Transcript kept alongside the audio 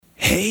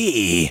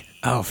Hey.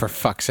 Oh, for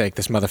fuck's sake,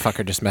 this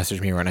motherfucker just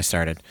messaged me when I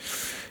started.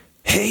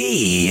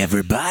 Hey,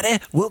 everybody.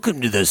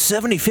 Welcome to the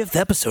 75th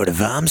episode of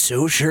I'm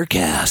So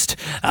Surecast.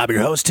 I'm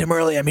your host, Tim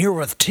Early. I'm here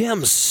with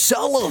Tim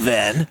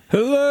Sullivan.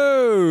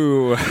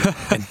 Hello.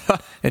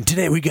 And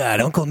today we got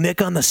Uncle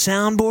Nick on the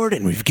soundboard,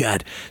 and we've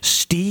got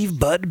Steve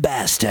Bud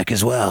Bastek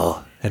as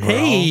well. And we're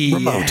all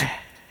remote.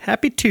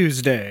 Happy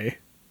Tuesday.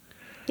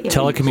 Hey,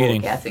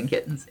 Telecommuting. Cats and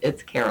kittens.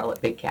 It's Carol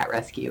at Big Cat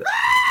Rescue.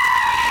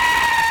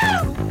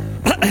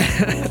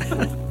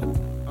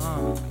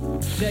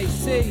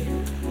 JC,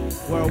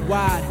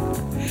 worldwide.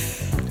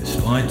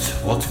 Despite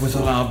what was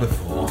allowed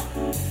before,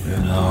 we are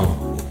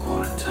now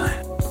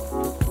quarantined.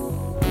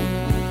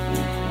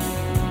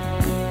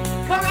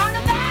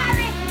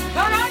 Coronavirus!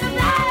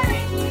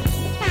 Coronavirus!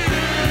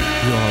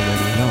 You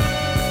already know.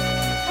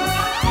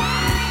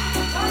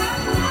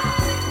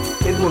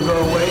 It will go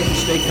away.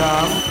 Stay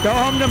calm. Go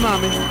home to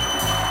mommy.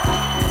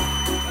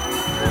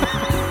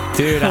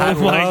 Dude, I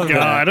love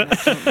that.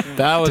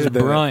 That was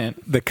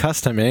brilliant. The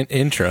custom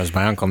intros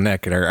by Uncle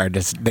Nick are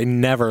just, they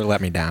never let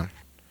me down.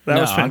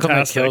 That was Uncle Nick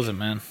fantastic. kills it,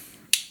 man.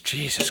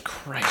 Jesus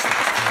Christ, that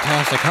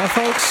was fantastic, huh,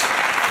 folks?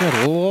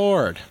 Good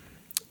Lord.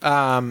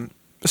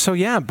 So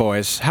yeah,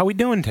 boys, how we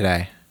doing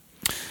today?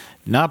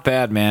 Not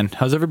bad, man.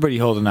 How's everybody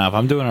holding up?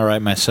 I'm doing all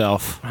right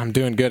myself. I'm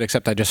doing good,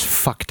 except I just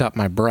fucked up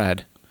my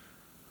bread.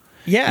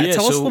 Yeah, Yeah,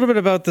 tell us a so- little bit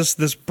about this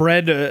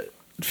bread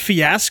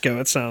fiasco,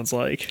 it sounds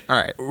like. All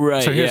right.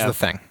 Right, So here's yeah. the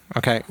thing.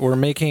 Okay. We're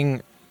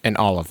making an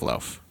olive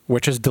loaf,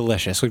 which is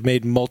delicious. We've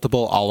made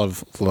multiple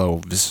olive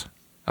loaves.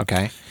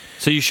 Okay.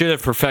 So you should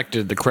have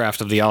perfected the craft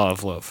of the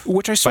olive loaf.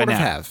 Which I sort by of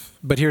now. have.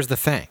 But here's the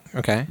thing.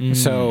 Okay.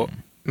 So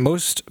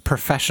most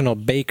professional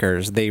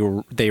bakers, they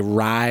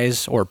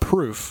rise or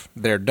proof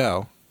their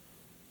dough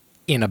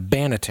in a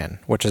banneton,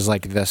 which is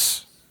like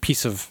this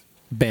piece of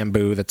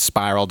bamboo that's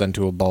spiraled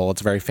into a bowl.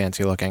 It's very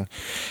fancy looking.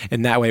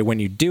 And that way, when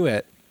you do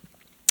it,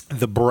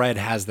 the bread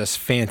has this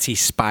fancy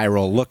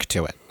spiral look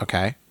to it,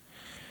 okay?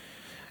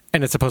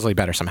 And it's supposedly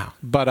better somehow.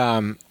 But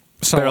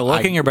so Better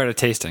looking or better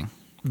tasting?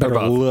 better Or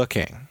both?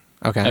 looking.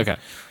 Okay. Okay.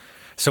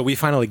 So we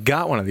finally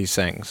got one of these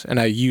things, and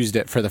I used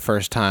it for the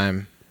first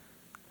time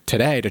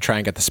today to try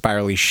and get the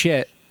spirally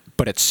shit,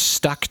 but it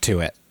stuck to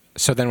it.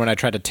 So then when I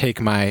tried to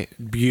take my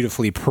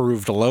beautifully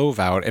proved loaf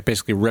out, it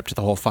basically ripped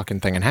the whole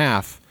fucking thing in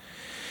half.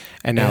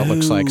 And now it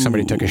looks like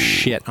somebody took a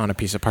shit on a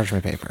piece of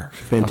parchment paper.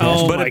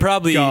 Oh But my it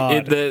probably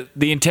God.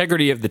 the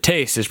integrity of the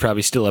taste is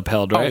probably still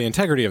upheld, Oh, the right?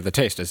 integrity of the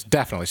taste is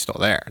definitely still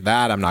there.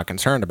 That I'm not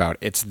concerned about.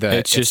 It's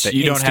just the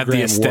you don't have the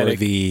Instagram aesthetic.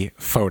 worthy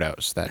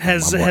photos that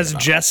Has I'm worried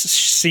about. Jess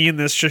seen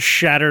this just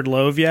shattered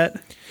loaf yet?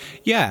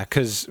 Yeah,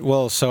 because,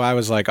 so I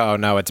was like, oh,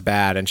 no, it's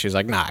bad. And she was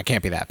like, nah, it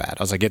can't be that bad.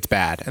 I was like, it's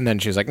bad. And then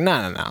she was like,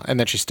 no. And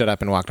then she stood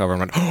up and walked over and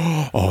went,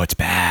 oh, it's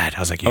bad. I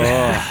was like,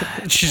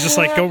 yeah. She's just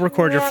like, go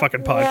record your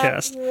fucking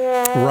podcast.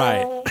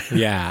 Right.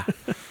 Yeah.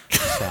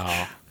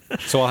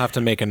 So I'll have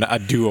to make a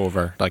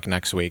do-over like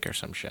next week or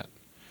some shit.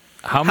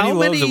 How many How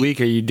loaves many- a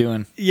week are you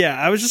doing? Yeah,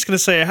 I was just going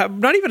to say,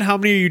 not even how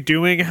many are you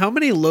doing, how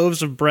many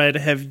loaves of bread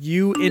have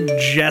you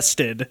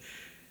ingested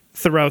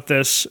throughout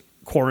this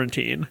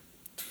quarantine?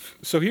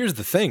 So here's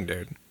the thing,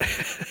 dude.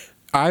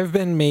 I've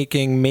been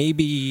making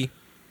we've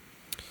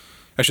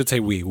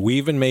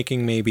been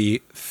making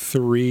maybe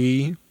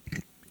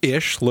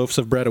 3-ish loaves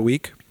of bread a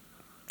week.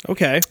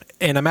 Okay.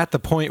 And I'm at the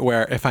point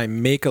where if I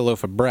make a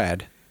loaf of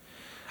bread,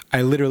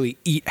 I literally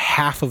eat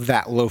half of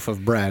that loaf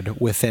of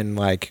bread within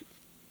like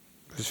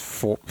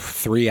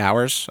 3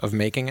 hours of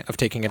taking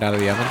it out of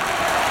the oven.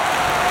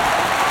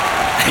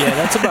 Yeah,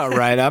 that's about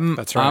right.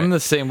 That's right. I'm the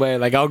same way.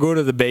 Like I'll go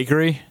to the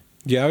bakery.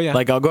 Yeah, yeah.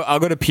 Like I'll go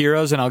to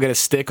Piro's and I'll get a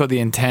stick with the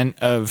intent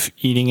of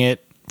eating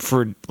it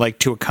for like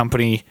to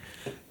accompany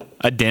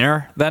a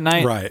dinner that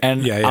night. Right.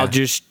 And Yeah, yeah. I'll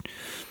just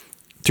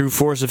through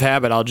force of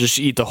habit, I'll just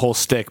eat the whole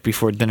stick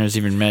before dinner's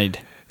even made.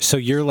 So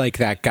you're like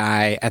that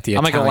guy at the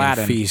I'm like Italian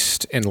Aladdin.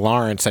 feast in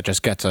Lawrence that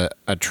just gets a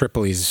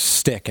Tripoli's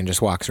stick and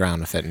just walks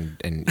around with it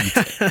and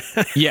eats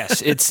it.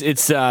 Yes, it's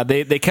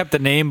they kept the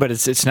name, but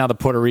it's now the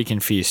Puerto Rican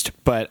feast.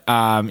 But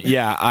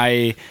yeah,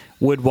 I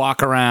would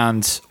walk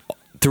around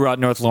throughout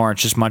North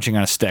Lawrence just munching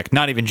on a stick.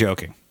 Not even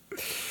joking.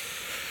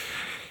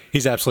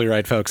 He's absolutely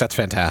right, folks. That's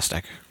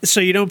fantastic. So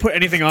you don't put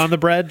anything on the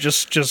bread,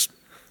 just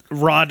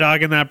raw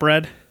dog in that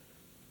bread?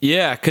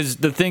 Yeah, because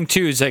the thing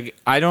too is like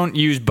I don't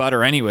use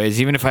butter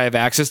anyways. Even if I have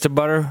access to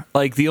butter,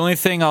 like the only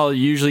thing I'll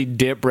usually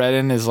dip bread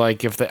in is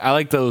like I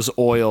like those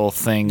oil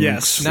things.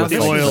 Yes, Now with the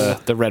like oil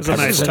the red is a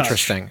pepper. nice This is touch.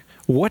 interesting.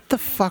 What the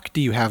fuck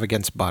do you have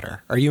against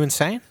butter? Are you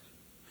insane?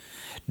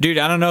 Dude,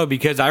 I don't know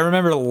because I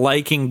remember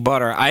liking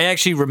butter. I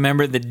actually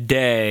remember the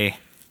day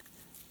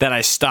that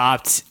I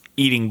stopped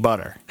eating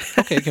butter.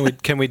 Okay,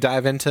 can we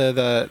dive into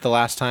the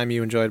last time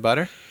you enjoyed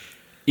butter?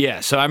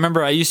 Yeah, so I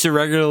remember I used to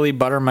regularly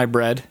butter my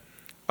bread.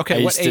 I Okay,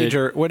 what used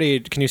to-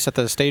 age can you set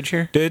the stage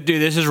here? Dude,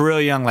 this is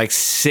really young, like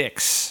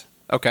 6.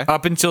 Okay.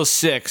 Up until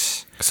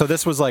 6. So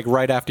this was like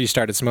right after you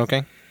started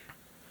smoking?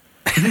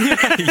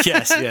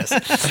 Yes.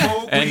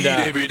 Smoke And, weed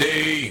every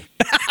day.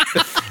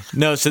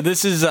 No, so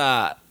this is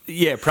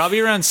Yeah, probably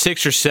around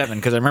 6 or 7,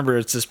 because I remember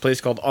it's this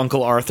place called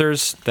Uncle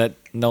Arthur's that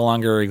no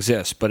longer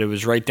exists, but it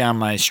was right down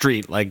my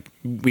street. Like,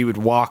 we would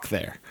walk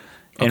there,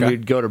 and Okay.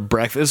 we'd go to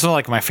breakfast. This is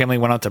like my family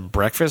went out to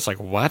breakfast. Like,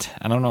 what?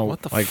 I don't know.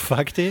 What the like,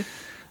 fuck, dude?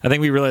 I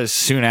think we realized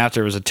soon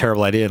after it was a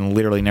terrible idea and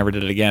literally never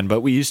did it again.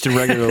 But we used to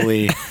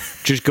regularly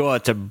just go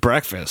out to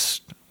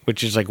breakfast,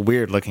 which is like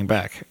weird looking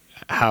back,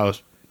 how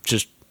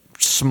just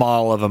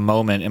small of a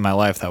moment in my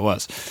life that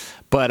was.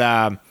 But,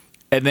 and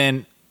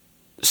then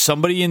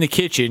somebody in the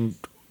kitchen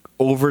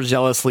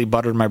overzealously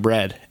buttered my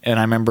bread. And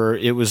I remember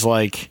it was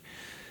like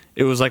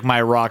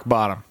my rock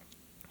bottom.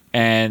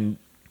 And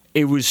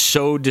it was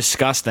so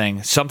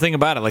disgusting. Something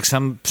about it, like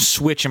some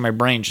switch in my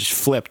brain just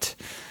flipped.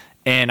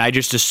 And I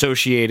just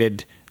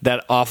associated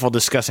that awful,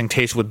 disgusting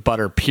taste with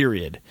butter,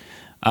 period.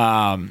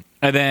 And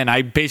then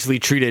I basically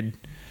treated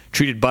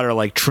butter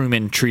like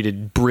Truman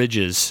treated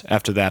bridges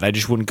after that. I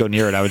just wouldn't go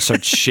near it. I would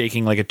start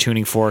shaking like a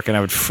tuning fork, and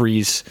I would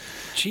freeze.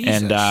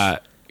 Jesus. And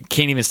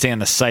can't even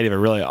stand the sight of it,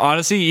 really.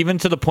 Honestly, even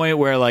to the point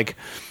where, like,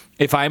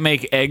 if I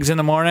make eggs in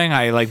the morning,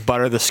 I, like,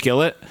 butter the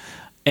skillet.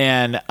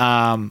 And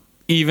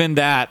even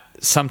that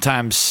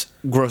sometimes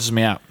grosses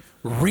me out.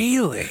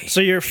 Really? So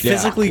you're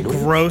physically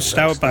grossed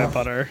out by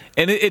butter.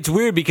 And it's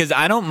weird because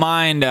I don't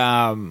mind.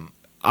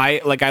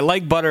 I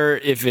like butter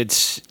if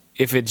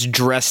it's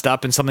dressed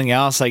up in something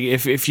else. Like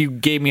if you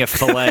gave me a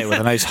fillet with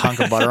a nice hunk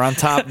of butter on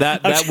top,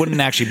 that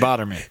wouldn't actually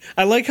bother me.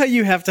 I like how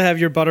you have to have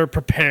your butter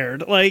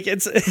prepared. Like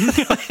it's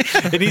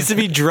It needs to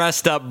be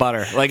dressed up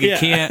butter. Like Yeah. it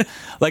can't.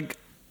 Like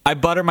I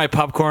butter my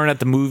popcorn at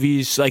the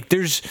movies. Like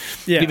there's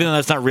Yeah. even though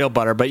that's not real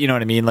butter, but you know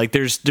what I mean. Like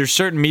there's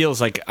certain meals.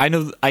 Like I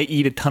know I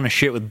eat a ton of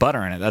shit with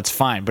butter in it. That's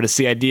fine. But it's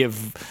the idea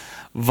of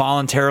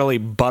voluntarily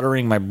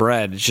buttering my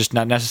bread. It's just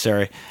not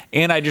necessary.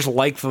 And I just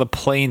like the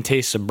plain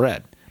taste of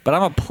bread. But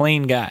I'm a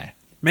plain guy.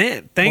 man, as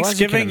you can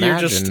Thanksgiving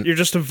imagine- you're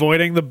just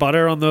avoiding the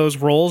butter on those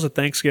rolls at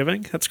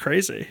Thanksgiving. That's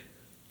crazy.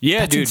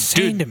 Yeah, That's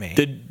insane to me.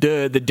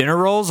 The dinner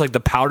rolls, like the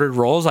powdered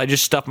rolls, I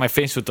just stuff my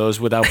face with those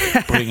without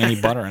putting any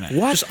butter in it.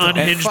 What? Just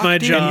unhinge my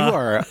Dude, jaw. you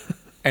are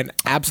an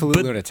absolute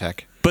But-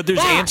 lunatic. But there's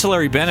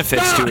ancillary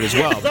benefits to it as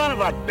well. Son of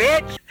a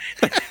bitch!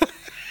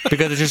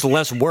 Because it's just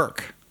less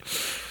work.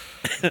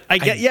 I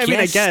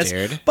guess, guess.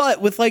 dude.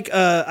 But with like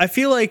I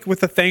feel like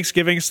with a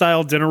Thanksgiving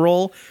style dinner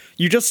roll,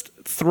 you just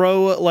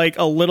throw like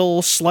a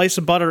little slice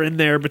of butter in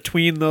there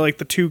between the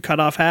two cut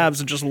off halves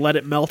and just let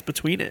it melt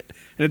between it.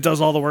 And it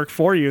does all the work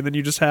for you, and then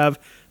you just have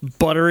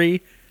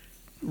buttery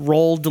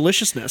roll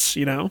deliciousness,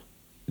 you know?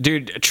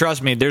 Dude,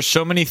 trust me, there's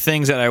so many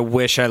things that I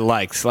wish I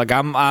liked. Like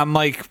I'm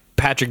like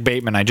Patrick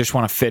Bateman, I just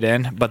want to fit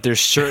in, but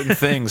there's certain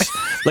things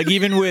like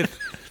even with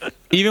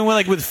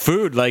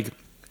food, like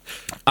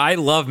I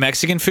love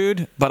Mexican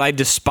food, but I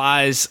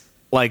despise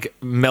like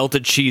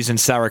melted cheese and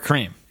sour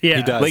cream. Yeah.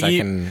 He does. Like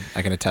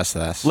I can attest to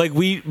this. Like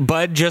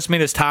Bud just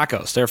made us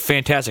tacos. They're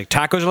fantastic.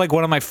 Tacos are like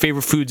one of my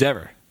favorite foods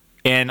ever.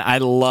 And I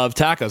love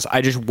tacos.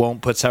 I just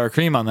won't put sour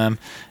cream on them.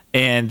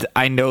 And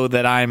I know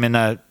that I'm in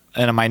a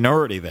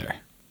minority there.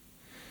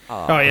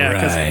 Oh yeah,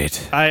 'cause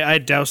right. I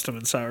doused them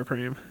in sour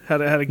cream.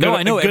 Had a good, No,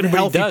 I know a good everybody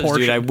healthy does,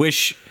 portion. dude.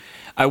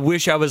 I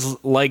wish I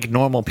was like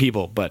normal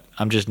people, but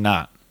I'm just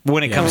not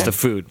when it comes man. to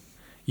food.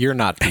 You're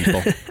not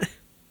people.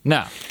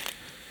 No.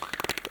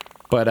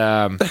 But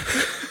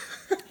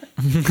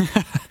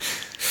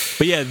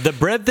but yeah, the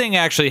bread thing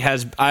actually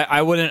has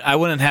I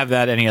wouldn't have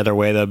that any other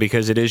way though,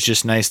 because it is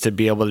just nice to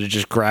be able to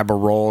just grab a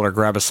roll or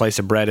grab a slice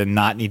of bread and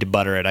not need to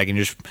butter it. I can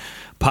just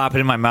pop it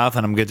in my mouth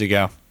and I'm good to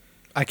go.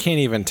 I can't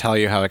even tell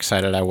you how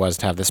excited I was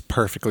to have this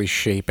perfectly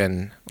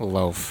shapen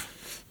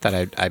loaf that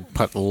I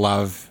put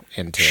love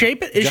into.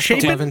 Shape it is Just put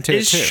love shapen into it,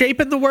 is too.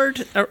 shapen the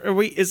word? Are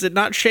we? Is it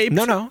not shaped?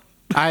 No.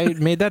 I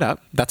made that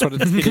up. That's what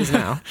it is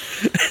now.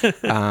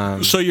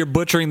 So you're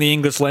butchering the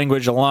English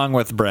language along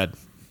with bread.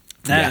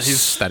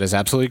 Yes, that is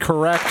absolutely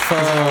correct,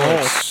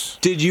 folks.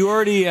 Did you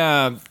already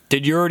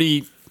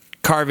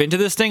carve into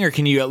this thing, or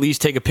can you at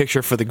least take a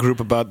picture for the group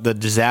about the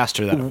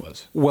disaster that it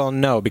was? Well,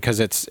 no, because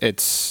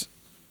it's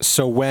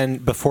so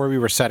before we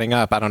were setting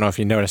up, I don't know if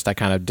you noticed, I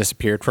kind of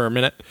disappeared for a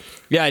minute.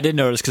 Yeah, I did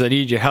notice because I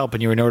needed your help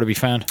and you were nowhere to be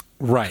found.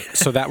 Right.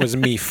 So that was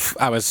me.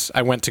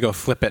 I went to go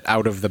flip it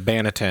out of the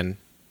Banneton,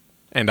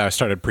 and I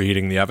started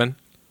preheating the oven.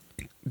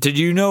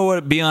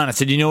 Be honest,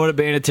 did you know what a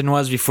Banneton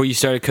was before you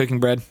started cooking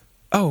bread?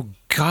 Oh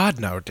God,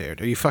 no,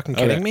 dude! Are you fucking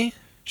kidding Okay. me?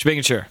 Just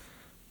making sure.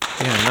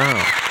 Yeah,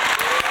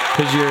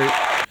 no. Because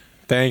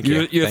Thank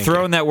you. you're Thank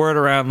throwing that word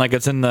around like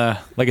it's in the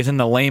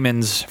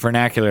layman's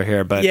vernacular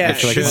here, but Yeah, I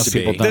feel like it most should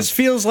people be. don't. This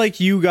feels like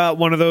you got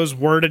one of those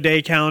word a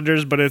day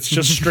calendars, but it's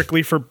just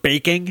strictly for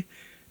baking,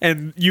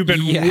 and you've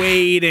been Yeah.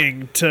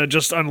 waiting to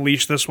just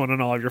unleash this one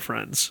on all of your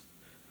friends.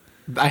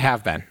 I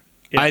have been.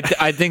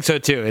 I think so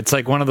too. It's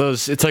like one of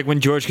those. It's like when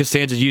George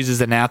Costanza uses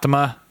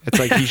anathema. It's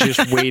like he's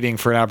just waiting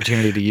for an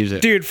opportunity to use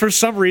it. Dude, for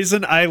some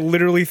reason, I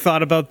literally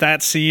thought about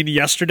that scene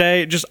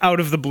yesterday, just out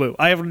of the blue.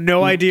 I have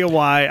no idea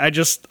why. I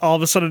just all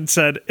of a sudden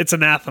said, it's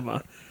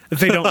anathema.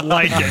 They don't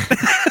like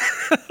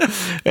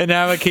it. And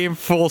now it came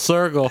full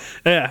circle.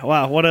 Yeah,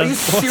 wow, what a turn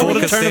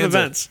of Costanza.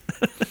 events.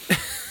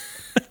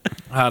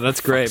 Oh,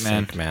 that's great,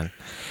 man. Sick, man.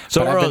 So,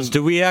 But I've Earls, been-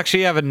 do we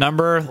actually have a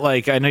number?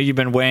 Like, I know you've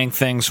been weighing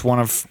things. One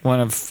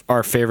of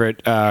our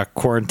favorite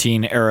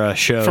quarantine era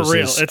shows. For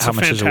real, is it's how a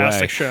much is away.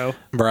 fantastic show.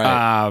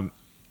 Right.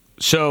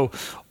 So,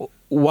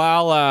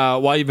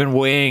 while you've been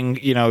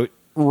weighing,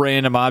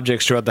 random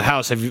objects throughout the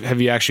house,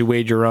 have you actually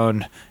weighed your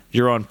own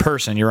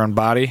person, your own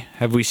body?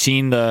 Have we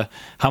seen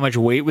how much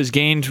weight was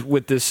gained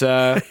with this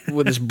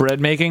with this bread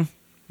making?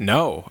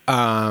 No.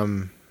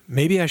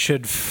 Maybe I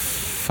should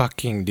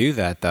fucking do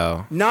that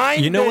though. $9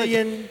 You know what?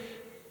 billion,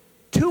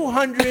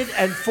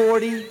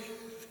 $240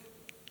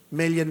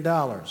 million.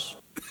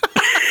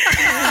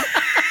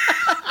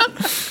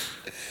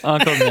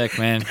 Uncle Nick,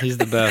 man, he's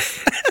the best.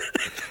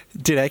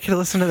 Dude, I could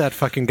listen to that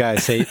fucking guy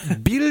say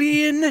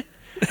billion,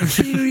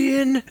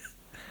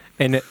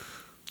 and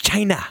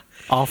China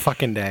all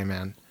fucking day,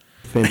 man.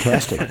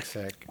 Fantastic.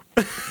 Sick.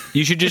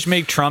 You should just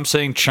make Trump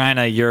saying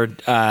China your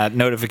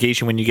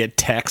notification when you get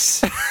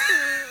texts.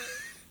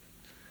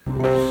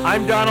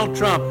 I'm Donald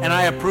Trump, and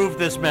I approve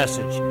this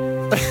message.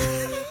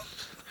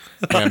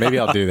 Yeah, maybe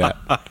I'll do that.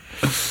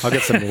 I'll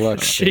get some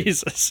looks.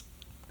 Jesus.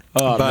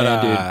 Oh, But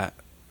man,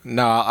 dude.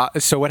 no.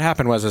 So what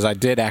happened was I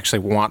did actually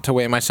want to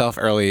weigh myself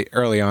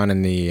early on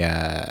in the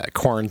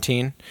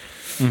quarantine,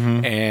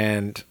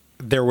 and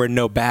there were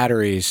no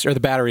batteries, or the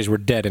batteries were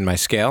dead in my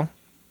scale.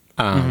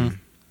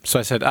 So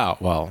I said, "Oh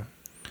well,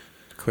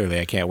 clearly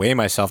I can't weigh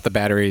myself. The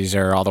batteries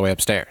are all the way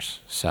upstairs."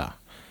 So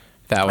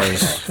that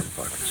was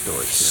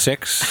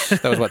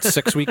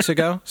 6 weeks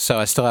ago. So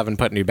I still haven't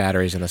put new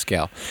batteries in the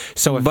scale.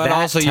 So if But that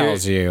also you're-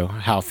 tells you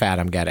how fat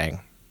I'm getting.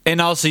 And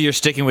also, you're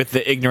sticking with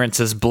the ignorance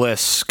is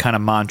bliss kind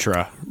of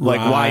mantra. Like,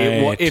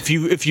 why? Right. If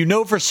you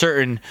know for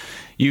certain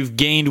you've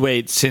gained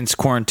weight since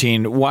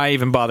quarantine, why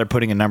even bother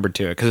putting a number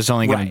to it? Because it's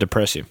only going to Right.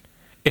 depress you.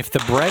 If the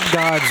bread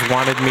gods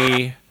wanted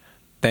me,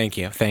 thank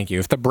you.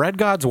 If the bread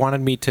gods wanted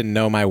me to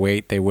know my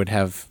weight, they would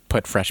have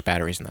put fresh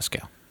batteries in the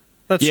scale.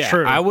 That's Yeah,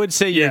 true. I would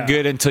say you're Yeah.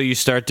 good until you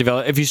start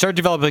if you start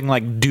developing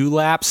like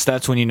dewlaps,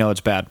 that's when you know it's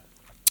bad.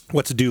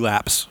 What's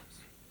dewlaps?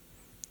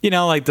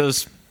 Like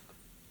those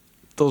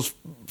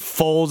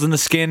folds in the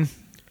skin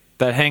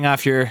that hang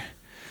off your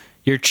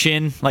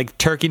chin, like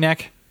turkey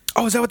neck.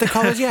 Oh, is that what they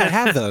call those? Yeah, I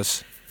have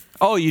those.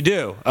 Oh, you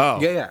do.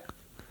 Oh, Yeah.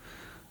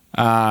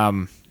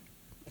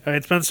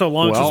 It's been so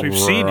long Well, since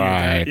we've seen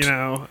right. you.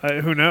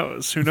 Who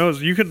knows? Who knows?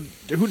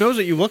 Who knows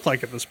what you look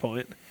like at this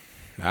point?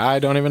 I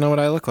don't even know what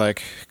I look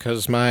like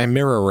because my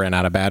mirror ran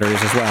out of batteries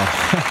as well.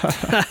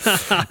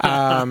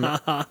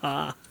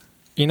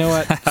 You know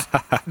what?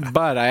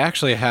 But I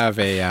actually have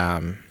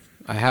a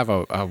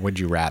would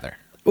you rather.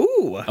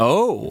 Ooh.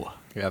 Oh.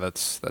 Yeah,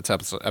 that's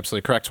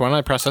absolutely correct. Why don't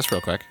I press this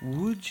real quick?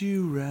 Would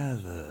you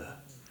rather?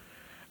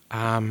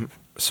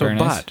 So, Very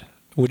nice. Bud,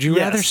 would you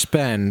Yes. rather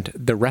spend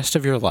the rest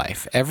of your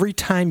life, every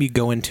time you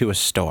go into a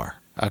store,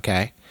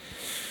 okay,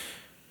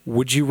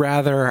 would you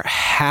rather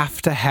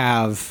have to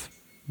have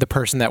the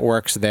person that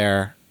works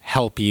there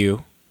help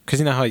you? Because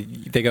you know how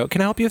they go,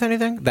 can I help you with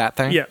anything? That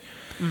thing? Yeah.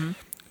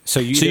 So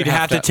you So you'd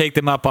have to take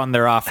them up on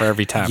their offer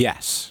every time.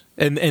 Yes.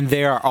 And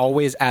they are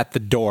always at the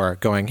door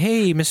going,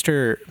 hey,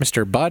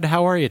 Mr. Bud,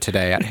 how are you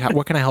today?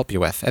 What can I help you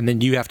with? And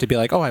then you have to be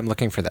like, oh, I'm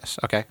looking for this.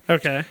 Okay.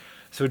 Okay.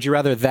 So would you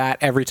rather that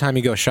every time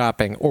you go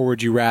shopping, or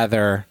would you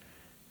rather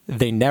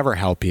they never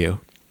help you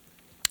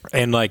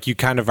and like you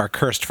kind of are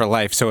cursed for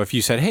life? So if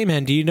you said, hey,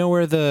 man, do you know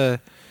where the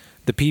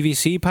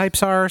PVC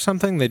pipes are or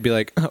something? They'd be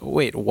like, oh,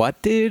 wait,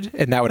 what, dude?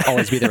 And that would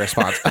always be the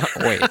response.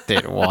 Wait,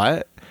 dude,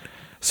 what?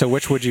 So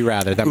which would you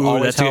rather? Them Ooh,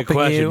 always that's a good helping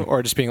question. you,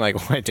 or just being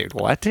like, wait, dude,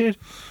 what, dude?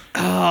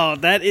 Oh,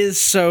 that is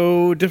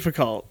so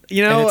difficult. And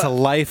it's a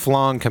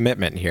lifelong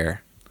commitment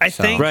here. I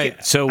think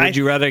Right. So would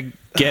you rather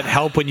get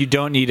help when you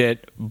don't need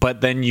it, but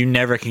then you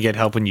never can get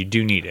help when you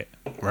do need it?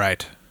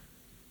 Right.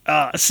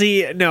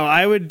 No,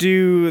 I would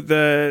do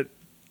the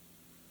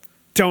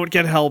don't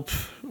get help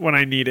when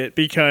I need it,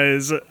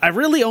 because I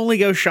really only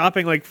go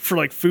shopping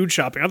for food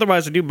shopping.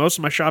 Otherwise, I do most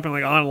of my shopping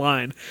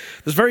online.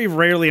 There's very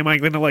rarely am I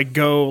going to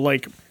go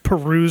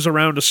peruse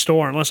around a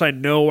store unless I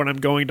know what I'm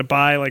going to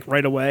buy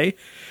right away.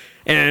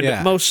 And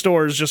Yeah. most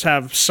stores just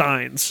have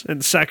signs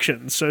and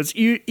sections, so it's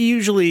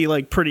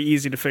usually pretty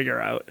easy to figure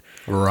out.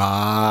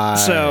 Right.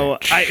 So,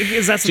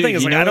 because that's the Dude, thing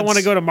is you know I don't want to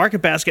what's- go to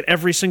Market Basket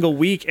every single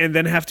week and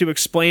then have to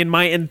explain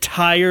my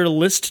entire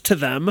list to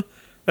them.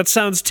 That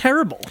sounds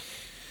terrible.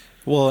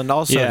 Well, and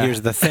also Yeah.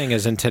 here's the thing: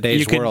 is in today's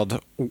You could- world,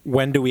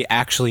 when do we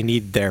actually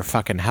need their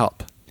fucking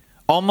help?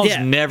 Almost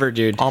Yeah. never,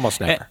 dude.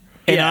 Almost never.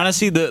 And Yeah.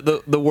 honestly,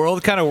 the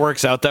world kind of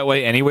works out that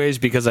way anyways,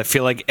 because I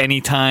feel like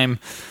anytime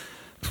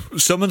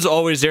someone's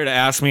always there to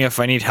ask me if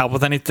I need help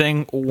with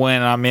anything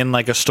when I'm in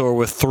a store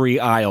with 3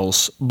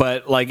 aisles.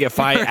 But if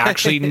I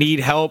actually need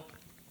help,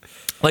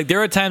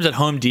 there are times at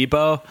Home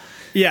Depot,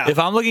 Yeah. if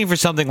I'm looking for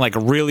something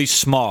really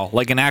small,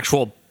 an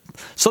actual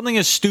something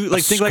as think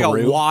like a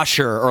screw?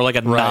 washer or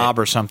a knob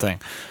or something.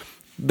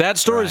 That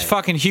store is Right.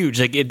 fucking huge,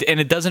 and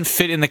it doesn't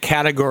fit in the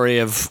category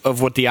of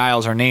what the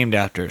aisles are named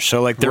after.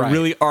 So there Right.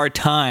 really are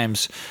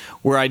times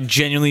where I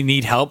genuinely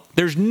need help.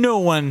 There's no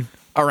one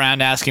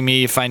around asking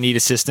me if I need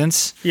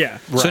assistance. Yeah.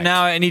 So Right.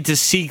 now I need to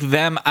seek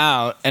them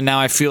out, and now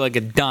I feel like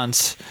a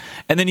dunce.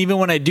 And then even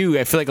when I do,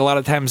 I feel like a lot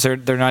of times they're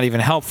not even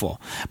helpful.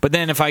 But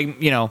then if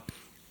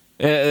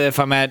if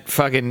I'm at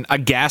fucking a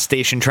gas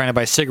station trying to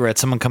buy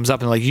cigarettes, someone comes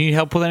up and like, you need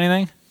help with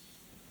anything?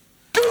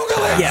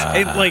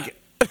 Yeah, like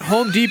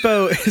Home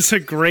Depot is a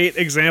great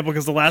example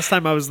because the last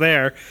time I was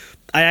there,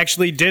 I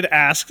actually did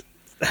ask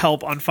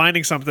help on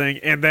finding something,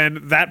 and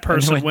then that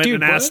person went, went "Dude,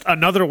 and what?" asked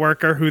another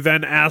worker who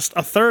then asked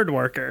a third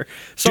worker.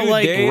 So Dude,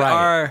 like, they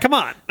are- come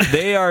on.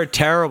 They are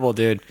terrible,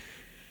 dude.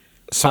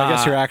 So I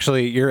guess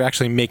you're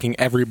actually making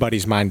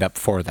everybody's mind up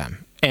for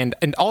them. And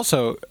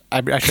also,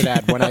 I should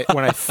add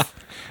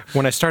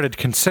when I started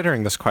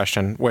considering this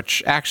question,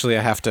 which actually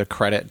I have to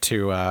credit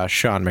to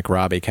Sean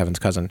McRobbie, Kevin's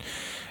cousin.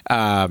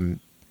 I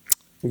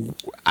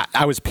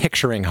was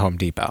picturing Home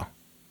Depot.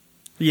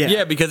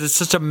 Yeah, because it's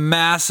such a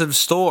massive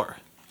store.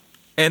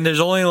 And there's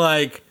only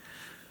like,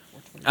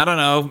 I don't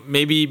know,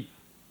 maybe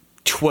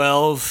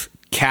 12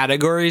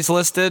 categories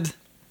listed.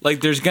 Like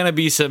there's going to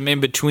be some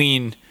in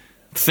between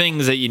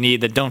things that you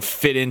need that don't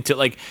fit into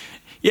like,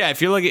 yeah,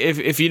 if you're looking,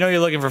 if you know you're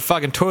looking for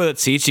fucking toilet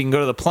seats, you can go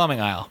to the plumbing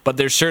aisle. But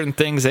there's certain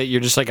things that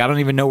you're just like, I don't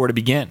even know where to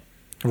begin.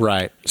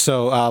 Right.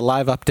 So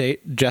live update,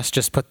 Jess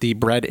just put the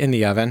bread in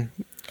the oven.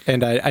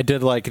 And I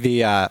did like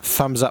the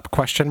thumbs up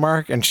question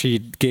mark, and she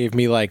gave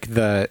me like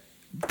the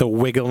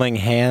wiggling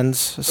hands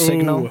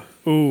signal.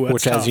 Ooh, that's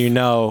which, tough. as you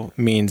know,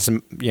 means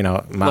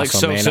más Like o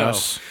so-so.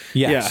 menos.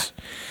 Yes.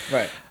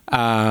 Right.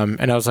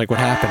 And I was like, "What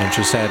happened?" And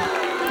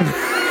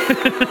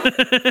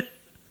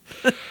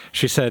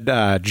she said,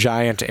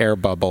 "Giant air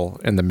bubble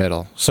in the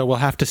middle." So we'll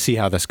have to see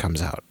how this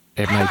comes out.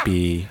 It might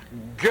be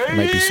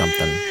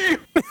something.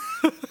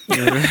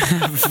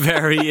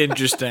 Very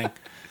interesting.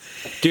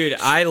 Dude,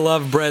 I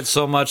love bread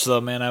so much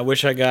though, man. I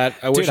wish I got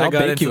I'll into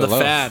bake you the a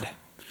loaf. fad.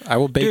 I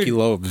will bake Dude, you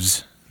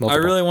loaves. I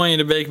Multiple. really want you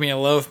to bake me a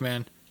loaf,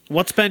 man.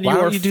 What's been Why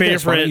don't your you do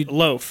this? Why don't favorite you-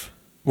 loaf?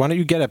 Why don't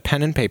you get a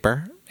pen and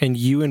paper, and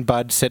you and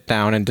Bud sit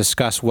down and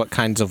discuss what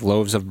kinds of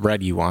loaves of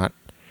bread you want.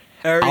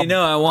 I already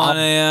know. I want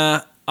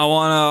a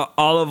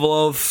olive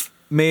loaf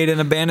made in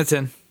a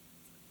Bannatyne.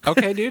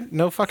 Okay, dude,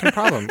 no fucking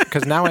problem.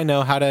 Because now I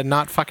know how to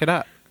not fuck it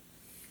up.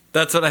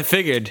 That's what I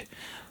figured.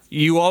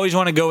 You always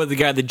want to go with the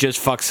guy that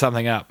just fucks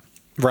something up.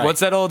 Right.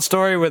 What's that old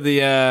story where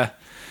the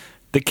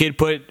kid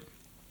put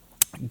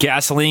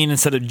gasoline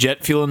instead of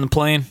jet fuel in the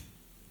plane,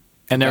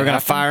 and they were That gonna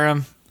happened? fire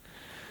him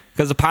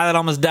because the pilot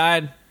almost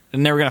died,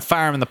 and they were gonna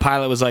fire him, and the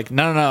pilot was like,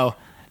 "No,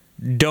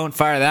 don't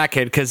fire that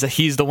kid because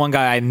he's the one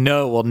guy I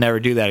know will never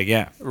do that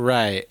again."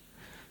 Right.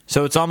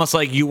 So it's almost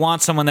like you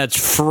want someone that's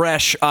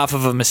fresh off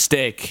of a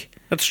mistake.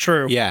 That's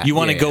true. Yeah. You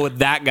want to yeah, go yeah. with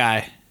that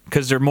guy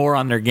because they're more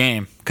on their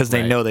game because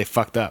they Right. know they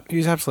fucked up.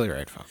 He's absolutely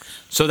right, folks.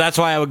 So that's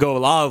why I would go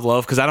with olive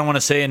loaf because I don't want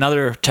to say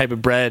another type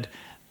of bread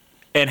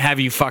and have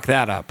you fuck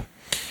that up.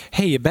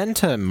 Hey, you been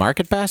to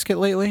Market Basket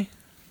lately?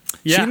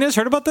 Yeah. Seen this?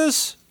 Heard about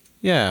this?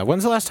 Yeah.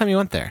 When's the last time you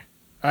went there?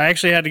 I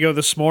actually had to go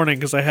this morning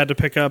because I had to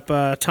pick up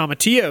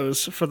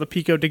tomatillos for the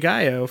pico de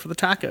gallo for the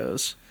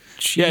tacos.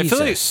 Yeah, I feel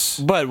like. Jesus.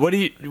 But what do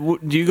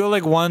you go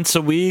like once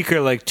a week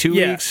or like 2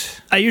 weeks?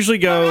 I usually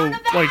go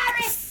like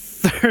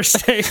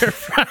Thursday or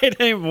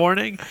Friday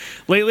morning.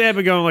 Lately, I've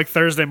been going like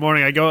Thursday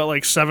morning. I go at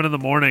like 7 in the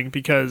morning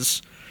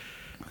because,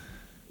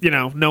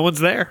 no one's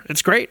there.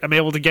 It's great. I'm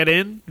able to get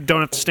in, don't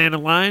have to stand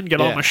in line,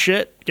 get all Yeah. my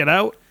shit, get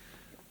out,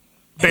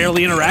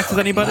 barely interact with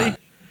anybody.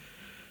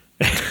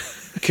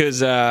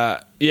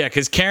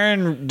 Because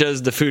Karen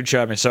does the food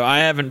shopping, so I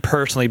haven't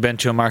personally been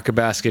to a Market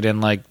Basket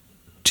in like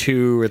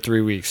 2 or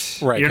 3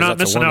 weeks. Right. You're 'cause not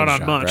that's a missing out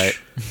woman's on job, much. right?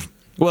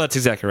 Well, that's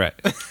exactly right.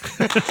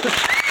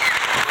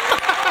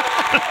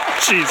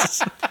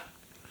 Jesus.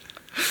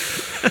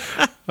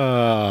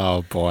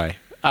 Oh boy.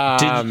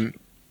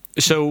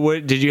 So,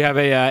 what did you have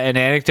an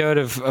anecdote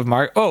of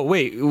Mark? Oh,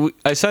 wait,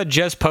 I saw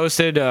Jess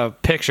posted a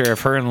picture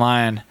of her in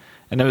line,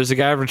 and there was a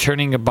guy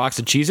returning a box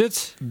of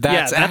Cheez-Its.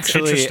 That's that's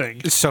actually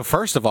interesting. So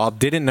first of all,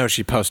 didn't know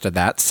she posted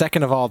that.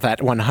 Second of all, that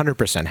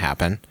 100%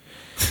 happened.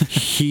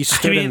 He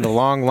stood in the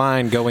long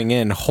line going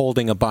in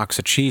holding a box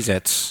of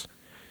Cheez-Its.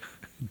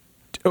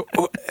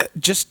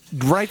 Just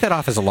write that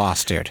off as a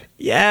loss, dude.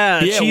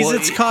 Yeah, Yeah, well,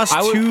 Cheez-Its cost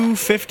I would-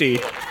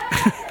 $2.50.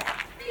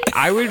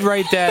 I would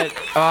write that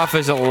off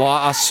as a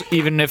loss,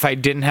 even if I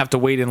didn't have to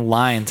wait in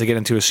line to get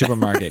into a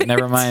supermarket.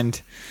 Never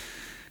mind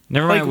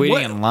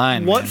waiting in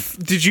line. What man.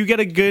 did you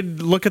get a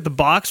good look at the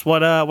box?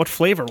 What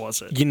flavor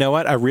was it? You know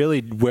what? I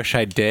really wish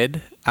I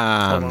did.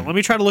 Hold on, let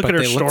me try to look but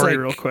at her they look story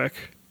like- real quick.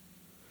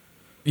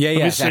 Yeah, me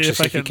yeah. see Actually, if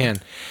see I if you can-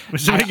 can.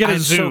 Let me get a I'm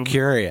so zoom.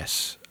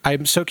 curious.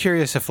 I'm so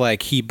curious if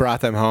like he brought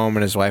them home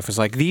and his wife was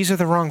like, "These are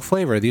the wrong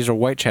flavor. These are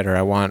white cheddar.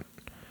 I want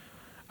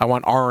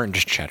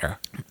orange cheddar."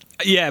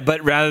 Yeah,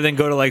 but rather than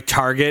go to like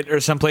Target or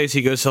someplace,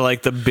 he goes to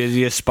like the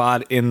busiest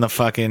spot in the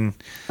fucking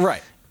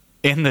Right.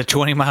 in the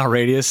 20-mile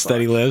radius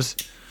that he lives.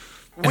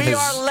 We We are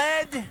are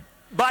led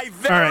by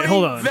very, All right,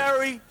 hold on.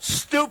 very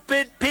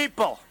stupid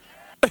people.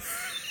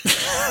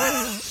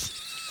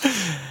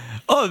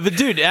 Oh, but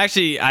dude,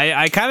 actually,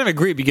 I kind of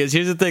agree because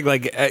here's the thing: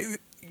 like,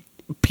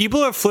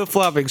 people are flip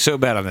flopping so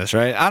bad on this,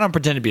 right? I don't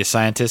pretend to be a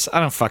scientist. I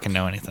don't fucking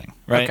know anything,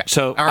 right? Okay.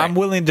 So All right. I'm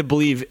willing to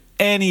believe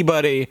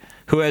anybody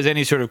who has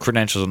any sort of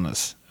credentials in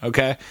this.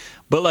 Okay,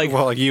 but like,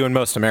 Well, like you and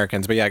most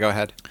Americans, but yeah, go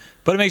ahead.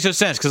 but it makes no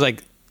sense because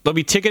like they'll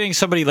be ticketing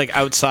somebody like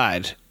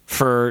outside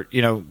for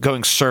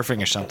going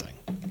surfing or something,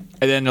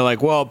 and then they're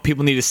like, well,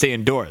 people need to stay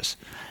indoors,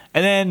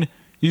 and then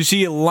you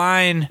see a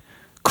line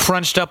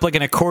crunched up like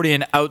an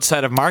accordion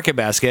outside of Market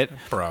Basket,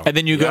 Bro. and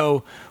then you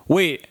go,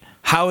 wait,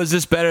 how is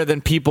this better than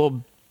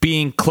people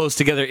being close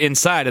together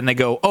inside? And they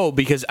go, oh,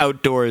 because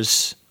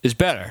outdoors is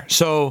better.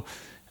 So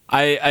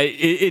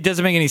it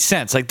doesn't make any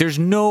sense. Like, there's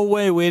no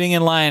way waiting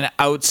in line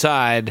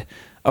outside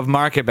of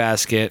Market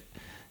Basket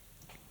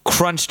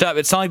crunched up.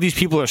 It's not like these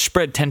people are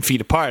spread 10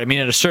 feet apart. I mean,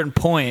 at a certain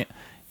point,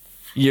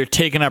 you're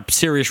taking up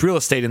serious real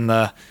estate in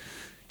the,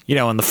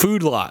 in the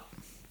food lot.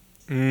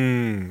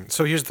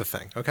 So here's the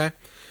thing, okay?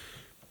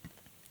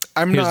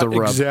 I'm Here's not the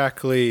rub.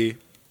 exactly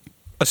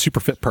a super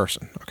fit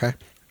person, okay?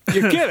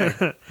 You're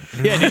kidding.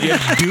 Yeah, dude, you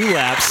have to do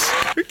laps.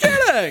 You're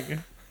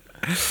kidding.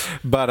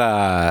 But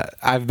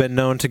I've been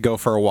known to go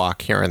for a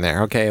walk here and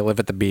there, okay? I live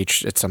at the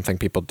beach. It's something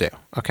people do,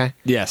 okay?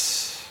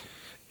 Yes.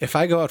 If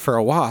I go out for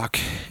a walk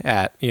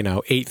at,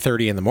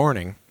 8:30 in the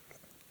morning,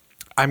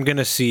 I'm going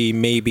to see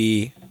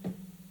maybe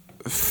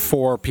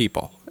 4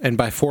 people. And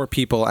by 4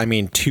 people, I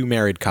mean 2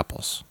 married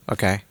couples,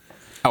 okay?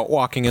 Out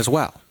walking as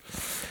well.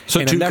 So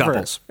And 2 I'm never-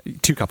 couples.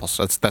 2 couples.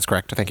 That's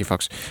correct. Thank you,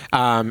 folks.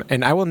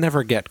 And I will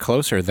never get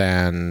closer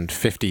than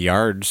 50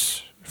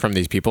 yards from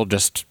these people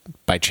just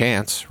by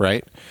chance,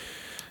 right?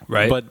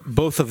 Right. But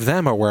both of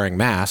them are wearing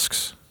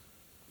masks.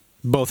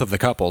 Both of the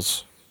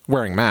couples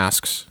wearing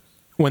masks.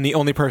 When the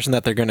only person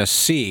that they're going to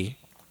see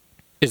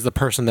is the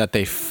person that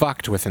they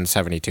fucked within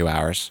 72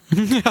 hours.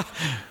 And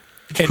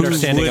they're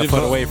standing a would foot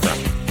have- away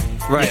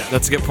from. Right.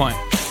 That's a good point.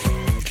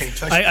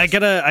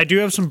 I do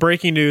have some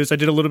breaking news. I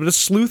did a little bit of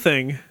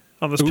sleuthing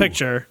on this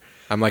picture.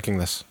 I'm liking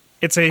this.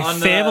 It's a On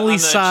the family Cheez-It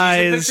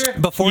size. picture?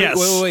 Before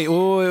Yes.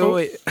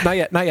 wait.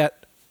 Not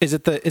yet. Is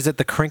it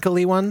the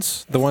crinkly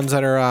ones? The ones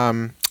that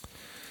are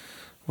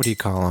what do you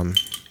call them?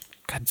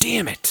 God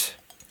damn it!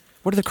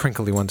 What are the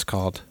crinkly ones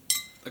called?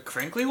 The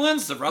crinkly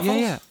ones? The ruffles?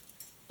 Yeah.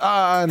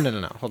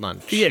 No. Hold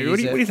on. Yeah, what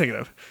are you Cheez-It thinking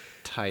of?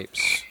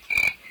 types?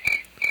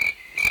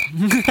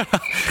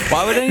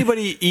 Why would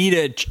anybody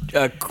eat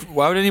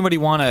why would anybody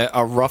want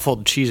a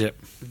ruffled Cheez-It?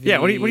 Yeah,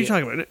 what are you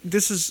talking about?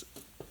 This is.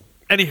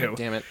 Anywho,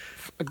 Damn it!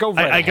 Go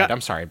right I ahead. got-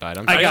 I'm sorry, bud.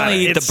 I'm I sorry. got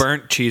only it. eat the It's-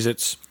 burnt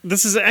Cheez-Its.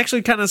 this is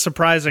actually kind of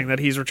surprising that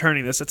he's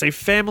returning this. It's a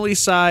family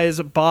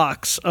size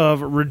box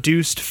of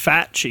reduced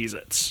fat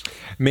Cheez-Its.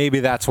 Maybe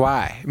that's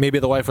why. Maybe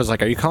the wife was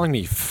like, "Are you calling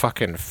me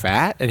fucking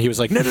fat?" And he was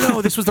like,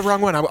 "No, this was the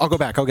wrong one. I'll go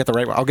back. I'll get the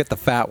right one. I'll get the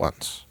fat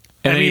ones."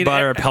 And I then he mean,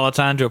 bought her a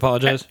Peloton to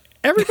apologize.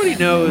 Everybody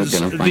knows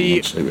Gonna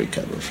financially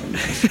recover from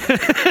this.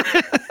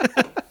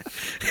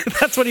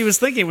 That's what he was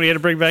thinking when he had to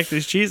bring back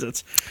these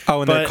Cheez-Its.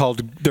 Oh, and But-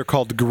 they're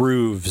called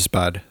grooves,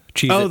 bud.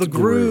 Cheez-Its Oh, the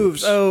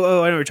grooves. Oh, I know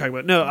what you're talking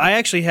about. No, I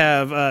actually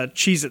have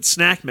Cheez-It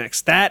Snack Mix.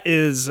 That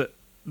is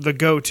the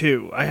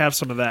go-to. I have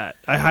some of that.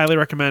 I highly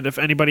recommend if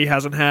anybody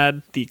hasn't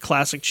had the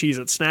classic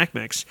Cheez-It Snack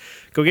Mix,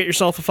 go get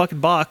yourself a fucking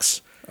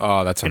box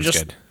Oh, that and sounds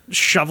just good.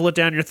 shovel it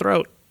down your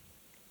throat.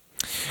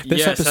 This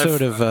Yes,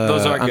 episode of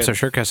those are I'm good. So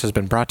Surecast has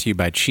been brought to you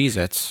by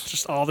Cheez-Its.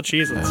 Just all the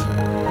Cheez-Its.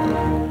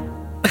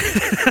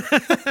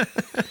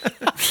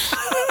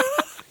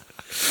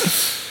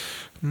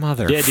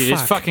 Mother. Yeah, dude,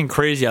 it's fucking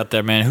crazy out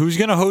there, man. Who's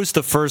gonna host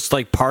the first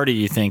party?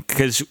 You think?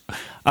 Because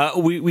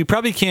we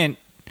probably can't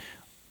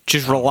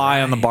just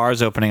rely on the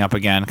bars opening up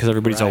again because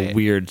everybody's all Right.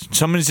 weird.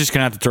 Someone's just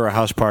gonna have to throw a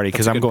house party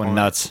because That's a I'm good going point.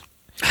 nuts.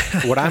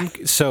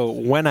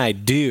 When I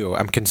do,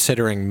 I'm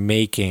considering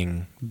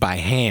making by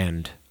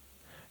hand.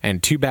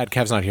 And too bad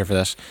Kev's not here for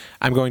this.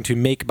 I'm going to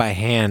make by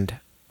hand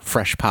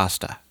fresh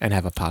pasta and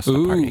have a pasta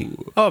party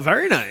Oh,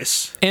 very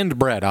nice. and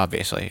bread.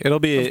 Obviously, it'll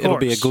be a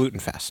course. gluten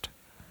fest.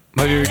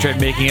 Have you ever tried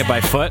making it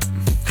by foot?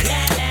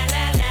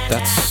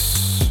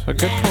 That's a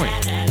good point.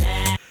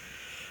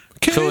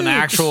 So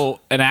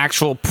an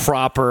actual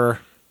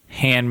proper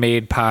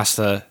handmade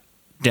pasta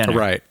dinner,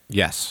 Right?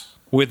 Yes.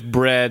 with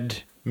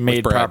bread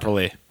made bread.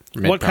 properly.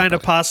 Made What kind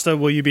of properly. pasta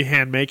will you be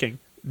hand making?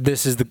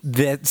 This is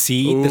this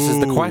is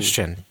the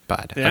question,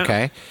 bud. Yeah.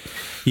 Okay,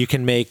 you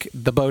can make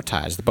the bow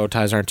ties. The bow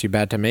ties aren't too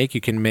bad to make.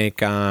 You can make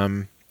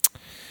bow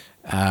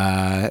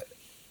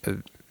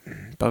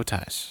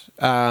ties.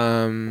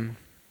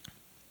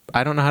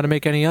 I don't know how to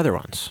make any other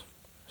ones,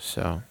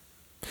 so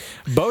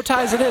bow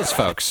ties it is,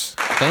 folks.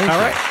 Thank you. All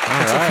right.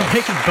 All So right. if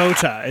you're making bow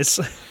ties.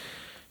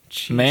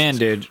 Man,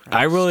 dude,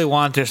 I really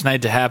want this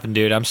night to happen,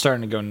 dude. I'm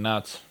starting to go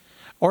nuts.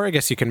 Or I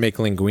guess you can make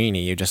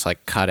linguine. You just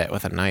cut it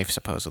with a knife,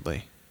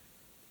 supposedly.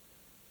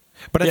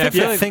 But I Yeah, I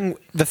think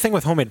feel the thing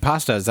with homemade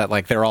pasta is that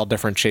they're all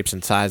different shapes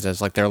and sizes.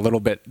 They're a little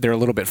bit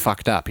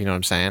fucked up. You know what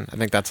I'm saying? I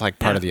think that's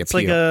part of the It's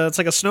appeal. it's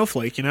like a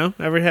snowflake, you know?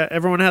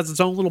 Everyone has its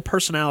own little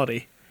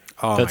personality.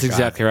 Oh That's my God.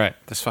 exactly right.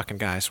 This fucking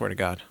guy, I swear to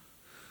God.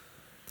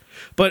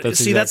 But That's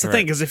see, that's the exactly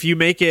thing, because if you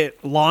make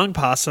it long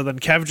pasta, then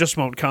Kev just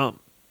won't come.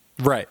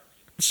 Right.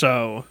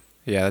 So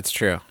Yeah, that's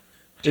true.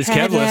 Is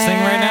Kev listening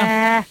right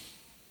now?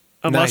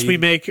 unless you-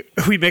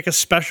 we make a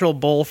special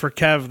bowl for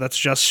Kev that's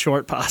just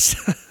short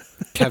pasta.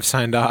 Kev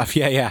signed off.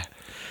 Yeah.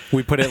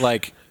 We put it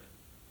like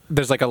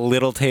there's like a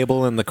little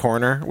table in the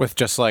corner with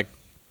just like,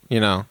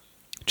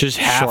 Just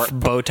half Short-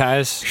 bow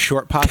ties.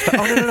 short pasta.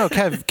 Oh no,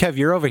 Kev,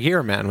 you're over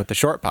here, man, with the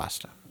short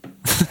pasta.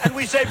 And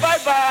we say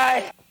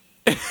bye-bye.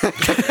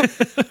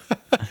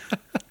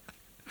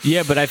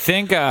 Yeah, but I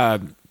think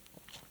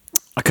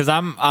because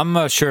I'm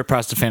a short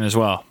pasta fan as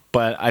well.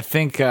 But I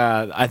think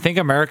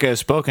America has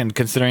spoken,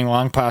 considering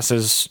long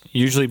pasta's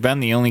usually been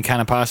the only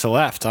kind of pasta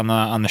left on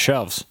the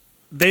shelves.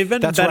 They've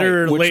been That's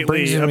better right, which lately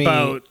brings me-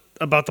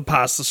 about the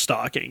pasta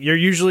stocking. You're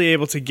usually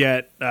able to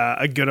get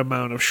a good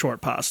amount of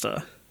short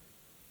pasta.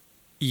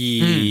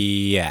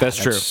 Yeah, That's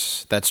true.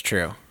 That's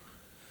true.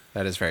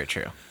 That is very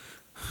true.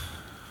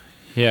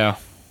 Yeah.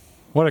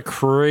 What a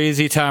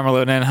crazy time we're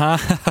living in, huh?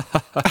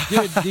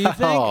 Dude, do you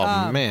think?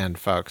 Oh man,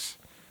 folks.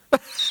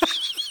 but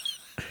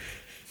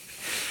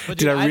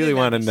Dude, I really think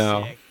wanna that'd be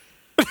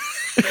know.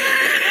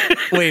 sick.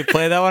 Wait,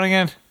 play that one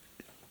again.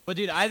 But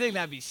dude, I think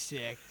that'd be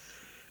sick.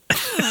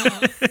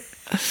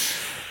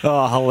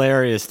 Oh,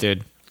 hilarious,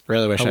 dude.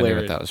 Really wish I knew what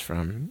Hilarious. that was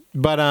from.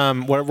 But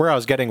where I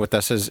was getting with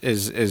this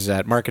is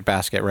at Market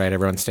Basket, right?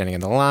 Everyone's standing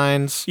in the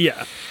lines.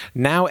 Yeah.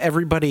 Now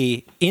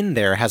everybody in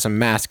there has a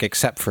mask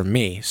except for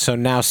me. So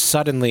now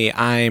suddenly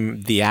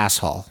I'm the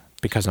asshole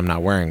because I'm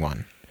not wearing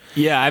one.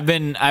 Yeah, I've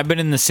been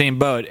in the same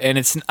boat, and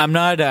I'm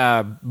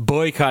not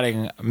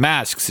boycotting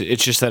masks.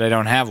 It's just that I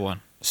don't have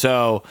one.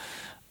 So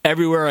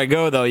everywhere I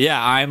go, though,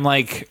 yeah, I'm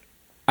like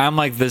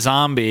the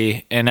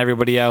zombie, and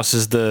everybody else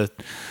is the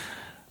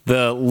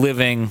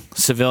living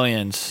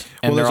civilians,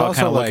 and Well, they're there's all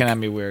kind of also, looking like- at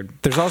me weird.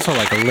 There's also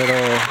like a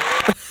little.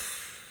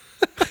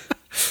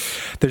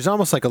 There's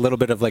almost like a little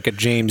bit of like a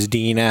James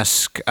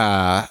Dean-esque,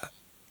 Like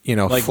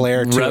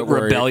flair to it.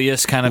 where-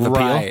 rebellious kind of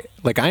appeal. Right.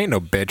 Like, I ain't no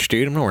bitch,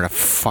 dude. I'm not wearing a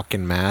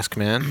fucking mask,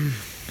 man.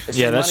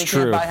 Yeah, that's money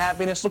true. Can't buy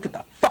happiness. Look at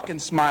the fucking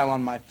smile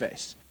on my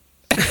face.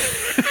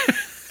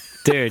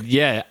 Dude,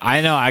 yeah,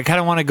 I know. I kind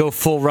of want to go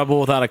full rebel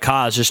without a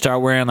cause. Just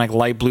start wearing like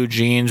light blue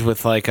jeans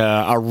with like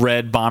a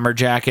red bomber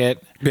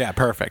jacket. Yeah,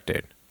 perfect,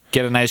 dude.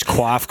 Get a nice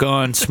quaff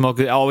going. Smoke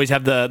it. Always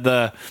have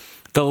the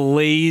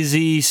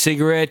lazy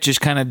cigarette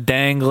just kind of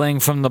dangling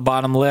from the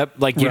bottom lip.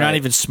 Like you're not Right.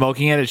 even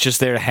smoking it. It's just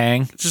there to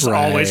hang. It's just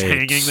always Right.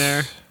 hanging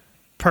there,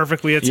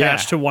 perfectly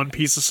attached to one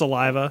piece of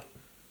saliva.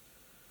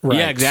 Right.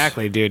 Yeah,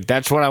 exactly, dude.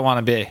 That's what I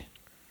want to be.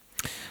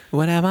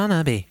 What I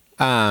wanna be.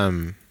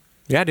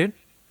 Yeah, dude.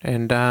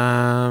 And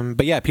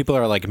but yeah, people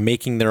are like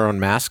making their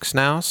own masks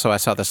now. So I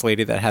saw this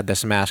lady that had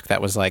this mask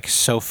that was like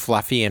so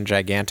fluffy and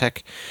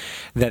gigantic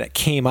that it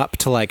came up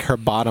to like her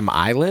bottom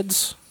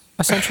eyelids,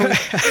 essentially.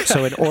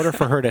 So in order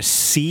for her to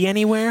see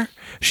anywhere,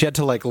 she had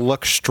to like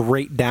look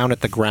straight down at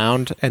the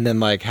ground and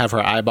then like have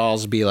her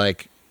eyeballs be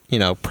like,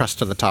 pressed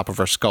to the top of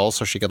her skull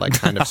so she could like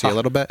kind of see a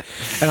little bit.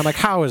 And I'm like,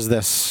 how is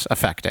this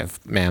effective,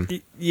 ma'am? Yeah,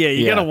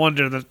 you Yeah. gotta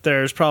wonder that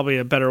there's probably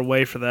a better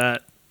way for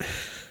that.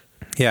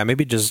 Yeah,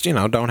 maybe just,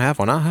 don't have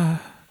one. Yeah,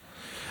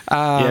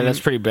 that's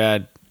pretty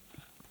bad.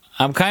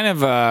 I'm kind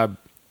of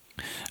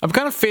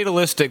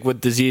fatalistic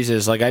with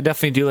diseases. Like I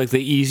definitely do like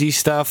the easy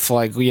stuff,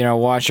 like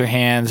wash your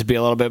hands, be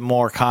a little bit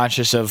more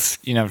conscious of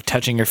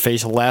touching your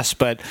face less.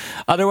 But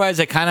otherwise,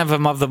 I kind of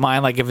am of the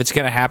mind like if it's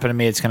gonna happen to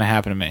me, it's gonna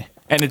happen to me.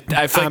 And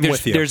I feel I'm like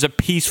with you. there's a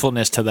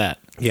peacefulness to that.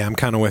 Yeah, I'm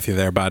kind of with you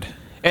there, bud.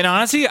 And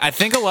honestly, I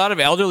think a lot of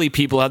elderly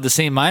people have the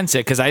same mindset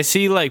because I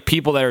see like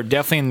people that are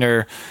definitely in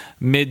their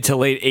mid to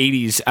late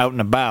 80s out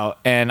and about,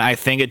 and I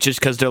think it's just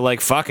because they're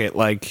like, fuck it,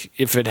 like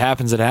if it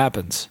happens, it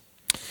happens.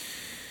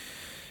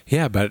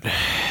 Yeah, but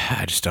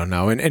I just don't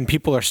know. And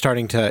people are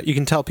starting to, you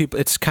can tell people,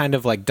 it's kind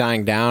of like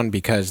dying down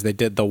because they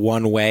did the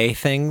one-way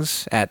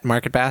things at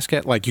Market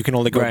Basket. Like you can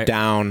only go Right.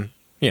 down,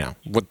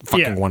 what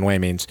fucking Yeah. one-way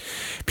means.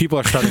 People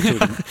are starting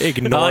to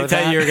ignore I like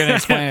that. that you were going to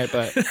explain it,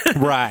 but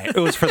Right. It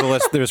was for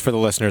the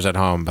listeners at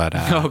home, but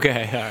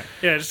okay, all right.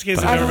 Yeah, just in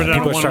case but I've never done a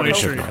people are one-way starting to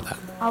street. ignore that.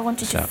 I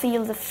want you to So.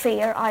 feel the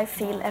fear I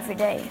feel every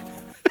day.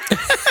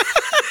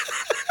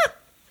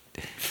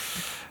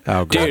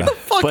 Oh, Dude, Greta.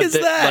 fuck is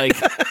that? Like,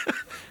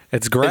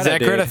 It's Greta, is that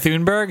dude. Greta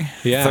Thunberg?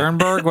 Yeah.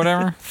 Thunberg,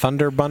 whatever.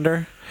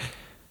 Thunderbunder.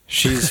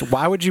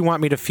 Why would you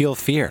want me to feel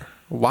fear?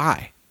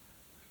 Why?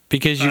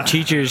 Because your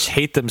teachers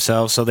hate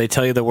themselves, so they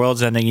tell you the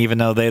world's ending, even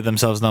though they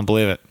themselves don't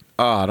believe it.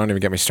 Oh, don't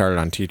even get me started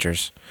on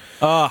teachers.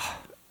 Oh,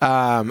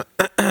 Right.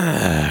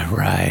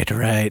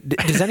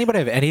 Does anybody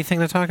have anything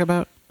to talk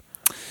about?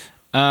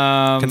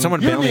 Can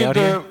someone You bail me need out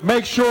here? to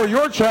make sure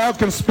your child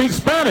can speak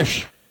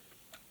Spanish.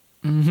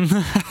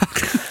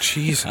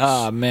 Jesus.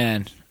 oh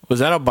man, was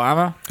that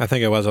Obama? I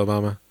think it was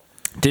Obama.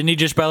 Didn't he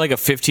just buy like a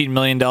 $15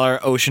 million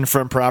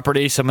oceanfront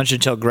property? Someone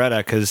should tell Greta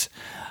because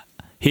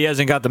he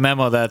hasn't got the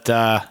memo that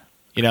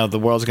the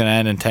world's going to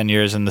end in 10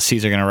 years and the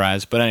seas are going to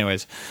rise. But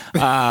anyways,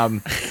 he's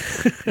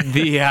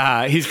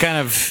kind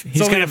of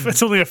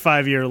It's only a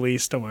 5-year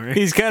lease. Don't worry.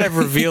 he's kind of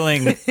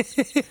revealing that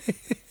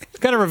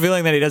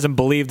he doesn't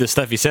believe the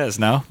stuff he says.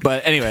 No,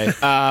 but anyway,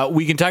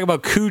 we can talk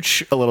about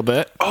Cooch a little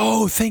bit.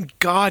 Oh, thank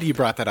God you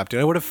brought that up, dude.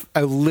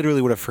 I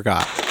literally would have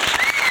forgot.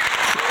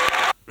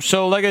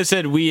 So, like I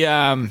said, we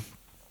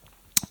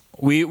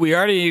We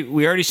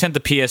already sent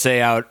the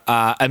PSA out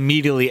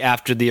immediately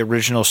after the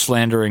original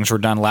slanderings were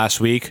done last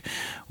week.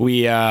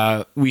 We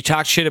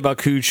talked shit about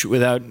Cooch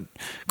without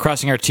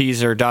crossing our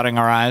T's or dotting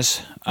our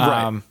I's.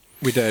 Right.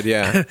 We did,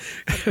 yeah.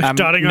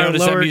 Dotting our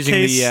notice I'm using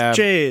lowercase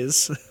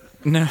J's.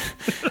 No,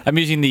 I'm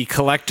using the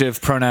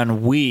collective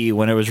pronoun we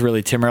when it was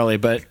really Tim Early,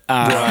 but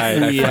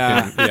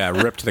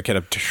ripped the kid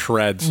up to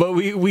shreds. But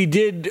we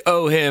did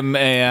owe him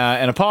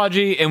an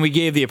apology, and we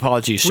gave the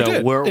apology.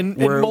 So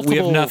we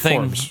have nothing.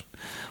 Forms.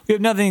 We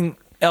have nothing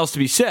else to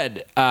be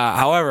said.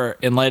 However,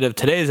 in light of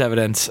today's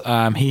evidence,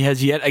 he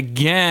has yet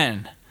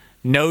again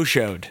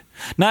no-showed.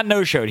 Not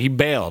no-showed. He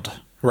bailed.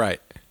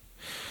 Right.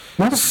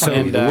 Not a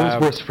friend, the world's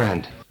worst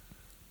friend.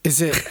 Is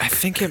it? I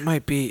think it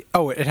might be.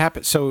 Oh, it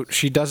happened. So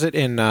she does it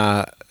in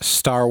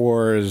Star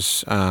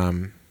Wars,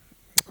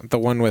 the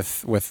one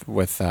with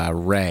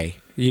Rey.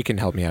 You can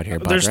help me out here,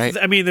 Bud, right?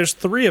 There's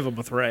 3 of them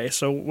with Rey.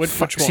 So which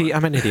one? See,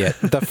 I'm an idiot.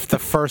 The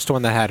first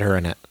one that had her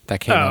in it that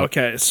came out.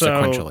 Okay. So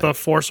sequentially. The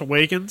Force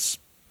Awakens.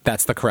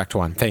 That's the correct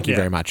one. Thank you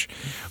very much.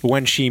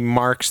 When she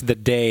marks the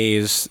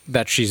days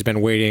that she's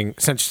been waiting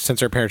since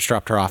her parents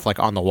dropped her off, like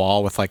on the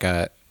wall with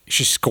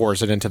she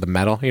scores it into the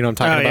metal. You know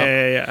what I'm talking about?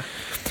 Yeah.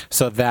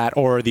 So that,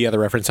 or the other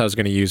reference I was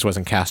going to use was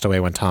in Castaway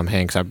when Tom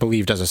Hanks, I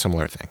believe, does a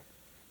similar thing.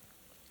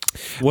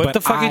 What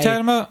the fuck are you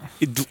talking about?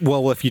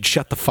 Well, if you'd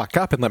shut the fuck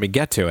up and let me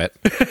get to it.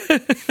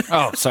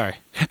 Oh, sorry.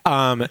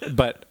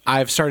 But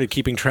I've started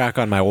keeping track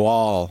on my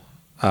wall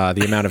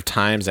the amount of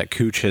times that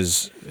Cooch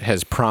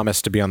has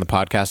promised to be on the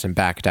podcast and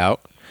backed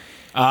out.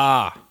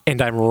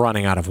 And I'm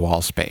running out of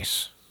wall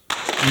space.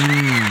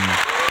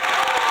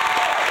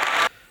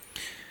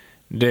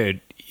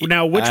 Dude.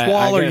 Now, which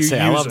wall are you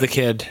using? I love the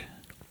kid.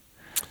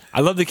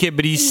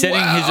 But he's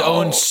setting his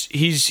own.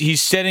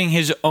 He's setting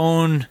his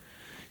own.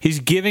 He's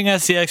giving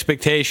us the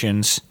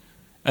expectations,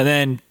 and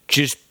then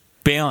just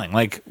bailing.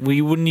 Like we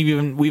wouldn't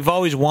even. We've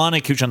always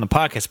wanted Cooch on the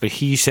podcast, but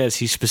he says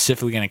he's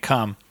specifically going to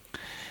come,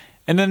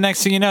 and then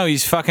next thing you know,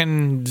 he's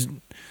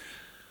fucking.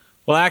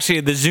 Well,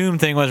 actually, the Zoom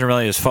thing wasn't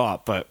really his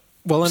fault, but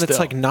and it's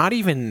like not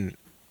even.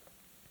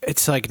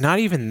 It's like not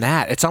even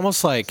that. It's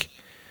almost like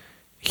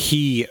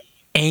he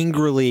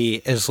angrily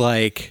is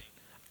like,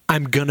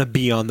 I'm gonna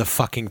be on the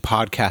fucking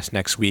podcast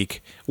next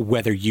week,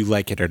 whether you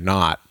like it or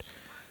not.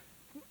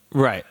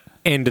 Right.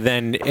 And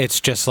then it's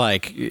just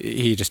like,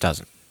 he just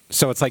doesn't.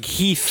 So it's like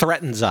he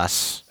threatens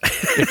us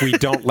if we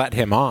don't let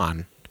him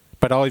on.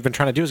 But all he's been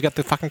trying to do is get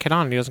the fucking kid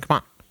on, and he doesn't come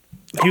on.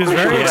 He was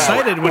very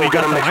excited when he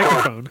got the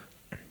microphone.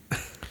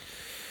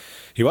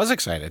 He was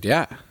excited,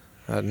 yeah.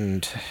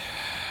 And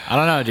I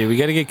don't know, dude. We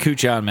got to get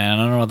Cooch on, man.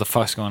 I don't know what the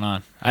fuck's going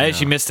on. I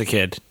actually missed the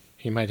kid.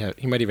 He might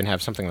even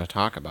have something to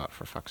talk about,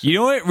 for fuck's sake. You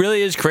know what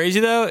really is crazy,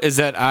 though, is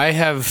that I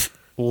have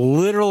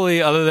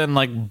literally, other than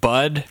like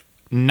Bud,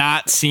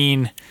 not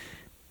seen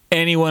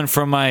anyone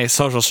from my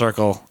social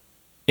circle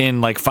in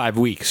like 5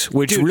 weeks,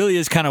 which really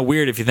is kind of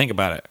weird if you think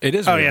about it. It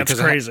is weird. Oh, yeah, it's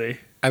crazy.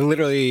 I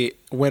literally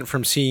went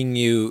from seeing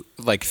you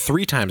like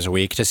 3 times a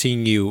week to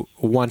seeing you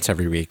once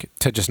every week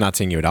to just not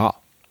seeing you at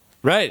all.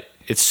 Right.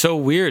 It's so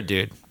weird,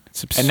 dude.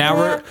 And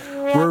now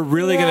we're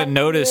really going to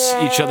notice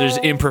each other's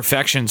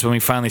imperfections when we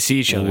finally see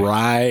each other.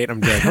 Right.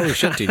 I'm like, holy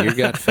shit, dude, you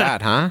got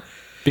fat, huh?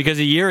 Because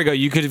a year ago,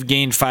 you could have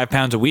gained 5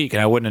 pounds a week,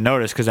 and I wouldn't have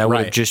noticed because I would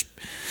have just,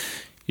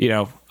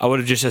 I would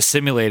have just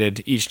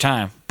assimilated each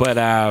time.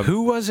 But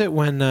who was it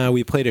when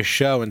we played a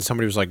show and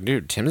somebody was like,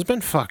 dude, Tim's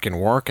been fucking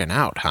working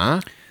out, huh?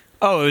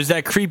 Oh, it was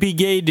that creepy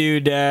gay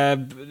dude.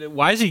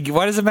 Why does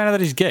it matter that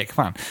he's gay?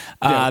 Come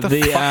on.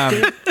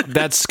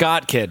 That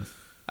Scott kid.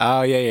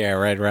 Oh, yeah,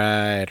 right.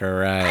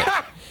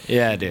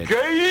 Yeah, dude.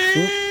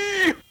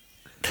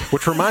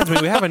 Which reminds me,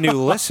 we have a new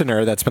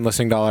listener that's been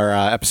listening to all our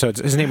episodes.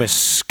 His name is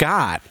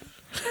Scott.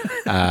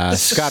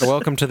 Scott,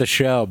 welcome to the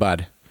show,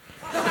 bud.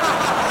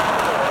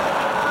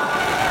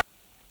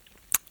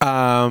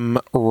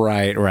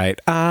 Right.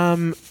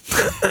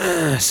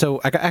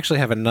 So I actually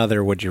have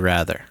another Would You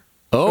Rather.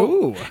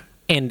 Oh.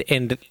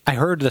 And I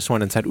heard this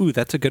one and said, ooh,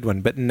 that's a good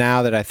one. But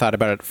now that I thought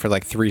about it for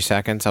like 3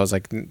 seconds, I was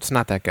like, it's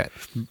not that good.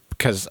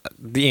 Because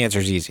the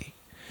answer's easy.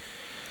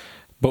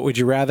 But would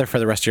you rather for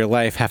the rest of your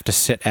life have to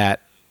sit at,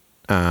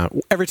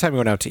 every time you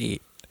went out to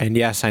eat, and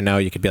yes, I know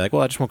you could be like,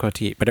 well, I just won't go out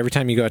to eat. But every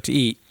time you go out to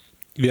eat,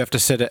 you have to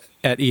sit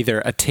at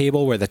either a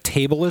table where the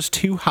table is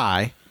too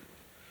high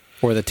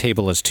or the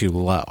table is too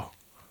low.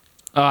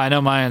 Oh, I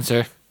know my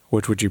answer.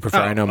 Which would you prefer?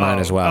 I know mine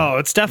as well. Oh,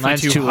 it's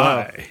definitely too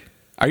high. Low.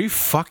 Are you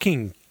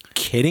fucking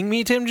kidding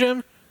me, Tim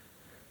Jim?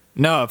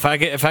 No, if I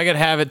could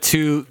have it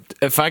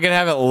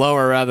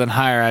lower rather than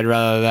higher, I'd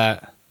rather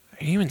that.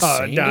 Are you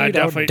insane? No, I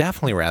would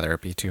definitely rather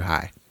it be too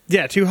high.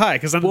 Yeah, too high.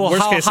 Because then,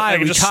 worst how case, high I are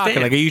can we just talking?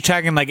 stand. Like, are you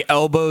talking like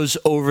elbows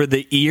over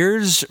the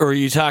ears, or are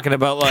you talking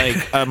about like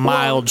a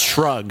mild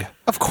shrug?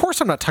 Of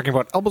course, I'm not talking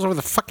about elbows over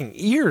the fucking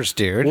ears,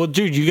 dude. Well,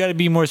 dude, you got to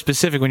be more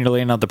specific when you're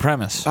laying out the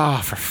premise.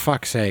 Oh, for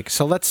fuck's sake!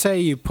 So let's say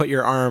you put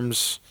your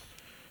arms.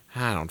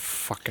 I don't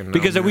fucking know.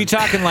 Because are we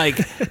talking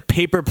like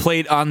paper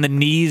plate on the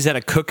knees at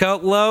a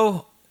cookout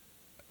low?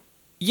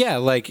 Yeah,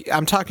 like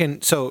I'm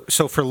talking. So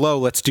for low,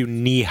 let's do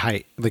knee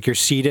height. Like you're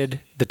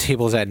seated, the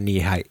table's at knee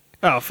height.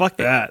 Oh, fuck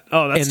that.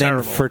 Oh, that's and then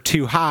terrible. for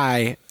too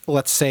high,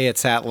 let's say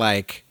it's at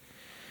like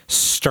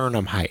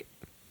sternum height.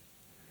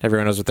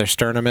 Everyone knows what their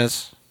sternum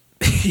is?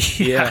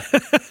 Yeah.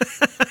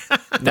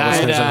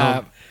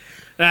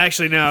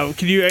 Actually, no.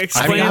 Can you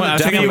explain I'm to me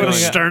definitely what a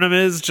going- sternum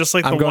is? Just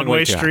like I'm the going one-way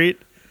way too high.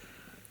 street?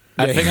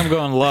 I think I'm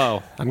going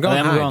low. I'm going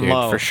I think high, going dude,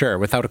 low. for sure,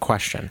 without a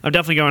question. I'm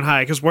definitely going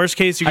high, because worst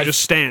case, you can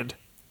just stand.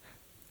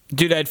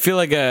 Dude, I'd feel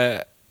like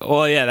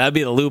well, yeah, that'd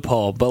be the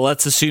loophole. But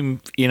let's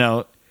assume,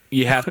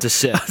 you have to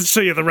sit. So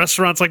yeah, the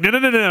restaurant's like,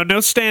 no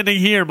standing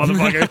here,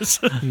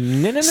 motherfuckers.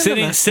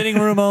 No. Sitting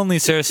room only,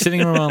 sir.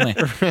 Sitting room only.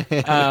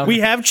 We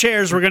have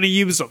chairs. We're going to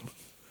use them.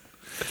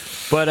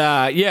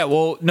 But yeah,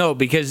 well, no,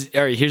 because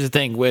all right, here's the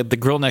thing with the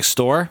grill next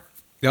door.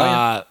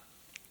 The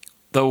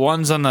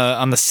ones on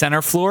the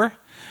center floor,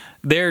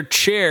 their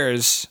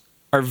chairs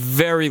are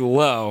very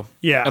low.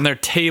 Yeah, and their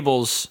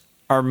tables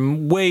are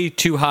way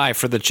too high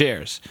for the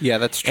chairs. Yeah,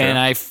 that's true. And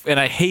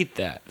I hate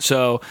that.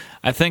 So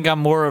I think I'm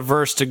more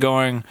averse to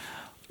going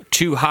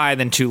too high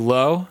than too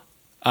low.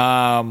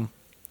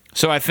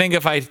 So I think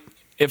if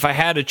I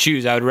had to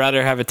choose, I would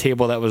rather have a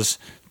table that was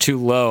too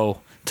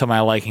low to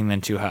my liking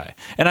than too high.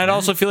 And I'd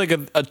also feel like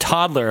a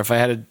toddler if I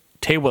had a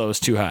table that was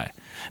too high.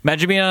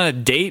 Imagine being on a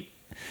date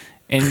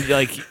and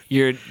like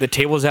the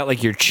table's at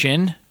like your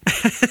chin.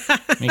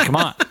 I mean, come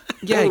on.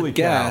 Yeah, I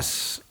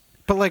guess.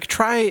 But like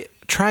try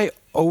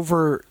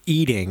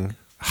overeating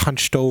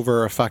hunched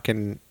over a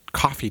fucking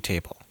coffee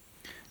table.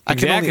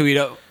 Exactly.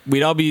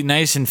 We'd all be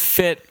nice and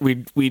fit.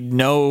 We'd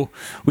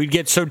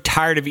get so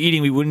tired of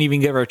eating we wouldn't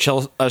even give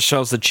ourselves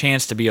the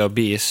chance to be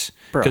obese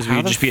because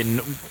we'd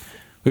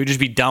just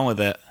be done with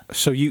it.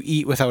 So you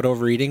eat without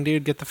overeating,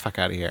 dude? Get the fuck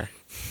out of here.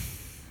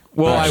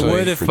 Well, I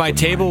would if my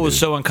table was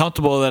so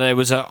uncomfortable that it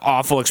was an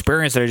awful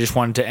experience that I just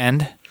wanted to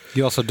end.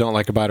 You also don't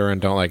like butter and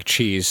don't like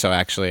cheese, so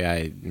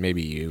actually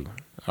maybe you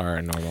are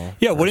a normal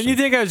Yeah, wouldn't you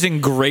think I was in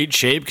great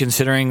shape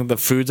considering the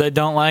foods I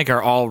don't like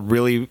are all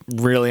really,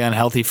 really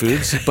unhealthy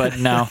foods? But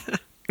no.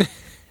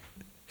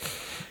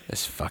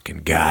 This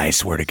fucking guy, I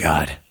swear to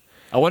God.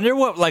 I wonder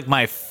what like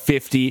my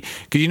 50,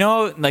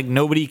 because like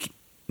nobody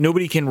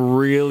can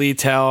really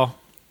tell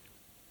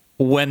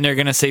when they're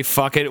gonna say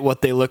fuck it,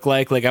 what they look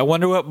like. Like I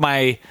wonder what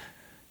my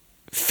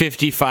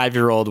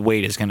 55-year-old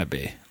weight is gonna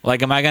be.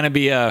 Like, am I gonna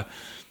be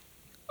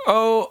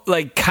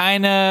like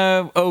kind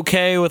of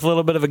okay with a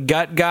little bit of a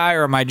gut guy,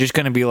 or am I just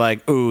gonna be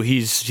like, ooh,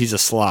 he's a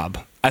slob?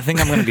 I think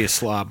I'm gonna be a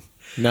slob.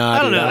 No,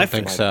 I don't know. I don't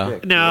think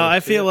so. No, I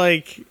feel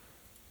like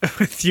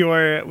with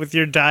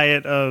your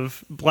diet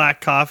of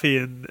black coffee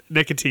and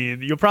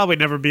nicotine, you'll probably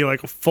never be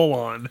like a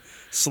full-on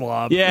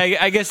slob. Yeah,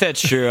 I guess that's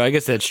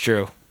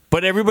true.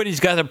 But everybody's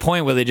got a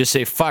point where they just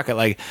say fuck it.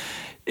 Like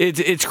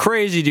it's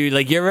crazy, dude.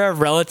 Like you ever have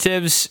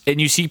relatives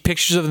and you see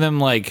pictures of them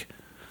like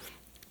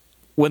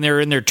when they're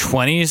in their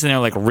 20s and they're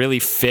like really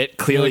fit,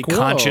 clearly like,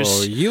 conscious.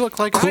 Whoa, you look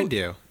like I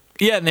do.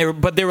 Yeah, and they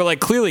were like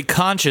clearly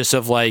conscious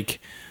of like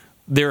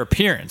their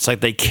appearance,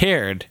 like they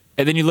cared.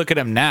 And then you look at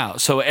them now.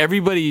 So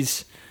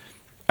everybody's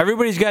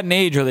got an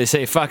age where they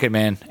say fuck it,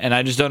 man. And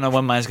I just don't know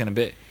when mine's gonna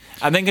be.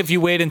 I think if you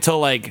wait until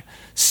like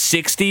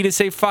 60 to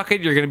say fuck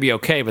it, you're going to be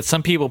okay. But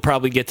some people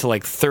probably get to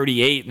like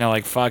 38 and they're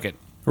like, fuck it.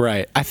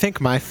 Right. I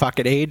think my fuck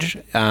it age,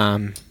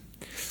 I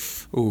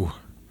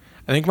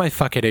think my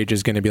fuck it age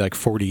is going to be like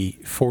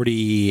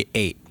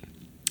 48.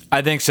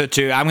 I think so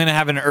too. I'm going to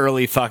have an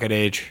early fuck it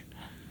age.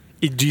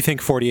 Do you think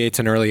 48's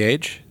an early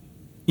age?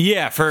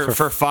 Yeah, for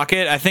fuck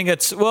it. I think I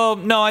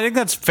think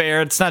that's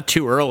fair. It's not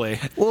too early.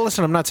 Well,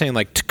 listen, I'm not saying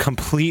like to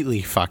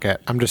completely fuck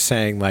it. I'm just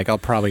saying like I'll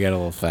probably get a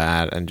little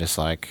fat and just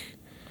like.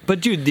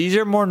 But dude, these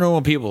are more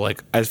normal people.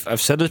 Like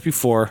I've said this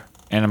before,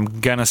 and I'm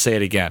gonna say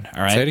it again.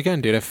 All right, say it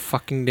again, dude. I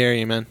fucking dare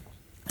you, man.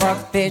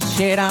 Fuck this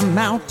shit, I'm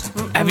out.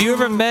 Have you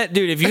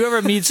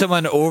ever meet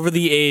someone over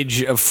the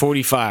age of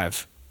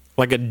 45,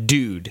 like a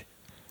dude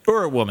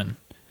or a woman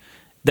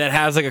that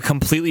has like a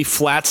completely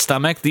flat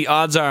stomach? The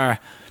odds are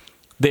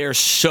they are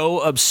so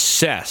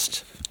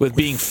obsessed with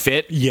being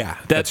fit,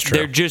 that's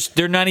true.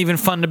 They're not even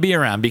fun to be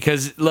around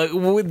because like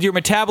with your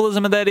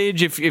metabolism at that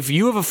age, if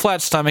you have a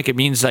flat stomach, it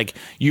means like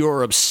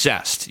you're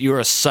obsessed. You're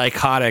a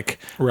psychotic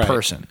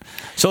person.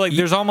 So like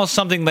there's almost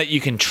something that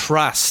you can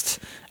trust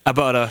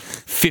about a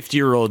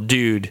 50-year-old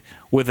dude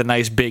with a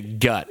nice big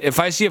gut. If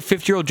I see a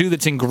 50-year-old dude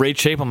that's in great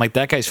shape, I'm like,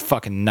 that guy's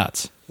fucking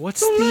nuts.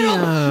 What's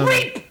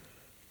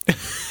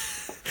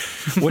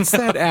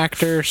that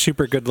actor?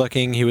 Super good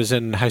looking. He was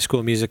in High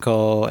School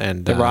Musical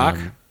and The Rock.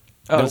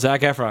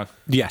 Zac Efron.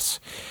 Yes.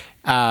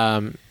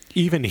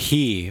 Even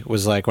he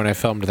was like, when I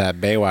filmed that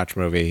Baywatch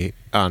movie,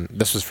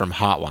 this was from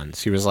Hot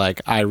Ones, he was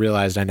like, I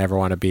realized I never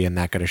want to be in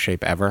that good a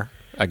shape ever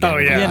again. Oh,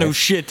 yeah. Yeah, no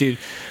shit, dude.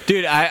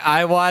 Dude,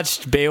 I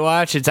watched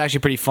Baywatch. It's actually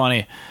pretty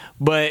funny.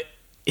 But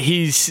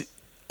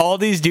all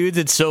these dudes,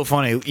 it's so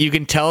funny. You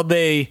can tell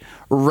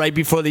right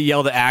before they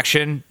yell to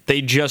action,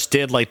 they just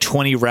did like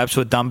 20 reps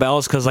with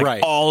dumbbells because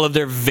like all of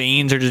their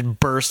veins are just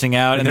bursting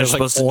out. And they're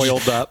supposed like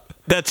oiled up.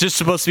 That's just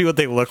supposed to be what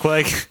they look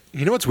like.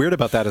 You know what's weird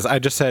about that is I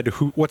just said,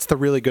 what's the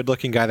really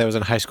good-looking guy that was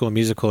in High School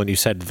Musical, and you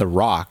said The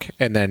Rock,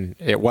 and then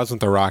it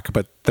wasn't The Rock,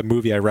 but the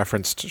movie I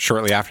referenced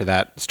shortly after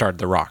that starred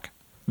The Rock.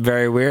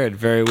 Very weird.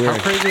 Very weird.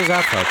 How crazy is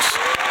that,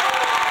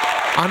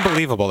 folks?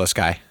 Unbelievable, this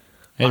guy.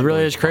 It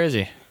really is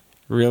crazy.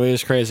 Really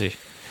is crazy.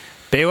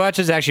 Baywatch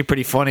is actually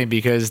pretty funny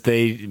because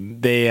they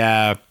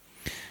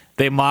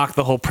mock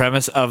the whole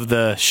premise of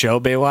the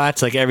show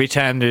Baywatch. Like every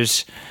time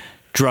there's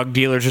drug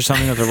dealers or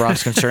something that The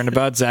Rock's concerned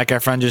about, Zac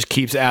Efron just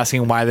keeps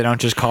asking why they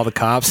don't just call the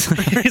cops.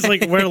 He's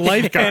like, "We're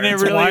lifeguards. And it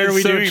really why are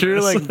we so doing true.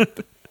 this?" Like,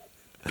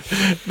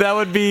 that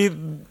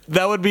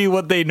would be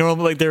what they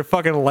normally like. They're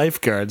fucking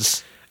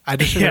lifeguards. I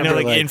just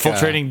remember like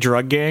infiltrating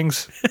drug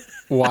gangs.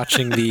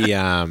 Watching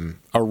the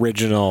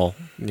original,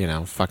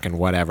 fucking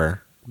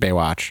whatever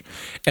Baywatch,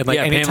 and like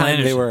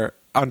anytime they were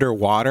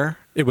underwater,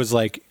 it was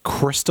like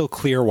crystal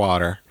clear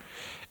water.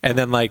 And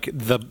then, like,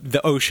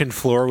 the ocean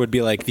floor would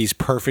be, like, these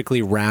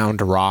perfectly round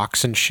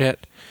rocks and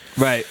shit.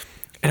 Right.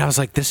 And I was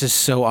like, this is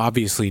so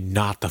obviously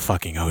not the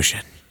fucking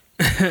ocean.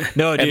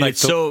 No, dude, and, like,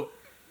 the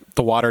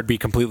water would be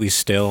completely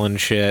still and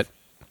shit.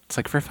 It's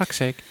like, for fuck's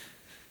sake.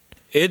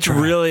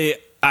 I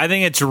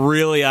think it's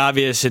really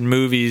obvious in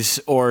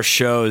movies or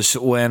shows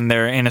when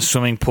they're in a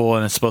swimming pool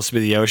and it's supposed to be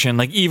the ocean.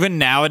 Like, even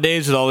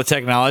nowadays with all the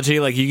technology,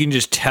 like, you can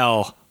just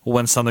tell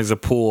when something's a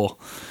pool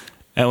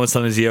and when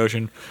something's the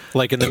ocean.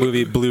 Like in the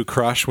movie Blue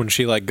Crush, when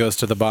she like goes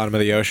to the bottom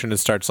of the ocean and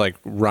starts like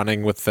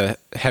running with the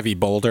heavy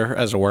boulder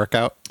as a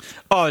workout.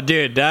 Oh,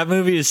 dude, that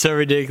movie is so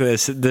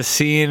ridiculous. The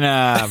scene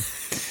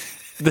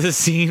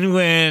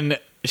when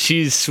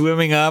she's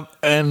swimming up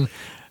and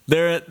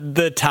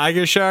the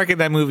tiger shark in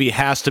that movie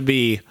has to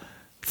be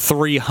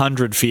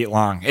 300 feet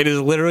long. It is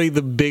literally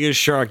the biggest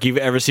shark you've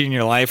ever seen in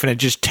your life, and it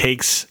just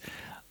takes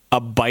a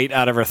bite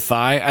out of her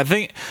thigh. I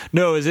think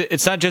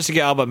it's not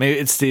Jessica Alba, maybe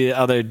it's the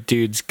other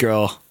dude's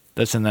girl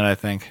that's in that, I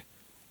think.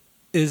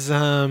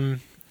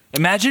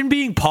 Imagine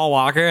being Paul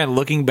Walker and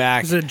looking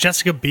back. Is it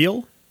Jessica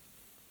Biel?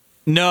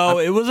 No,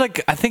 it was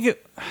like I'm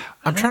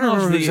trying to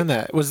remember who's in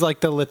that. It was like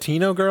the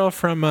Latino girl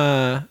from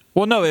Well,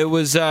 no, it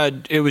was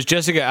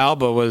Jessica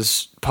Alba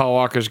was Paul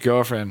Walker's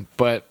girlfriend,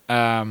 but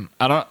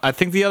I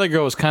think the other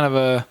girl was kind of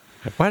a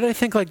Why did I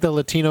think like the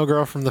Latino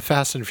girl from the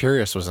Fast and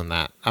Furious was in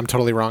that? I'm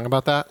totally wrong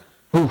about that.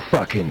 Who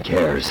fucking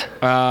cares? He's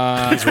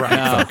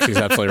right, folks. He's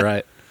absolutely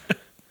right.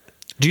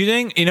 Do you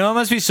think, what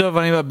must be so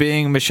funny about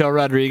being Michelle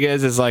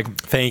Rodriguez is like,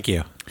 thank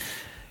you.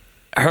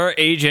 Her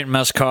agent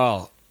must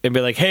call and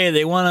be like, hey,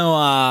 they want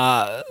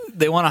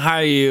to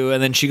hire you.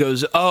 And then she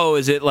goes, oh,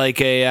 is it like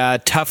a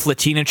tough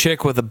Latina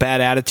chick with a bad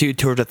attitude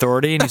towards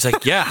authority? And he's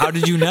like, yeah, how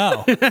did you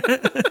know?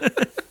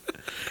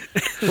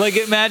 Like,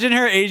 imagine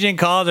her agent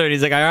calls her and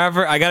he's like,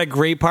 I got a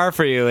great part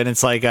for you. And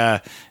it's like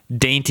a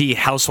dainty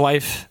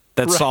housewife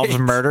that solves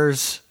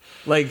murders.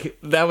 Like,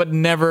 that would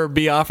never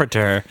be offered to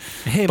her.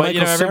 Hey, but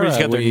Michael everybody's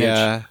Cera, got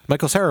their niche.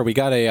 Michael Cera, we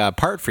got a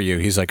part for you.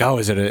 He's like, oh,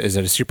 is it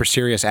a super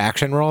serious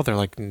action role? They're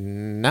like,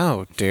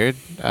 no, dude.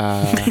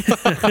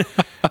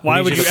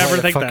 Why would you ever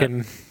think that?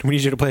 We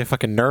need you to play a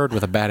fucking nerd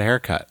with a bad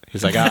haircut.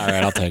 He's like, all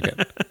right, I'll take it.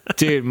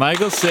 Dude,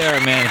 Michael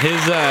Cera,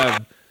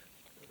 man,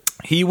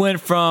 he went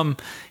from,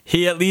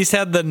 he at least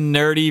had the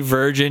nerdy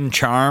virgin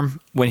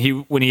charm when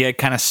he had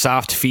kind of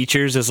soft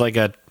features as like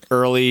a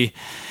early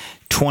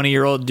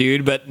 20-year-old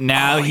dude, but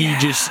now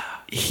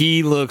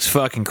he looks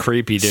fucking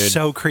creepy, dude.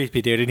 So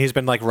creepy, dude. And he's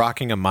been like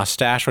rocking a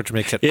mustache, which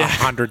makes it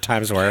 100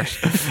 times worse.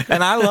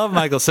 And I love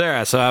Michael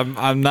Cera, so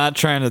I'm not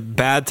trying to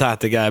bad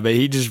talk the guy, but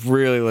he just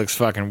really looks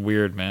fucking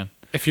weird, man.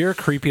 If you're a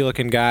creepy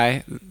looking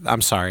guy,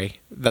 I'm sorry.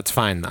 That's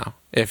fine though.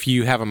 If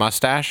you have a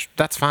mustache,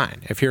 that's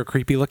fine. If you're a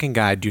creepy looking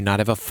guy, do not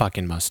have a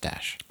fucking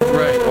mustache.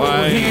 Right.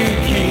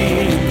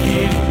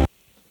 Why?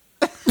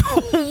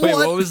 Wait,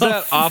 what was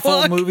that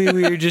awful movie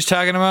we were just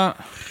talking about?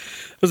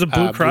 Was it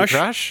Blue Crush? Blue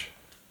Crush?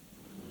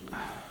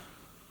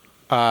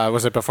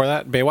 Was it before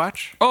that?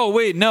 Baywatch? Oh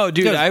wait, no,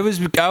 dude. I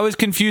was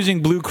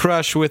confusing Blue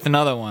Crush with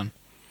another one.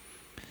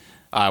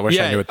 I wish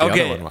I knew what the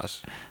other one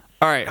was.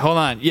 All right, hold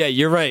on. Yeah,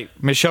 you're right.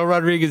 Michelle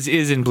Rodriguez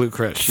is in Blue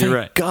Crush. You're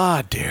right.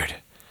 God, dude.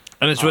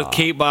 And it's with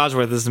Kate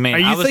Bosworth as the main. Are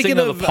you thinking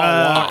of the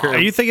Paul Walker? Are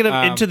you thinking of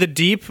Into the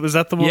Deep? Was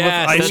that the one with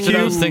Ice that's Cube?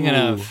 what I was thinking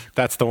of.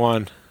 That's the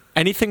one.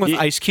 Anything with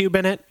Ice Cube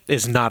in it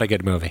is not a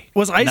good movie.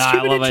 Was Ice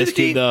Cube in Into Ice the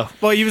Cube, Deep? though.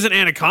 Well, he was in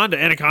Anaconda.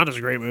 Anaconda's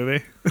a great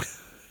movie.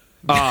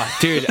 Oh,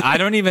 dude, I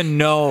don't even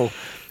know.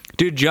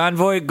 Dude, John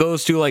Voight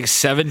goes through like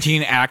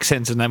 17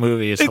 accents in that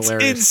movie. It's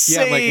hilarious.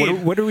 Insane. Yeah,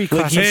 like what are we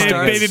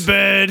classifying? Baby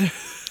bed.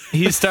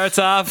 He starts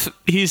off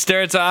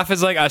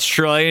as like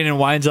Australian and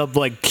winds up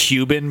like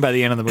Cuban by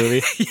the end of the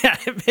movie. Yeah,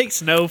 it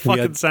makes no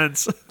fucking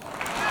sense. You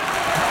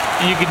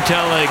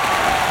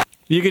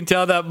can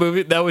tell that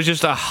movie that was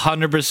just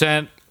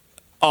 100%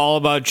 all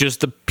about just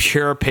the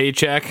pure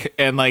paycheck,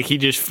 and like he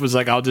just was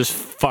like, I'll just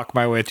fuck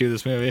my way through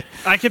this movie.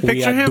 I can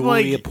picture him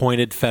duly like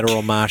appointed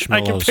federal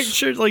marshmallows. I can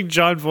picture like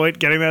John Voight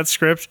getting that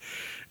script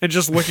and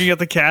just looking at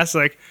the cast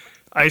like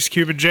Ice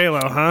Cube and J-Lo,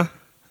 huh?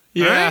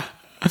 Yeah,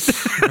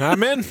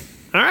 I'm in.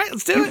 All right,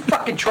 let's do it.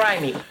 Fucking try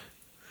me.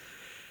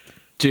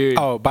 Dude.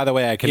 Oh, by the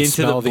way, I can Into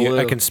smell the blue.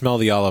 I can smell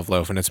the olive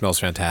loaf, and it smells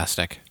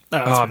fantastic.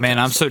 Oh, man,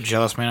 I'm so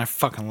jealous, man. I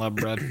fucking love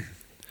bread.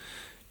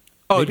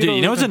 Oh, Maybe dude, it'll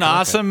you know what's even an cook it.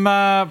 awesome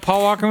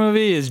Paul Walker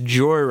movie? Is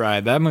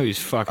Joyride. That movie's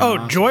fucking Oh,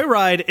 awesome.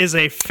 Joyride is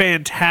a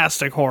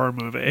fantastic horror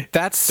movie.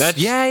 That's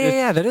That's-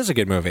 yeah. That is a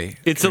good movie.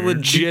 It's a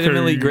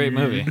legitimately great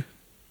movie.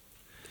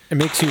 It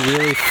makes you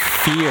really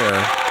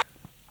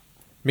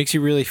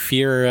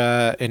fear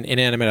an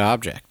inanimate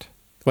object.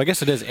 Well, I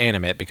guess it is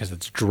animate because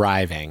it's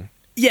driving.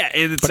 Yeah,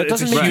 and it's, But it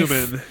it's doesn't a make you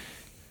human.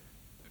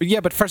 Yeah,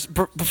 but for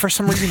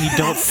some reason you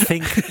don't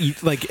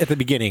think like at the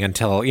beginning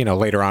until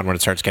later on when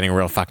it starts getting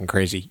real fucking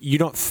crazy. You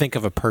don't think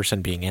of a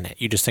person being in it.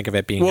 You just think of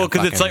it being Well, a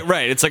because it's fucking-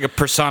 like it's like a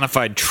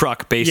personified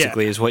truck,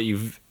 basically, is what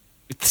you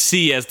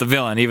see as the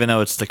villain, even though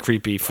it's the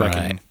creepy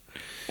fucking. Right.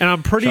 And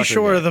I'm pretty Trucker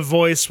sure guy. the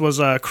voice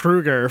was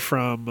Kruger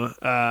from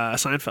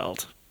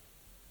Seinfeld.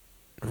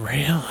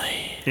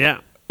 Really? Yeah.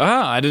 Oh,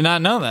 I did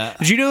not know that.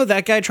 Did you know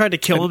that guy tried to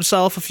kill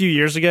himself a few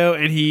years ago,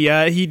 and he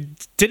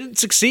didn't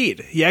succeed.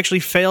 He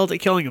actually failed at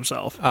killing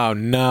himself. Oh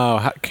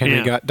no! Can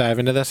we Yeah. dive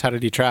into this? How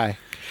did he try?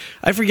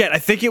 I forget. I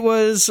think it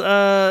was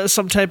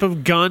some type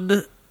of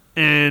gun,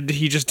 and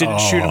he just didn't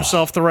shoot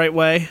himself the right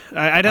way.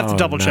 I'd have to Oh,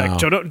 double check. no.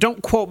 So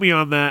don't quote me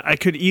on that. I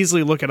could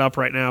easily look it up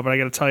right now, but I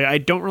got to tell you, I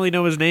don't really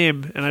know his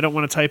name, and I don't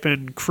want to type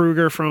in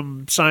Kruger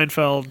from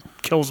Seinfeld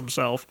kills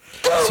himself.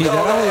 See, that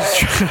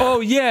always. Oh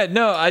yeah,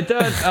 no, I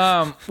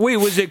thought. Wait,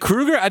 was it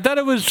Kruger? I thought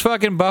it was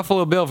fucking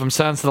Buffalo Bill from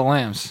Silence of the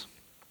Lambs.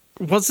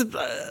 Was it?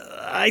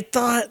 I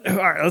thought. All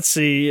right, let's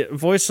see.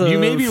 Voice of. You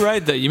may be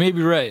right though. You may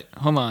be right.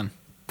 Hold on.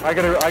 I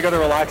gotta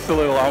relax a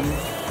little. I'm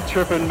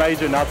tripping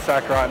major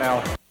nutsack right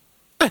now.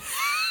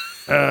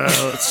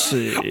 Let's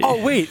see.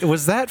 Oh wait,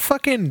 was that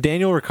fucking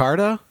Daniel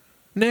Ricciardo?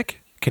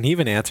 Nick, can he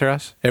even answer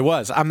us? It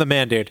was. I'm the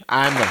man, dude.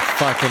 I'm the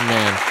fucking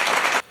man.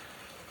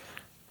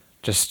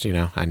 Just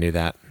I knew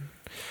that.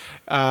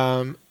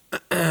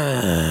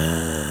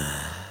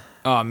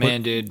 Oh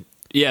man, dude.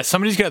 Yeah,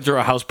 somebody's got to throw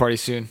a house party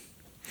soon.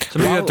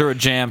 Somebody's got to throw a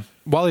jam.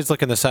 While he's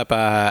looking this up,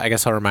 I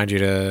guess I'll remind you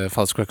to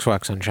follow Squick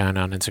Swag Sunshine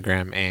on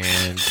Instagram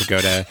and to go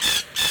to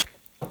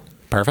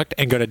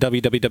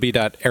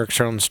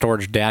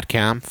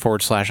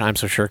www.ericsterlingstorage.com/I'm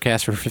so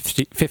surecast for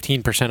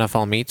 15% off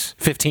all meats.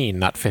 15,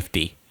 not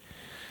 50.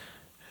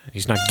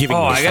 He's not giving.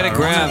 Oh, me I gotta stuff.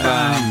 grab.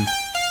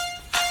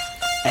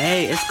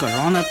 Hey, it's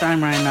Corona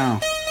time right now.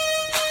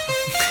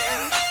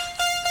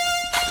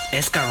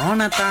 It's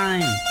Corona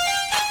time.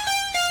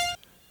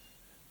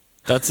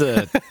 That's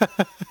it.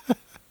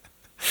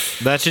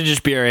 That should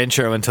just be our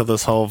intro until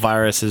this whole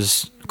virus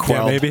is Yeah,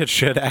 quelled. maybe it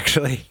should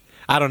actually.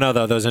 I don't know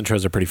though. Those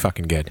intros are pretty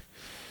fucking good.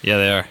 Yeah,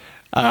 they are.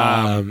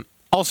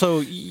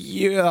 Also,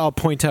 I'll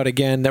point out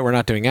again that we're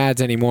not doing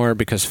ads anymore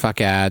because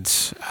fuck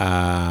ads.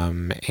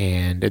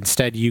 And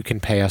instead, you can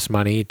pay us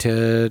money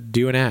to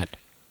do an ad.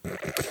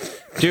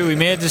 Dude, we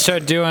may have to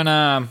start doing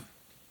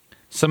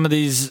some of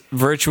these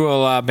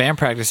virtual band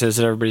practices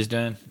that everybody's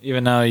doing,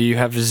 even though you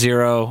have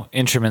 0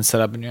 instruments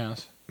set up in your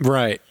house.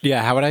 Right.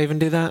 Yeah. How would I even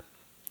do that?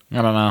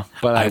 I don't know,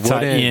 but I saw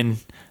wouldn't.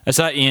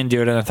 Ian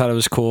do it, and I thought it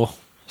was cool.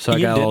 So Ian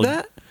I got did a little,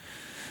 that?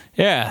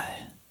 Yeah.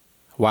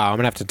 Wow. I'm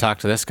gonna have to talk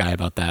to this guy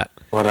about that.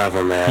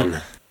 Whatever,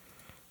 man.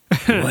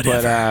 But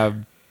yeah,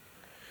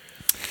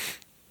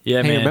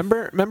 Hey, man.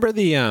 remember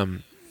the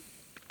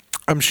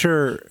I'm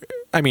sure.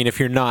 I mean, if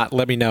you're not,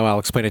 let me know. I'll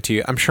explain it to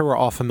you. I'm sure we're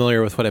all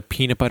familiar with what a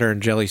peanut butter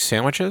and jelly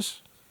sandwich is.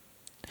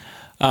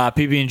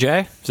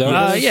 PB&J? Is that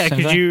what it is? Yeah, Same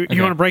could thing? you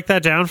Okay. want to break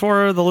that down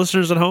for the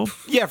listeners at home?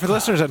 Yeah, for the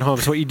listeners at home,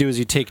 so what you do is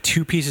you take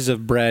 2 pieces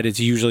of bread. It's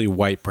usually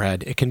white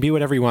bread. It can be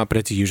whatever you want, but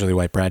it's usually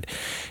white bread.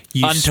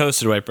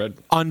 Untoasted white bread.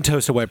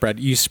 Untoasted white bread.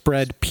 You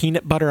spread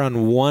peanut butter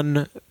on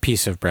one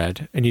piece of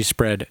bread, and you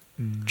spread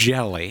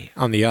jelly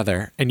on the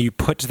other, and you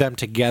put them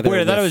together.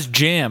 Wait, I thought it with- was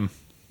jam.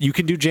 You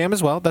can do jam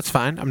as well. That's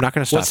fine. I'm not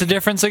going to stop. What's the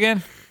difference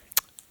again?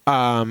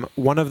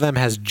 One of them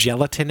has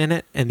gelatin in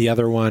it, and the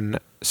other one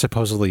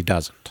supposedly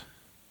doesn't.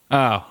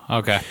 Oh,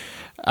 okay.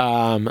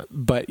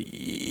 But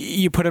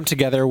you put them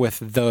together with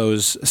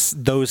those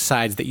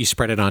sides that you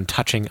spread it on,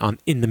 touching on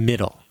in the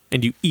middle,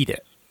 and you eat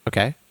it.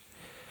 Okay.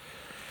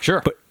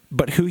 Sure.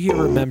 But who here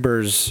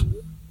remembers?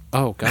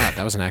 Oh God,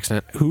 that was an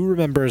accident. Who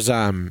remembers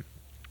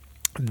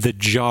the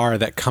jar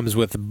that comes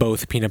with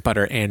both peanut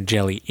butter and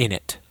jelly in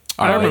it?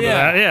 I remember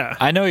that, yeah.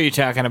 I know what you're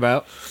talking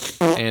about.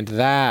 And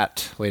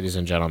that, ladies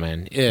and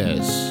gentlemen,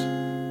 is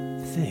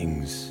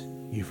things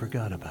you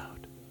forgot about.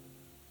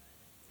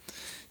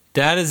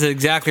 That is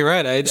exactly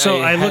right.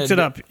 I looked it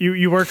up.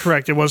 You were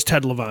correct. It was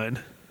Ted Levine.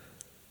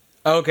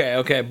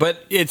 Okay.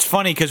 But it's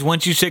funny because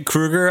once you said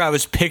Kruger, I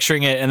was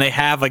picturing it, and they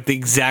have like the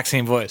exact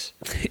same voice.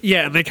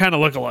 Yeah, and they kind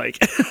of look alike.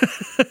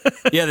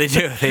 Yeah, they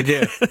do. They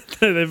do.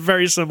 They're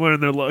very similar in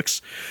their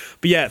looks.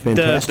 But yeah, the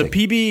Fantastic.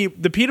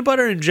 the peanut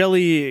butter and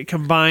jelly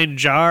combined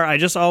jar, I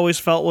just always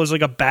felt was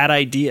like a bad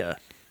idea.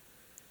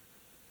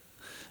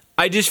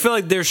 I just feel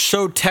like they're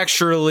so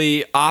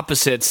texturally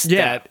opposites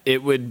Yeah. that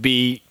it would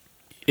be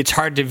it's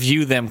hard to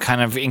view them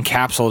kind of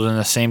encapsulated in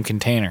the same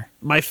container.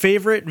 My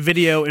favorite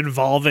video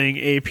involving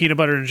a peanut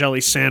butter and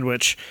jelly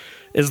sandwich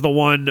is the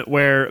one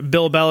where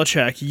Bill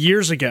Belichick,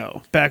 years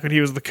ago, back when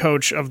he was the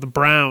coach of the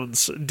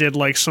Browns, did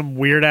like some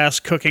weird-ass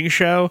cooking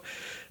show,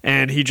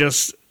 and he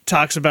just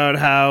talks about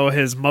how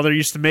his mother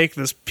used to make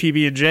this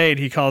PB&J, and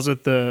he calls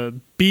it the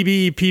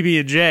BB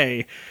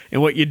PB&J.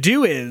 And what you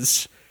do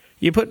is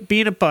you put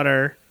peanut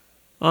butter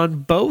on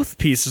both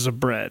pieces of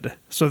bread,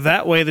 so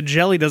that way the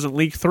jelly doesn't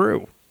leak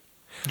through.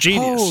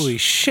 Genius. Holy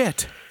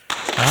shit.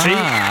 See,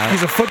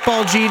 he's a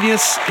football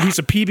genius. He's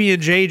a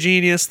PB&J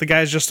genius. The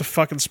guy's just a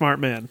fucking smart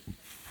man.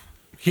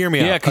 Hear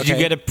me out. Yeah, because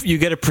okay? you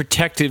get a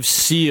protective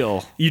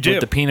seal You do. with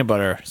the peanut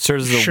butter. It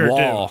serves as a Sure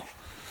wall.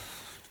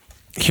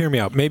 Hear me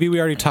out. Maybe we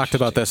already talked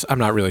about this. I'm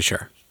not really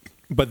sure.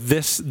 But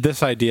this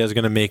idea is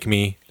going to make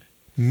me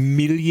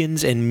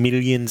millions and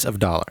millions of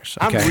dollars.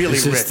 Okay? I'm really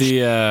Is this rich.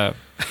 the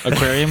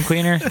aquarium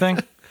cleaner thing?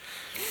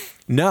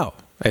 No,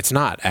 it's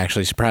not,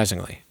 actually,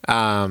 surprisingly.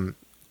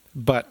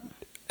 But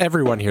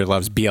everyone here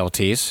loves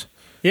BLTs,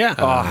 Yeah.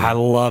 Oh, I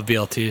love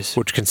BLTs.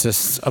 which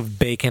consists of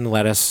bacon,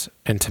 lettuce,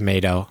 and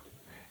tomato.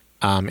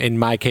 In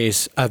my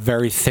case, a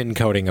very thin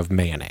coating of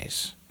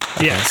mayonnaise.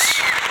 Yes.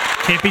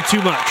 Can't be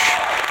too much.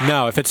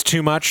 No, if it's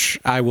too much,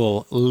 I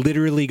will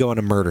literally go on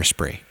a murder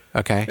spree.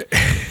 Okay?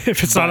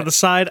 If it's not on the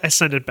side, I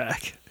send it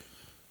back.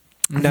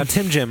 Now,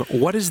 Tim Jim,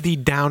 what is the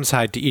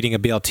downside to eating a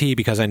BLT?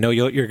 Because I know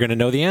you're going to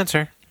know the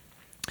answer.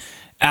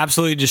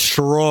 Absolutely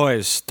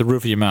destroys the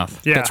roof of your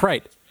mouth. Yeah. That's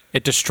right.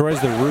 It destroys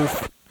the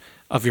roof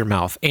of your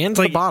mouth and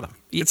the like- bottom.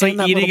 It's like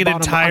eating an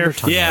entire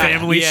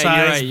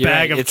family-sized you're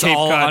bag of It's Cape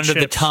all Cod under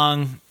the chips.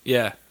 tongue.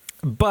 Yeah.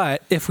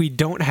 But if we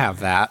don't have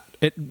that,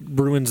 it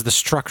ruins the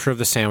structure of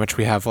the sandwich.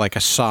 We have like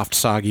a soft,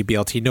 soggy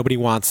BLT. Nobody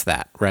wants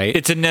that, right?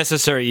 It's a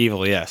necessary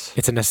evil, yes.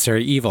 It's a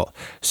necessary evil.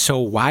 So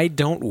why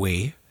don't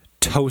we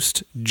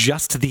toast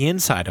just the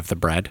inside of the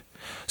bread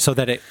so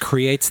that it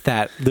creates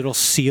that little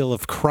seal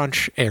of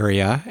crunch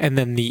area, and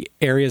then the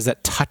areas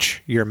that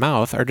touch your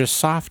mouth are just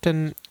soft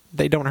and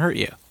they don't hurt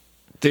you?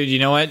 Dude, you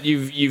know what?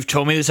 You've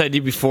told me this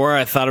idea before.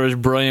 I thought it was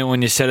brilliant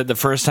when you said it the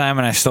first time,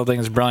 and I still think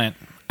it's brilliant.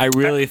 I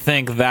really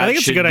think that think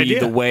it's a should good be idea.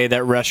 the way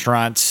that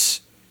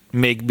restaurants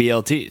make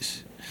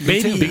BLTs.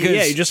 Maybe,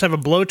 Because- you just have a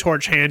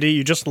blowtorch handy.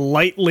 You just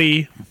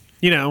lightly,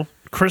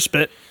 crisp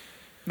it.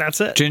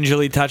 That's it.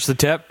 Gingerly touch the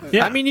tip.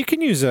 Yeah. I mean, you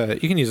can use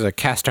a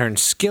cast iron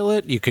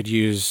skillet. You could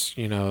use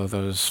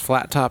those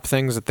flat top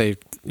things that they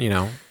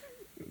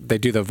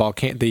do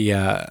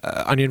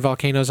the onion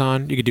volcanoes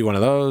on. You could do one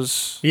of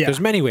those. Yeah. There's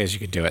many ways you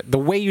could do it. The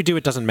way you do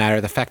it doesn't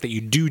matter. The fact that you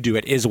do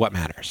it is what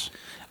matters.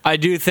 I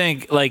do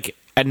think like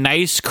a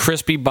nice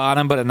crispy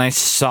bottom, but a nice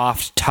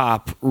soft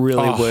top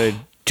really would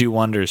do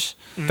wonders.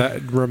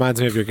 That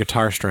reminds me of your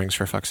guitar strings,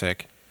 for fuck's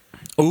sake.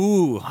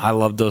 Ooh, I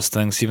love those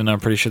things, even though I'm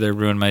pretty sure they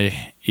ruined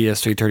my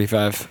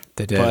ES335.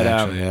 They did, But,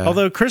 actually, yeah.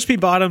 Although crispy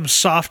bottom,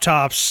 soft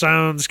tops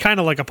sounds kind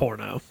of like a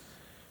porno.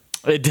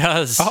 It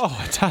does. Oh,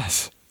 it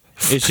does.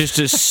 It's just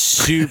a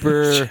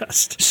super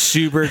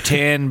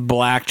tan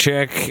black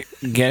chick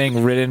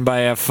getting ridden by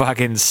a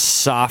fucking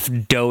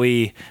soft,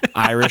 doughy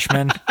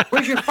Irishman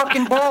Where's your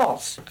fucking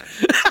balls?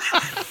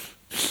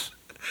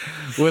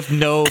 with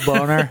no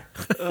boner,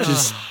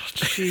 just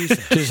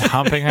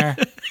humping her.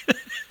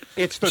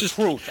 It's the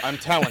truth, I'm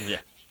telling you.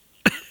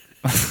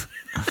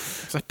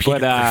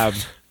 But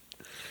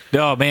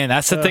no, man,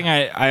 that's the thing.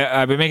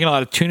 I've been making a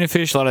lot of tuna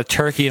fish, a lot of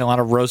turkey, and a lot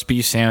of roast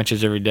beef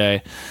sandwiches every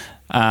day.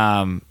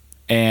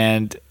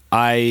 And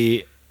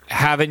I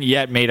haven't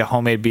yet made a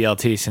homemade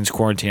BLT since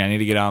quarantine. I need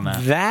to get on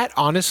that. That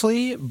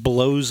honestly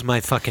blows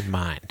my fucking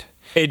mind.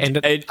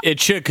 It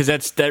should, because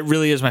that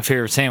really is my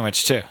favorite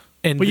sandwich too.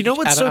 And Well, you know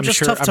what's I'm just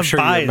sure- tough I'm to sure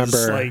you buy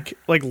remember- is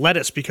like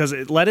lettuce, because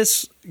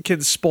lettuce can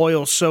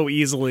spoil so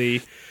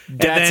easily.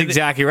 That's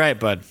exactly right,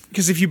 bud.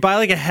 Because if you buy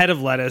like a head of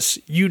lettuce,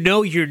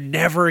 you're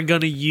never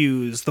gonna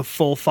use the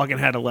full fucking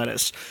head of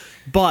lettuce.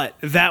 But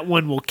that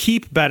one will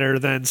keep better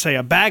than, say,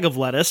 a bag of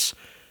lettuce.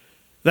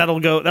 That'll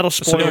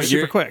spoil no, super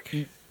you're-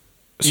 quick.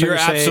 So You're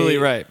absolutely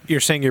saying- right. You're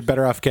saying you're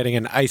better off getting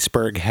an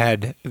iceberg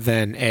head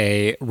than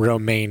a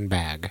romaine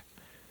bag.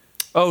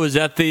 Oh, is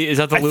that the I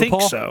loophole?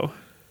 think so.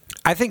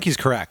 I think he's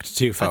correct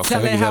too, folks. I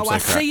think he's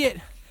absolutely correct.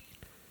 it.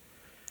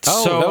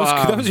 Oh, So,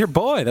 that was your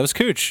boy. That was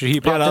Cooch.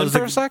 He popped that in was for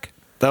the- a sec.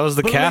 That was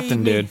the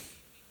captain, dude.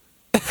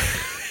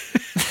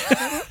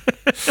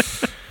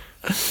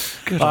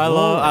 I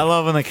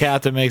love when the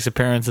captain makes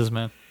appearances,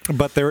 man.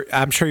 But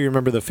I'm sure you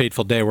remember the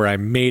fateful day where I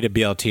made a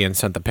BLT and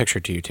sent the picture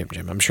to you, Tim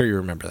Jim. I'm sure you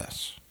remember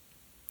this.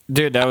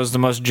 Dude, that was the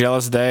most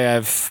jealous day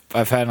I've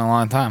had in a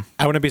long time.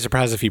 I wouldn't be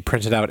surprised if you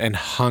printed out and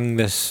hung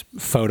this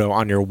photo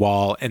on your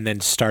wall and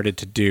then started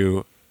to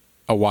do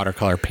a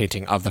watercolor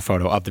painting of the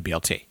photo of the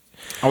BLT.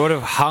 I would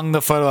have hung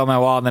the photo on my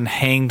wall and then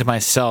hanged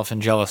myself in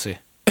jealousy.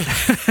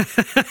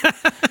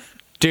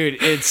 Dude,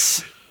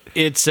 it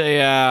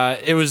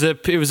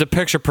was a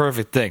picture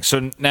perfect thing.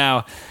 So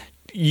now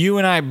you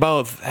and I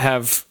both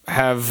have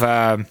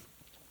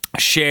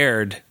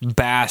shared,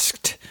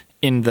 basked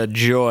in the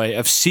joy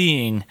of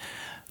seeing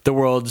the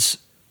world's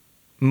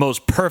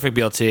most perfect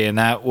BLT, and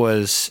that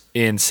was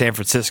in San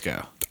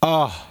Francisco.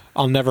 Oh,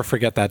 I'll never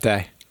forget that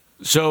day.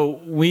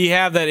 So we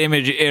have that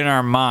image in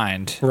our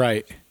mind.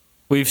 Right.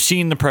 We've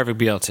seen the perfect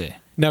BLT.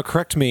 Now,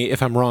 correct me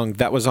if I'm wrong.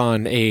 That was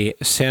on a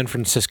San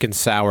Franciscan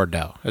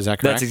sourdough. Is that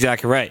correct? That's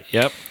exactly right.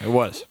 Yep, it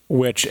was.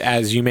 Which,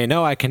 as you may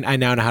know, I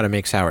now know how to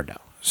make sourdough.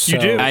 So You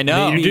do. I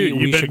know. You do. maybe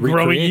we You've should been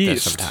growing recreate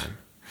this yeast. sometime.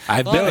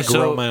 I've Love been it. to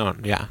grow So- my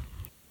own. Yeah.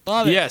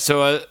 Yeah,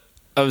 so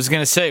I was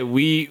gonna say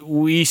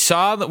we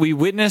saw that we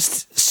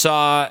witnessed,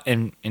 saw,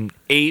 and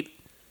ate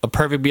a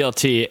perfect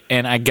BLT,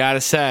 and I gotta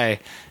say,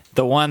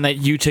 the one that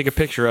you took a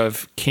picture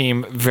of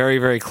came very,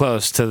 very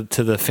close to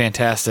the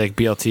fantastic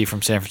BLT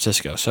from San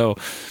Francisco. So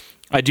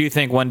I do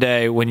think one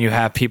day when you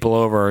have people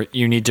over,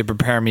 you need to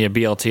prepare me a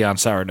BLT on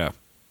sourdough.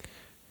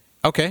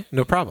 Okay,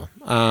 no problem.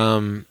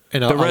 And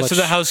The rest of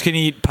the house can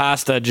eat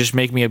pasta. Just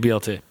make me a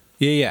BLT.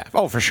 Yeah.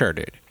 Oh, for sure,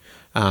 dude.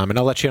 And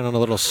I'll let you in on a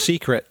little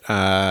secret.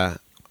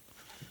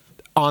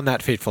 On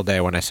that fateful day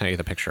when I sent you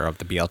the picture of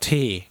the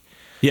BLT,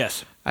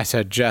 Yes. I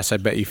said, Jess, I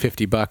bet you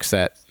 $50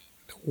 that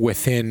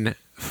within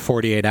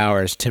 48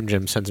 hours, Tim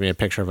Jim sends me a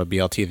picture of a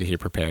BLT that he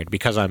prepared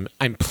because I'm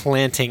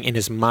planting in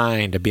his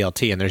mind a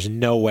BLT, and there's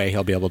no way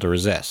he'll be able to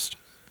resist.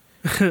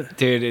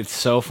 Dude, it's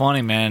so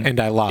funny, man. And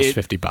I lost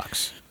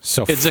 $50.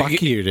 So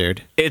fuck you,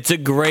 dude. It's a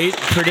great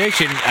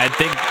prediction. I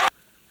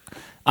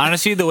think,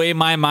 honestly, the way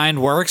my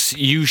mind works,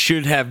 you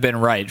should have been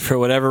right. For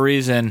whatever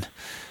reason,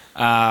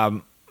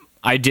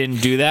 I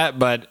didn't do that,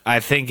 but I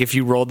think if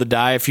you rolled the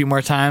die a few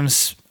more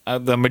times,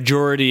 the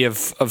majority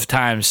of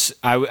times,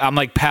 I'm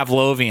like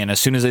Pavlovian. As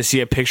soon as I see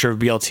a picture of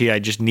BLT, I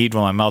just need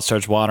one. My mouth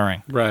starts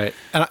watering. Right.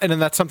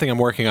 And that's something I'm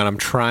working on. I'm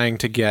trying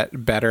to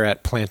get better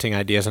at planting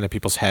ideas into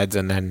people's heads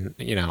and then,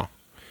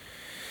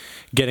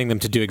 getting them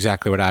to do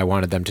exactly what I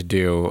wanted them to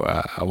do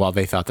while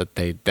they thought that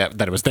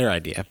that it was their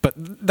idea. But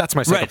that's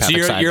my psychopathic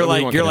Right, so side. you're but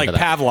we won't like get into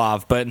that.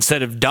 Pavlov, but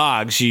instead of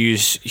dogs, you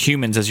use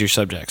humans as your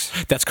subjects.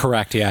 That's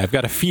correct, yeah. I've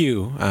got a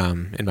few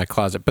in my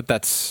closet, but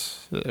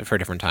that's for a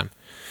different time.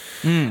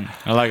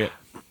 I like it.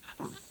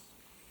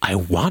 I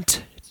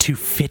want to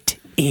fit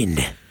in.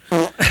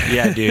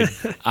 Yeah, dude.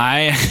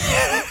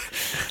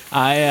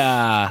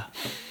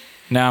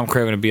 Now I'm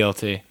craving a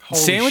BLT.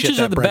 Holy Sandwiches shit,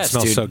 that are the bread best,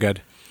 smells dude. so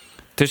good.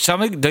 There's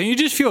something. Don't you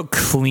just feel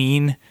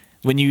clean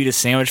when you eat a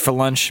sandwich for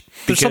lunch?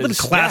 There's something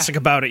Because- classic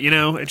about it,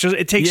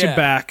 it takes Yeah. you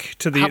back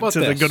to the How about the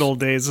this? good old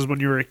days, is when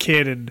you were a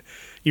kid and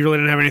you really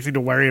didn't have anything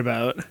to worry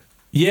about.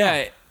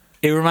 Yeah,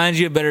 it reminds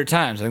you of better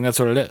times. I think that's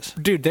what it is.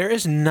 Dude, there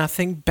is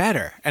nothing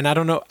better. And I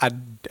don't know, I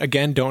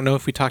again don't know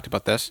if we talked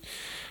about this,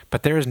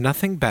 but there is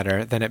nothing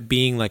better than it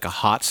being like a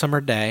hot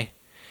summer day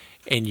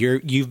and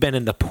you've been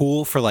in the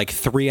pool for like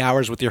 3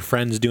 hours with your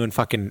friends doing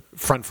fucking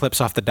front flips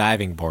off the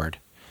diving board.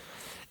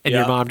 And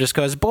your Yeah. mom just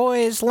goes,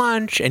 "Boys,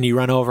 lunch," and you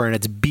run over and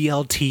it's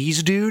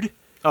BLTs, dude.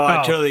 Oh,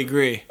 I totally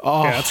agree.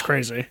 Oh, Yeah, that's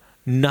crazy.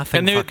 nothing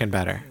And there- fucking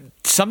better.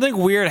 Something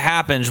weird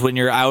happens when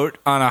you're out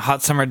on a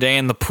hot summer day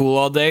in the pool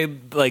all day.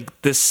 Like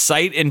the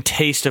sight and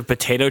taste of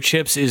potato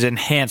chips is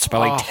enhanced by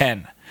like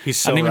 10. he's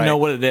so I don't even right. know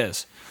what it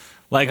is.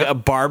 Like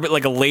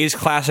like a Lay's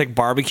classic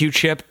barbecue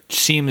chip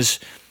seems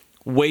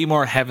way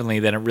more heavenly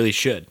than it really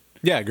should.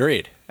 Yeah,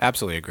 agreed.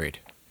 Absolutely agreed.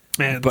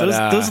 Man,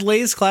 But, those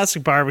Lay's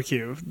Classic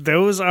Barbecue,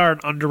 those are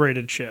an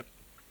underrated chip.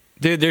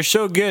 Dude, they're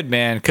so good,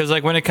 man. Because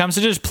like when it comes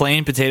to just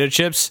plain potato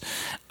chips,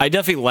 I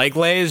definitely like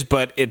Lay's,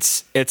 but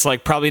it's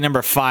like probably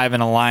number 5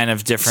 in a line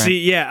of different. See,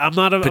 yeah, I'm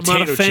not a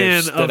potato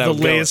fan chips of that the I would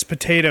go Lay's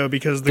potato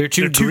because They're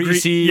too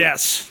greasy.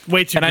 Yes,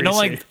 way too and I greasy. don't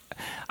like.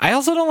 I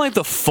also don't like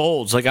the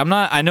folds. Like I'm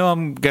not. I know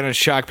I'm gonna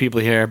shock people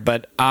here,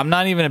 but I'm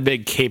not even a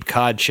big Cape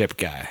Cod chip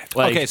guy.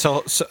 Like, Okay,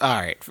 so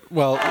all right.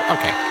 Well,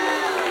 okay.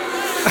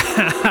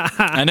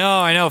 I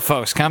know,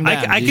 folks. Calm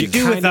down. I You could do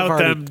kind of without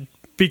already- them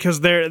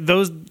because they're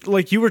those,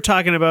 like you were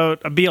talking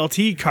about a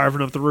BLT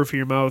carving up the roof of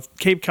your mouth.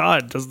 Cape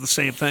Cod does the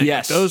same thing.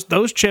 Yes.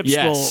 Those chips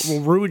Yes.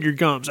 will ruin your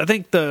gums. I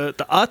think the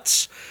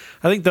Utz,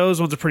 I think those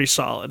ones are pretty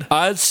solid.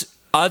 Utz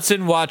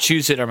and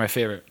Wachusett are my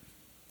favorite.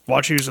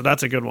 Wachusett,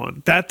 that's a good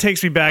one. That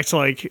takes me back to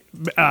like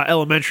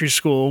elementary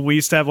school. We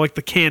used to have like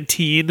the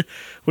canteen,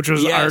 which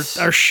was Yes.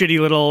 our shitty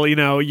little,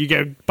 you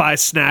get buy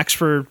snacks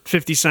for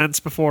 50 cents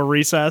before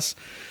recess,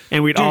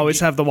 and we'd always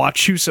have the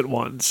Wachusett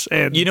ones.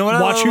 And You know what I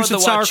love about Wachusett the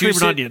sour cream and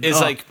Wachusett onion is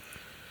Oh. like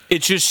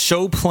it's just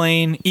so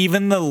plain.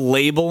 Even the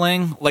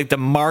labeling, like the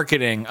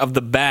marketing of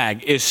the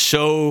bag, is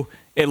so.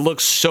 It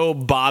looks so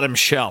bottom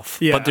shelf.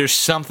 Yeah. But there's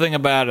something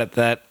about it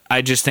that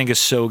I just think is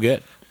so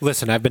good.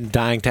 Listen, I've been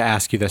dying to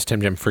ask you this,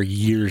 Tim Jim, for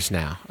years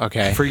now.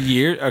 Okay. For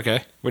years,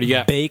 okay. What do you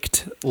got?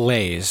 Baked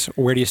Lays.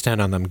 Where do you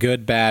stand on them?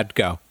 Good, bad,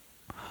 go.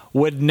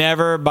 Would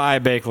never buy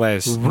Baked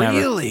Lays. Never.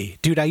 Really?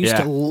 Dude, I used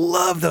Yeah. to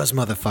love those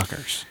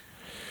motherfuckers.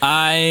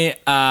 I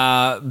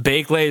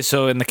Baked Lays.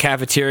 So in the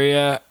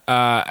cafeteria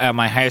at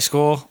my high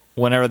school,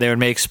 whenever they would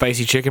make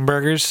spicy chicken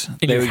burgers,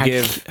 In they your would high,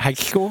 give. high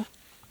school?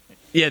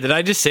 Yeah, did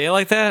I just say it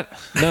like that?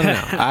 No.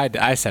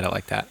 I said it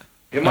like that.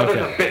 Your mother's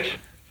a bitch.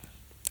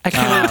 I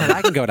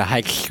can go to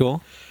high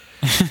school.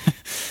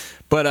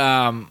 But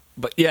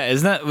yeah,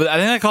 isn't that? I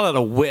think I call it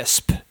a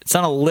wisp. It's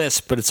not a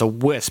lisp, but it's a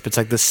wisp. It's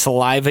like the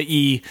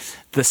saliva-y,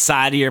 the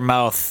side of your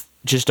mouth,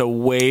 just a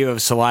wave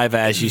of saliva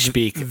as you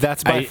speak.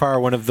 That's by far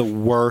one of the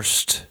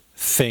worst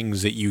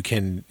things that you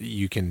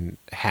can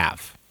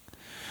have.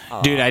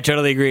 Dude, I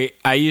totally agree.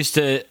 I used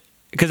to,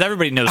 because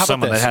everybody knows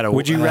someone that had a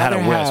Would you had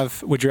rather a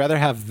wisp. would you rather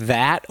have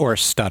that or a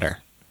stutter?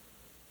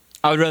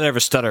 I would rather have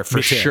a stutter for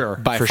Me too, sure.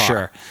 by for far.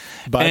 sure.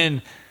 But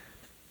And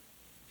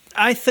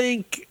I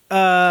think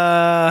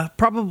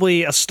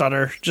probably a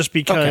stutter, just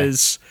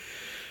because,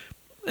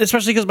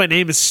 especially because my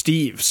name is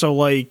Steve. So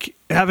like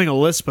having a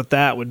lisp with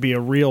that would be a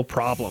real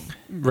problem.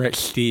 right,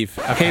 Steve.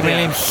 hey, my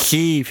name's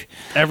Steve.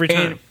 Every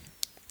time.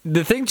 And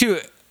the thing too,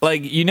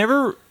 like you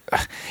never,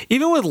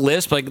 even with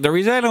lisp, like the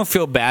reason I don't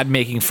feel bad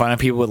making fun of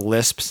people with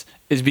lisps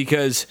is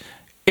because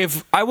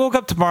if I woke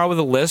up tomorrow with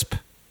a lisp,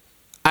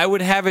 I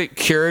would have it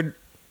cured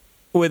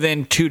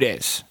within 2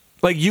 days.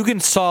 Like you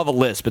can solve a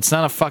lisp. It's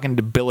not a fucking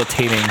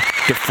debilitating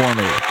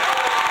deformity.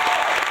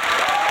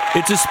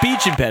 It's a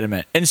speech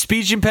impediment, and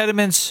speech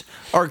impediments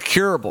are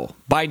curable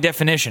by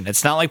definition.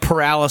 It's not like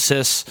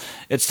paralysis.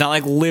 It's not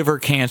like liver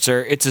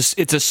cancer. It's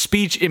a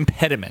speech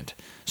impediment.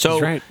 So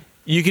That's right.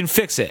 you can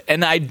fix it.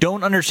 And I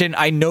don't understand.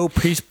 I know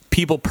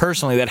people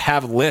personally that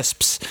have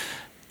lisps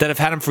that have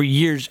had them for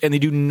years, and they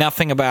do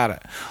nothing about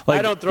it. Like,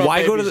 I don't throw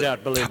why go to babies the,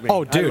 out, believe me.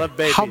 Oh, dude. I love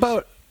babies. How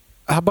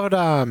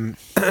about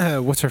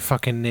what's her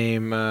fucking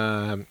name?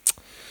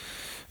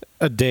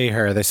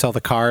 Adair. They sell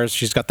the cars.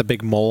 She's got the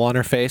big mole on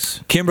her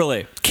face.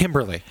 Kimberly?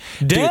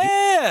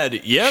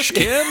 Dad! Yes,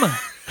 Kim?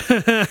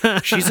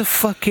 She's a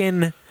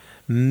fucking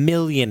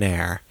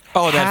millionaire.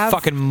 Oh, that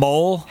fucking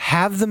mole?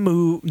 Have the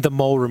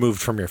mole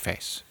removed from your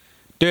face.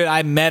 Dude,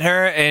 I met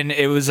her, and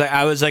it was like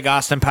I was like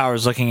Austin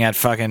Powers looking at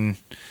fucking...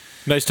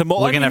 Nice to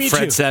mole. Looking at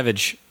Fred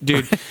Savage.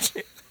 Dude,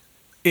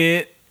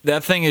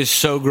 that thing is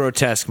so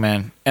grotesque,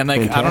 man. And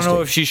like, I don't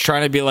know if she's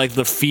trying to be like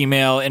the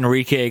female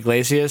Enrique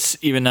Iglesias,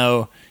 even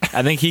though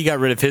I think he got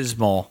rid of his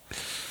mole.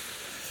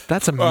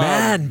 That's a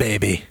man,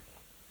 baby.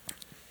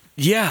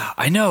 Yeah,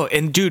 I know.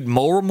 And dude,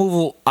 mole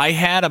removal. I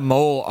had a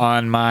mole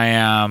on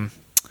my,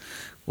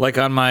 like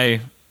on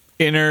my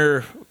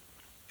inner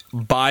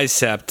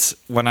bicep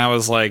when I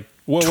was like,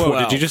 Whoa,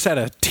 12. did you just add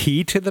a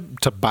T to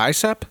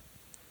bicep?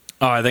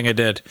 Oh, I think I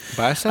did.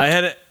 Bicep? I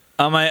had it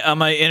on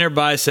my inner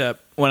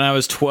bicep when I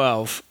was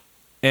 12,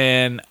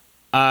 and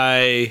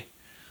I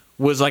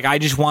was like, I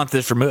just want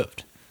this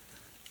removed.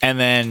 And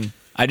then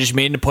I just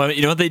made an appointment.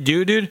 You know what they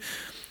do, dude?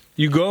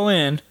 You go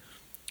in,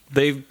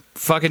 they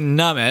fucking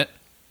numb it,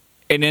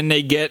 and then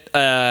they get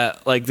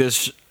like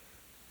this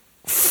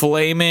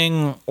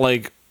flaming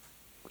like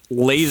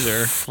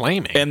laser.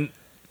 Flaming? And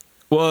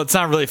well, it's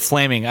not really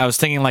flaming. I was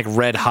thinking like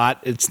red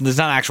hot. There's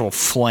not actual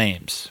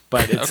flames,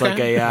 but it's like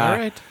a all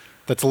right.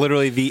 That's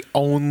literally the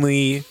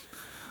only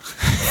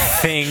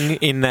thing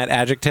in that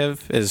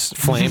adjective is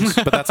flames,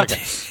 but that's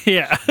okay.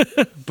 Yeah.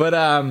 But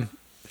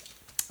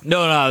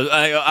no,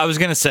 I was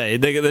gonna say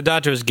the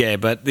doctor was gay,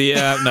 but the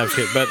no, I'm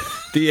kidding. But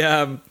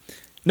the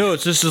no,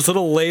 it's just this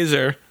little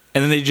laser,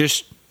 and then they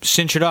just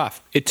cinch it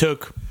off. It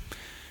took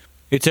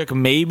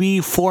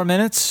maybe 4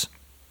 minutes.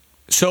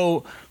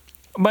 So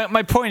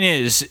my point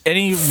is,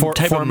 any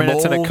type 4 of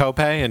minutes mole, and a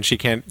copay, and she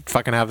can't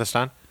fucking have this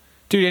done.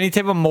 dude. Any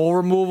type of mole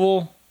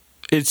removal,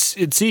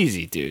 it's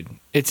easy, dude.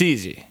 It's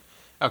easy.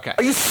 Okay.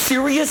 Are you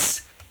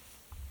serious?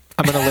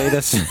 I'm gonna lay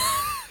this.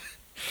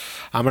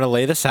 I'm gonna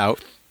lay this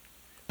out.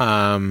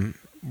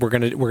 We're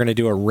gonna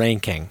do a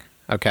ranking.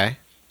 Okay.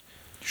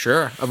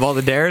 Sure. Of all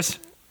the dares.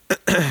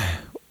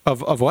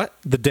 Of what?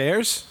 The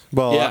dares?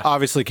 Well, Yeah.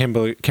 obviously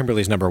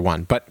Kimberly's number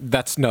one, but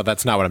that's not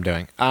what I'm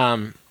doing.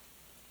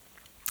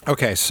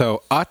 Okay,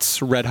 so Utz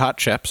Red Hot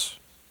Chips.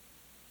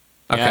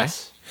 Okay.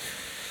 Yes.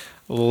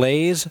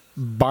 Lay's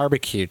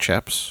barbecue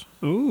chips.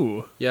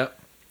 Ooh. Yep.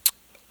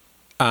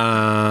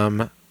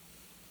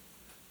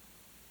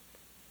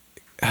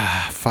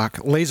 Fuck.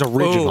 Lay's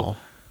original.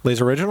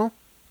 Lay's original?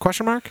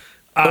 Question mark?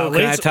 Can I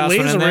Lay's, toss one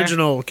Lay's in there?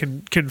 original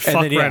can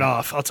fuck then, yeah. right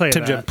off. I'll tell you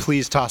Tim Jim, that.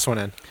 please toss one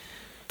in.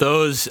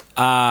 Those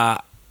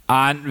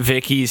Aunt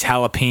Vicky's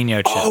jalapeno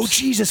chips. Oh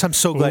Jesus! I'm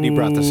so glad you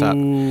brought this up.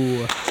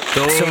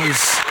 Those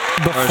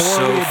are Before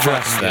so we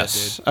address fucking good,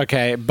 this,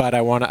 okay, but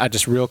I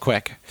just real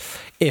quick,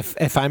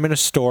 if I'm in a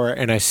store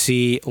and I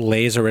see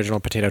Lay's original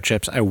potato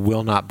chips, I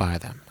will not buy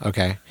them.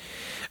 Okay,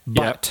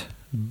 but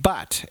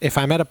if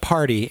I'm at a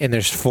party and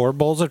there's 4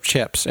 bowls of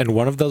chips and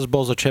one of those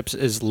bowls of chips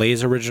is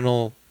Lay's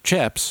original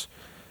chips,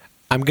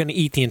 I'm gonna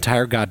eat the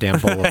entire goddamn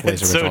bowl of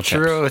Lay's It's original so chips.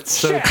 true. It's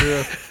so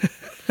true.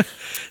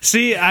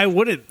 See, I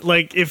wouldn't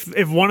like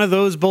if one of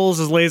those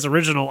bowls is Lay's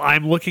original.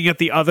 I'm looking at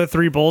the other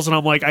 3 bowls and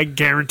I'm like, I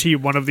guarantee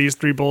one of these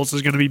 3 bowls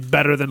is going to be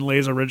better than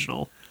Lay's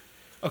original.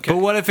 Okay. But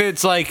what if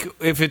it's like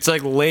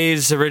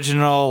Lay's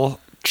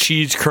original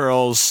cheese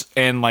curls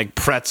and like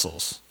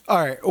pretzels? All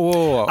right,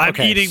 whoa, I'm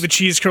okay. eating the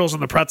cheese curls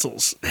and the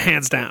pretzels,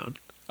 hands down.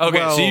 Okay,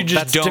 Well, so you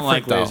just that's don't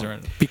like different, Lay's though,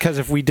 original. because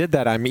if we did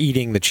that, I'm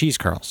eating the cheese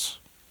curls,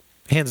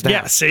 hands down.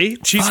 Yeah, see,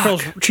 cheese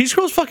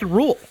curls fucking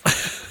rule.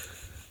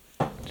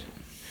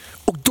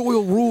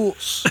 Doyle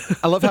rules.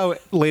 I love how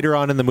later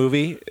on in the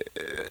movie,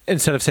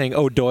 instead of saying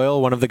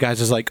O'Doyle, one of the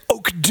guys is like,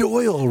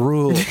 O'Doyle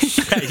rules.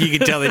 You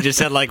can tell they just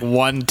had like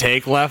one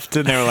take left,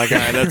 and they were like, "All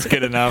right, that's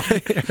good enough."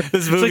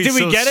 This movie's did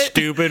we so get it?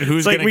 stupid. Who's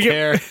It's like gonna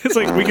care? It's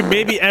like we can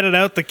maybe edit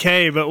out the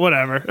K, but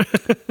whatever.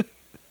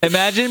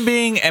 Imagine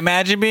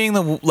being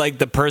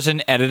the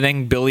person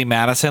editing Billy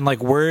Madison. Like,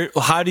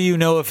 how do you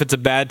know if it's a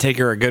bad take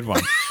or a good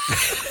one?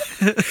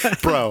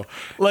 Bro,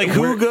 like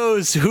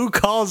who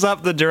calls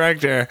up the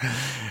director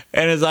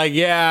and is like,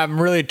 yeah,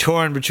 I'm really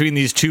torn between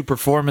these two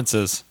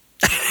performances.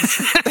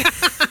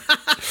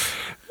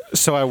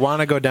 So I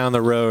want to go down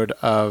the road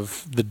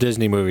of the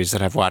Disney movies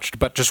that I've watched,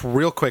 but just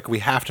real quick, we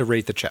have to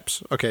rate the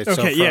chips. Okay.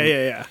 So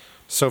yeah.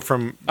 So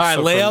from all right,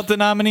 lay out the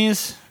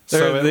nominees.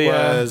 So it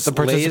was the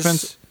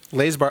participants.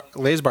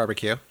 Lay's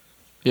Barbecue.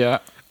 Yeah.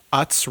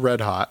 Utz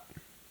Red Hot.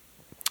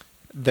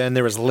 Then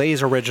there was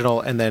Lay's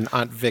Original, and then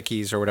Aunt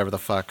Vicky's or whatever the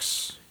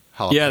fuck's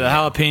jalapeno. Yeah, the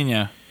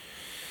jalapeno.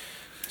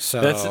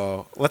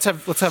 So let's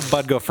have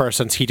Bud go first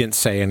since he didn't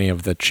say any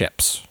of the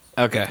chips.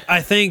 Okay.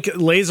 I think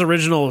Lay's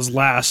Original is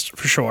last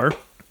for sure.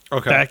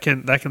 Okay.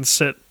 That can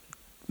sit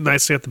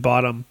nicely at the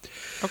bottom.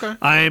 Okay.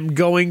 I'm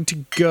going to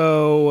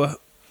go.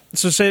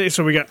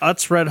 So we got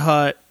Utz Red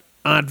Hot,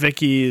 Aunt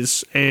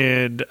Vicky's,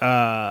 and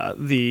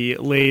the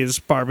Lay's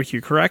Barbecue.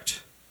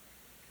 Correct?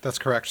 That's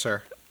correct,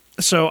 sir.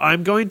 So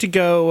I'm going to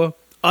go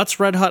Utz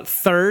Red Hot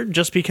third,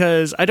 just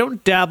because I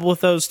don't dabble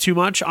with those too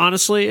much.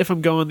 Honestly, if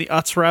I'm going the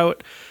Utz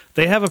route,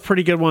 they have a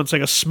pretty good one. It's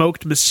like a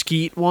smoked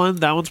mesquite one.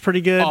 That one's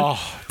pretty good. Oh,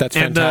 that's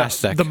and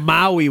fantastic. The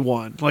Maui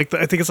one, like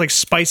I think it's like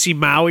spicy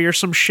Maui or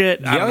some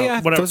shit. I don't know,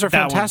 yeah, whatever, those are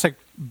fantastic,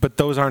 but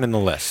those aren't in the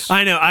list.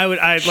 I know.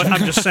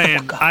 I'm just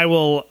saying. I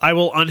will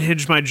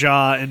unhinge my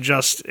jaw and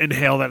just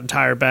inhale that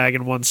entire bag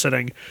in one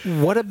sitting.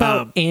 What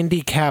about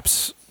Andy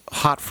Capp's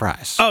hot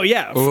fries? Oh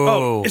yeah.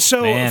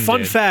 So man, fun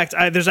dude. fact: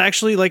 there's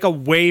actually like a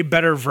way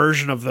better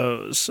version of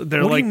those.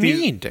 They're What like do you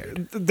mean,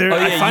 dude? They're, Oh,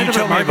 yeah, I find you them at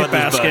told me Market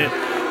about this,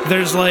 Basket.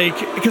 There's like,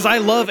 because I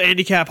love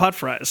Andy Capp hot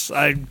fries.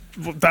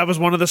 That was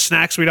one of the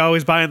snacks we'd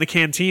always buy in the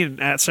canteen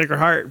at Sacred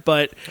Heart.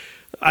 But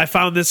I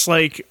found this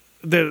like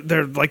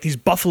they're like these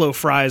buffalo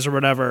fries or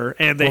whatever,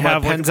 and they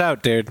have my pen's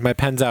out, dude. My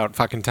pen's out.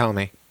 Fucking tell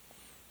me.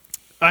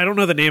 I don't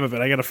know the name of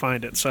it. I got to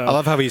find it. So I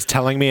love how he's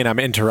telling me, and I'm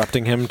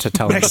interrupting him to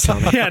tell him to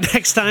tell me. yeah,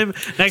 next time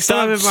I'm at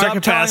Stop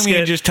Market telling me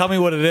and Basket, just tell me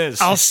what it is.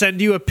 I'll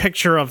send you a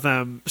picture of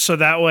them, so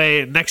that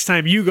way next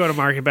time you go to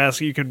Market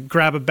Basket, you can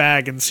grab a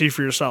bag and see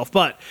for yourself.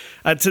 But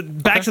back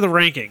to the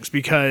rankings,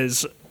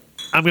 because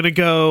I'm gonna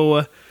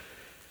go.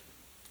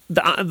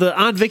 The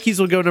Aunt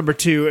Vicky's will go number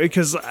 2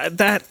 because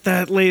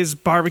that Lay's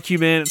Barbecue,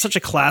 man, it's such a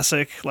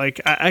classic.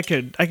 Like I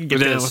could get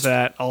down with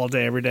that all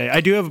day every day. I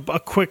do have a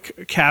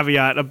quick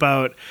caveat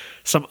about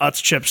some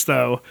Utz chips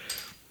though.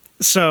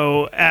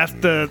 So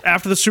after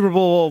the Super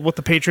Bowl with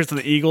the Patriots and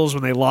the Eagles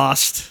when they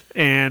lost,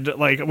 and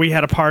like we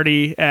had a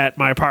party at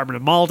my apartment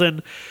in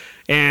Malden.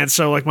 And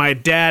so, like, my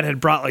dad had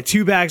brought, like,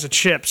 2 bags of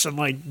chips, and,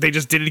 like, they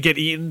just didn't get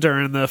eaten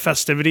during the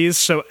festivities.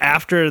 So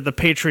after the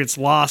Patriots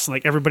lost and,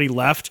 like, everybody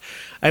left,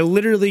 I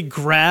literally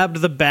grabbed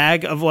the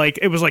bag of, like,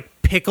 it was, like,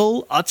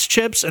 pickle Utz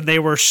chips, and they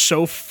were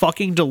so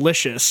fucking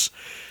delicious.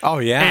 Oh,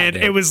 yeah. And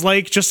it was,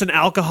 like, just an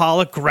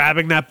alcoholic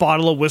grabbing that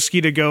bottle of whiskey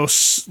to go,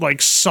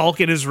 like,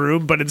 sulk in his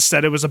room, but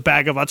instead it was a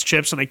bag of Utz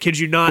chips, and I kid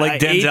you not, like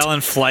Denzel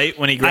in Flight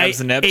when he grabs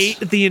the nips. I ate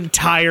the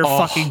entire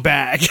fucking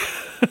bag.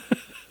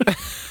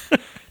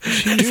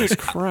 Jesus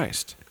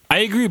Christ. I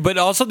agree, but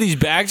also these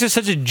bags are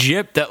such a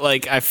jip that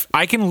like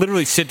I can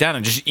literally sit down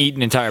and just eat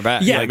an entire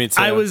bag. Yeah, like,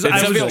 I was a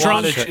lot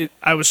drunk. of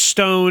I was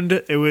stoned.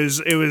 It was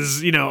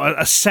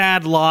a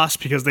sad loss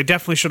because they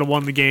definitely should have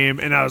won the game,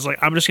 and I was like,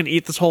 I'm just gonna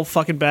eat this whole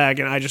fucking bag,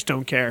 and I just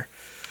don't care.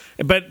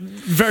 But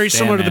very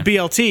similar to the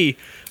BLT,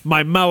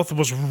 my mouth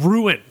was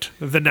ruined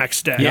the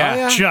next day.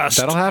 Yeah.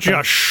 That'll happen.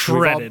 Just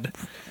shredded.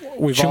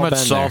 We've too all much been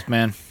salt, there.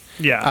 man.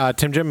 Yeah.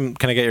 Tim Jim,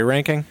 can I get your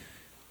ranking?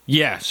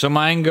 Yeah, so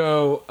mine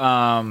go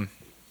the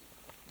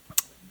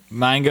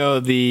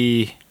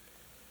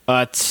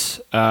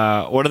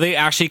Utz. What are they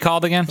actually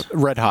called again?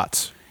 Red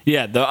Hots.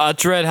 Yeah, the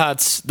Utz Red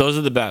Hots. Those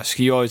are the best.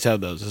 You always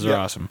have those. Those are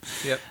awesome.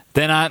 Yep.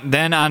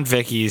 Then on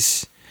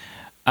Vicky's,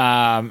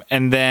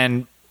 and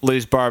then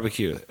Lay's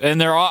Barbecue, and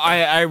they're all.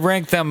 I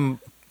rank them.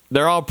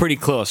 They're all pretty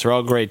close. They're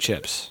all great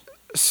chips.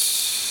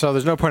 So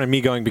there's no point in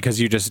me going because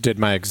you just did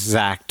my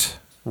exact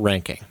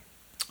ranking.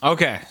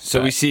 Okay,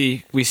 so we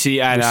see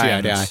eye to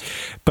eye.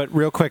 But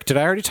real quick, did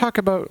I already talk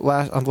about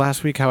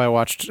last week how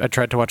I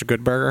tried to watch a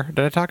Good Burger?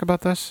 Did I talk about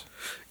this?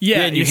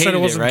 Yeah, and you said hated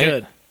it wasn't right?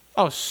 good.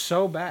 Oh,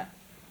 so bad.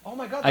 Oh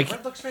my god, the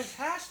bread looks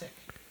fantastic.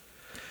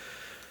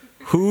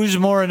 Who's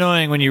more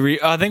annoying when you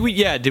read? I think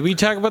did we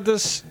talk about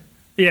this?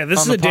 Yeah, this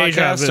on is the a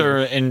deja podcast vu. or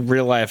in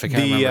real life? I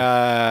can't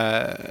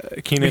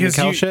remember. Keenan and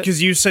Kel shit?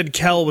 Because you said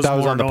Kel was That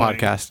was more on the annoying.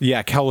 podcast.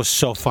 Yeah, Kel was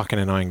so fucking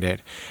annoying,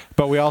 dude.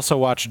 But we also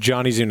watched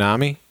Johnny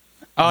Tsunami.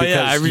 Oh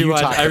yeah, I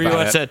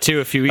rewatched that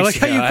too a few weeks I like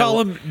ago. how you call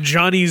him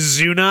Johnny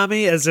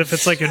Tsunami as if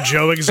it's like a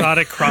Joe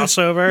Exotic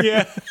crossover.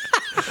 Yeah.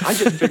 I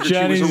just figured she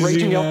was a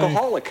raging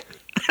alcoholic.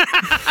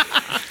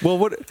 Well,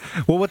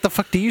 what the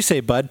fuck do you say,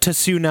 bud? To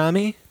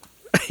Tsunami?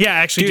 Yeah,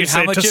 actually, Dude, do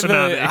say to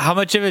Tsunami. how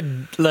much of a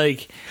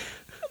like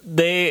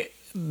they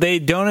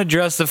don't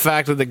address the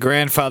fact that the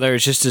grandfather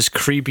is just this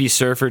creepy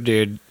surfer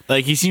dude.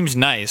 Like, he seems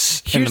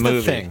nice Here's in the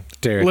movie. thing,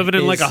 dude. Living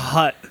in like a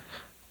hut.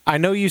 I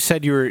know you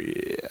said you were.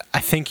 I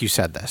think you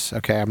said this.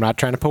 Okay, I'm not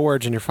trying to put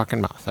words in your fucking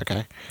mouth.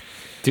 Okay,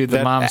 dude,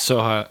 the mom's so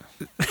hot.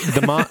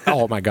 The mom.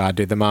 Oh my god,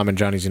 dude, the mom and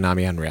Johnny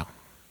Tsunami, unreal.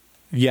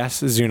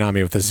 Yes,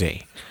 Tsunami with a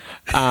Z.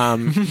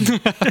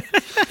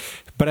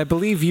 But I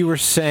believe you were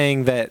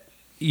saying that,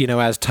 you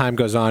know, as time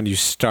goes on, you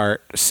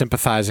start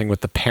sympathizing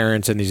with the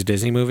parents in these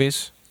Disney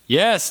movies.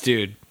 Yes,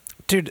 dude.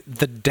 Dude,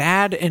 the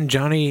dad in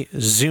Johnny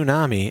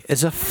Tsunami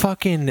is a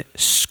fucking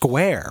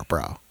square,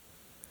 bro.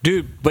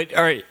 Dude, but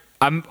all right,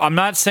 I'm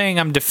not saying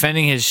I'm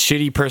defending his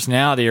shitty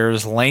personality or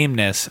his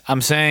lameness.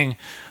 I'm saying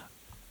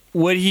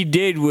what he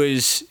did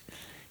was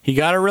he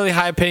got a really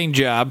high-paying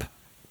job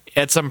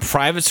at some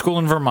private school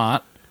in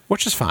Vermont,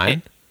 which is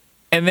fine.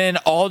 And then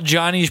all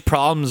Johnny's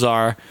problems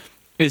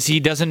is he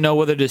doesn't know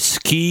whether to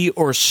ski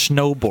or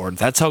snowboard.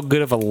 That's how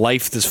good of a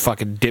life this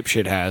fucking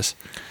dipshit has.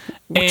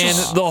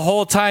 The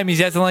whole time he's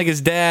acting like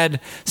his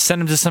dad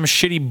sent him to some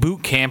shitty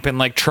boot camp in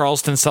like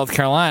Charleston, South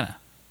Carolina.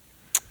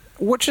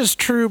 Which is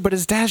true, but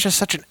his dad's just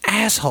such an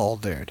asshole,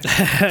 dude.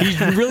 He's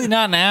really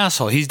not an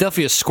asshole. He's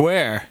definitely a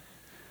square.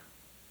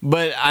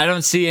 But I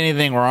don't see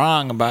anything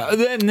wrong about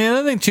it. And the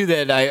other thing, too,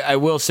 that I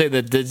will say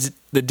that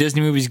the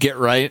Disney movies get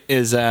right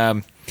is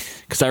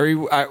because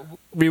I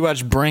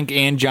rewatched Brink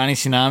and Johnny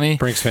Tsunami.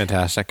 Brink's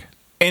fantastic.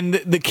 And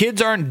the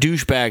kids aren't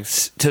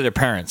douchebags to their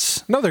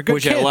parents. No, they're good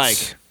which kids. I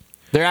like.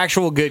 They're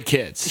actual good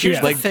kids.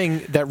 Here's the thing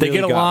that really they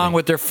get got along me.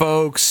 with their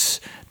folks.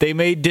 They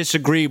may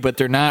disagree, but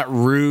they're not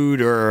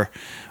rude or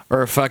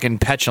fucking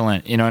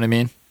petulant. You know what I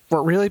mean?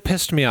 What really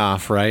pissed me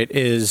off, right,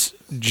 is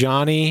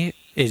Johnny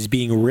is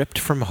being ripped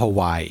from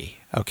Hawaii,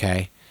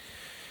 okay,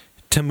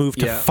 to move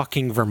to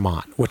fucking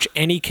Vermont, which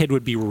any kid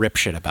would be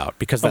ripshit about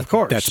because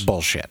that's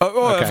bullshit.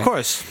 Okay? Of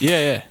course.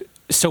 Yeah.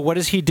 So what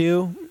does he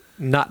do?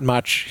 Not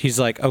much. He's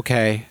like,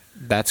 okay,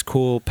 that's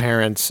cool,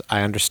 parents.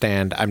 I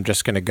understand. I'm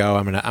just gonna go.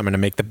 I'm gonna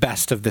make the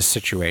best of this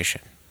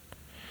situation.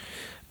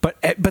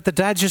 But the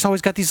dad's just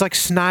always got these like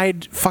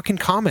snide fucking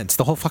comments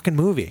the whole fucking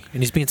movie,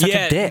 and he's being such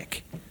a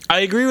dick.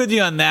 I agree with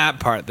you on that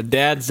part. The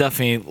dad's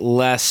definitely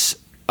less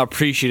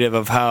appreciative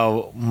of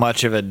how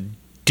much of a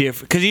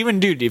different. Because even,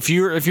 dude, if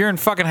you're in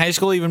fucking high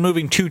school, even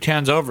moving 2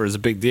 towns over is a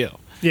big deal.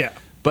 Yeah,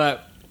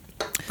 but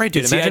right,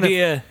 dude. It's the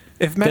idea.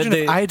 If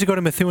I had to go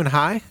to Methuen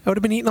High, I would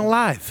have been eaten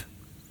alive.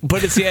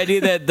 But it's the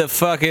idea that the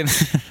fucking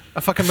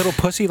a fucking little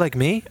pussy like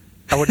me,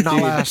 I would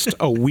not last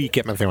a week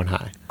at Methuen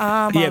High.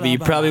 Yeah, but you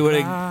probably would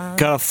have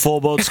got a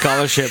full boat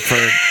scholarship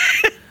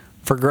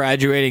for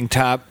graduating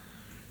top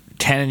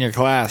 10 in your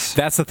class.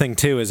 That's the thing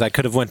too, is I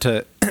could have went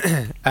to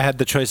I had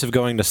the choice of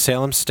going to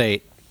Salem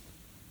State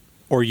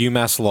or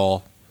UMass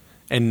Lowell,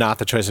 and not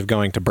the choice of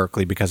going to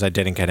Berkeley because I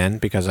didn't get in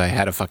because I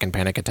had a fucking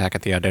panic attack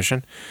at the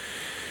audition.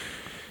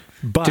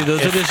 But dude,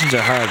 those auditions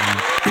are hard,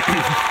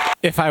 man.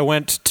 If I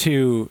went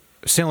to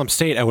Salem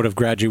State, I would have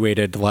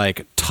graduated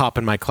like top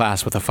in my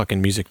class with a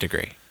fucking music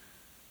degree.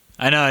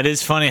 I know, it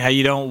is funny how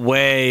you don't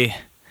weigh.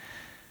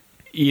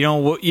 You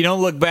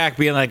don't look back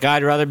being like,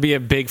 I'd rather be a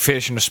big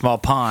fish in a small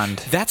pond.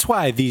 That's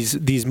why these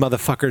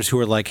motherfuckers who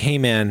are like, hey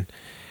man,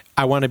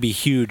 I want to be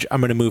huge, I'm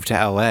going to move to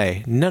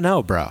LA.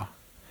 No, bro.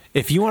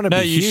 If you want to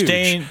be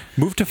huge,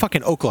 move to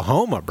fucking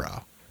Oklahoma,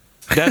 bro.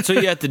 That's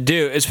what you have to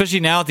do,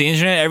 especially now with the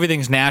internet.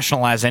 Everything's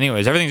nationalized,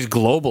 anyways. Everything's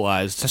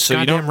globalized. That's so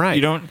goddamn right.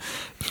 You don't.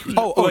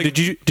 Like,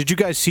 did you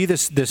guys see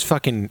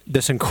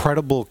this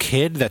incredible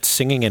kid that's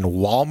singing in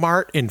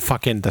Walmart in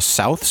fucking the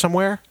South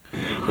somewhere?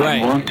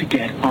 Right. I want to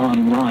get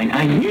online.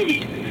 I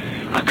need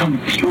a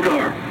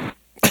computer.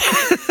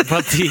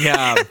 But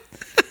the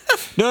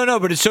no,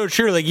 but it's so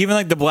true. Like even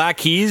like the Black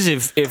Keys,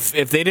 if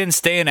they didn't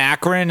stay in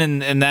Akron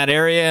and that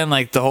area and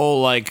like the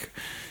whole like.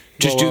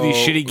 Just do these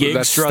shitty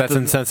gigs. That's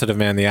insensitive,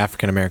 man. The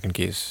African American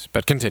Keys.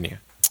 But continue.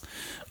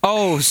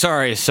 Oh,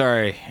 sorry.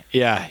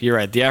 Yeah, you're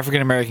right. The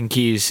African American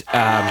Keys.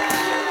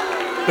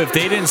 If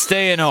they didn't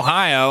stay in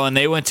Ohio and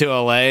they went to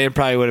LA, it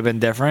probably would have been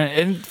different.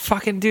 And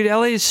fucking, dude,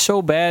 LA is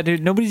so bad,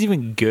 dude. Nobody's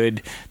even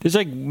good. There's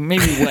like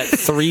maybe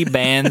 3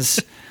 bands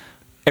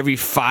every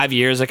 5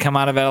 years that come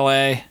out of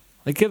LA.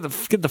 Like get the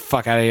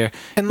fuck out of here.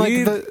 And like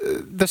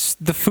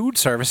the food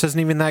service isn't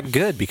even that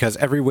good because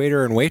every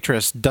waiter and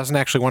waitress doesn't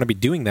actually want to be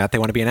doing that. They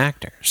want to be an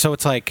actor. So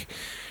it's like,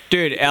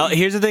 dude,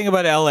 here's the thing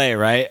about LA,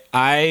 right?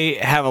 I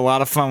have a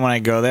lot of fun when I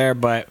go there,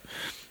 but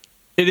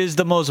it is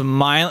the most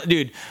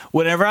dude.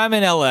 Whenever I'm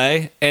in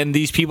LA and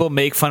these people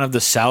make fun of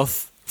the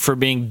South for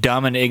being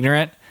dumb and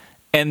ignorant,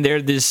 and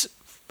they're this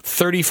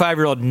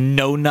 35-year-old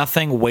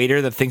know-nothing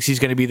waiter that thinks he's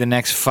going to be the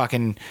next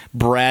fucking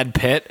Brad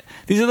Pitt.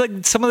 These are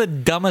like some of the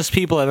dumbest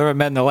people I've ever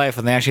met in their life,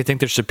 and they actually think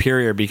they're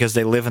superior because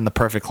they live in the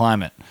perfect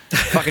climate.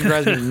 Fucking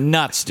drives me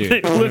nuts, dude.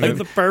 They live in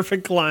the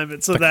perfect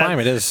climate, so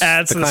that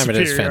adds to the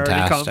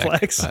superiority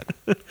complex.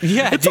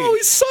 Yeah, it's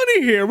always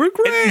sunny here. We're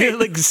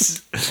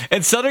great.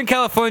 And Southern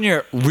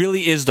California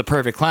really is the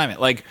perfect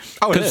climate. Like,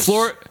 it is.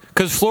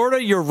 Because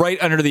Florida, you're right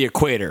under the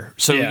equator.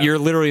 So Yeah. you're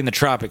literally in the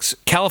tropics.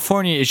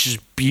 California is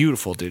just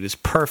beautiful, dude. It's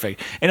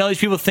perfect. And all these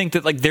people think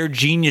that like they're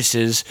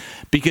geniuses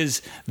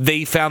because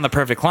they found the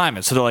perfect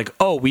climate. So they're like,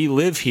 oh, we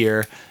live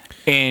here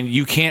and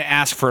you can't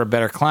ask for a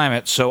better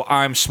climate. So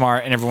I'm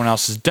smart and everyone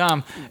else is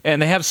dumb.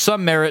 And they have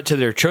some merit to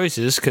their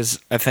choices because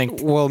I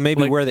think. Well,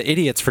 maybe like, we're the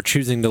idiots for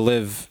choosing to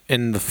live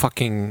in the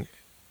fucking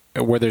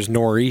where there's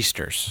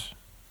nor'easters.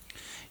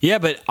 Yeah,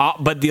 but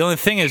the only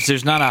thing is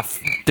there's not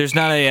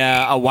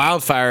a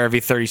wildfire every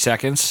 30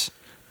 seconds.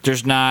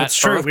 There's not. That's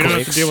true. We don't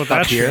have to deal with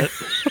that shit.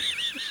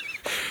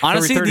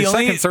 Honestly, every 30 the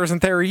only seconds there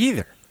isn't there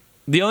either.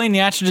 The only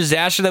natural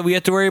disaster that we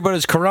have to worry about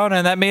is Corona,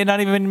 and that may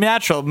not even be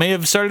natural. It may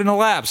have started in a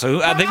lab. So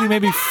I think we may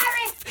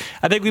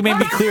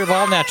be clear of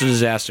all natural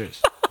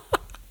disasters.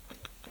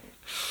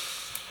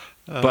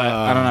 But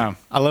I don't know.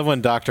 I love when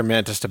Dr.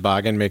 Mantis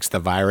Toboggan makes the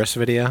virus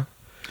video.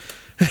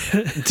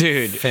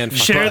 Dude,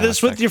 Share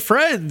this with your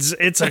friends.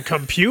 It's a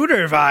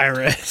computer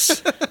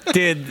virus.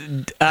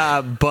 Dude,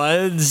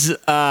 Bud's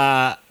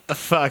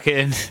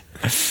fucking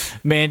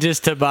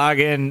Mantis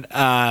Toboggan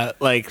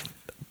like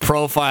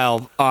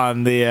profile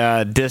on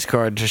the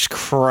Discord just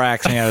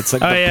cracks me out. It's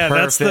like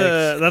that's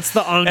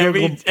the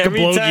Ongo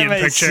Gablogian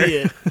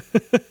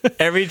picture.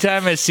 Every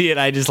time I see it,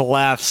 I just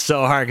laugh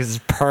so hard because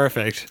it's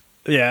perfect.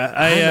 Yeah,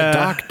 I'm a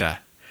doctor.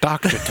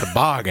 Dr.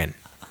 Toboggan.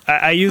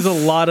 I use a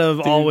lot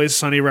of Always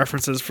Sunny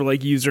references for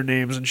like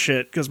usernames and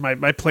shit because my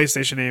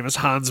PlayStation name is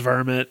Hans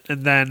Vermit,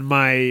 and then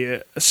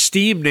my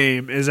Steam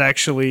name is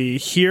actually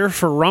Here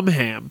for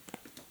Rumham.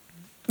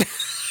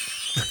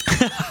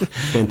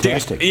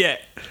 Fantastic. Dude, yeah,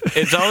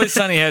 It's Always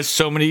Sunny has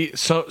so many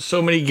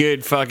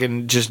good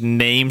fucking just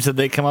names that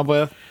they come up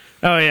with.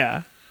 Oh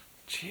yeah.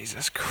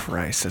 Jesus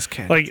Christ, this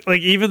kid. Like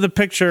even the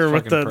picture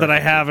with Fucking that I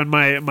perfect. have in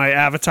my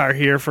avatar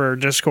here for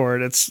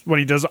Discord, it's when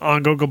he does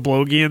Ongo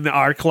Gablogian, the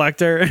art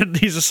collector, and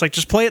he's just like,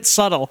 just play it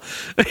subtle.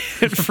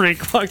 And Frank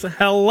Clark's like,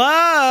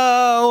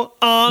 hello,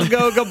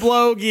 Ongo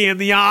Gablogian,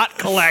 the art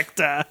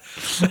collector.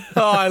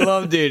 Oh, I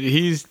love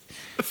he's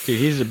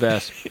the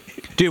best.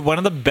 Dude, one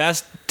of the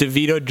best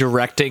DeVito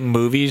directing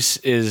movies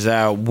is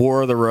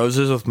War of the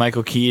Roses with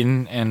Michael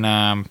Keaton and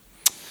can't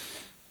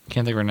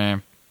think of her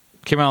name.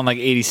 Came out in like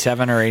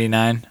 87 or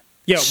 89.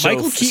 Yeah,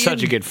 Michael Keaton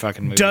such a good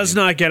fucking movie. Does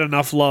not get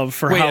enough love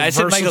for how I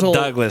said versatile. Michael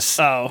Douglas.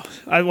 Oh,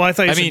 I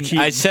thought you said Keaton.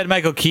 I said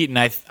Michael Keaton.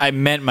 I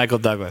meant Michael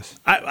Douglas.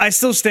 I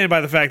still stand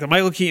by the fact that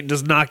Michael Keaton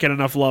does not get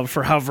enough love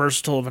for how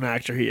versatile of an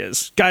actor he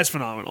is. Guy's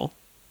phenomenal.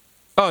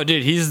 Oh,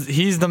 dude,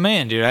 he's the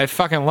man, dude. I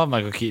fucking love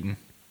Michael Keaton.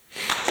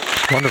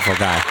 Wonderful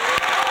guy.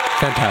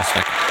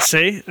 Fantastic.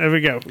 See? There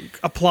we go.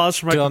 Applause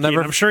for Michael Keaton.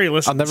 I'm sure he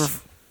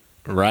listens.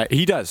 Right.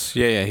 He does.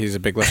 Yeah, he's a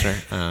big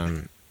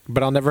listener.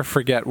 But I'll never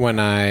forget when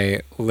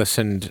I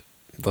listened.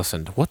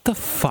 What the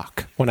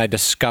fuck? When I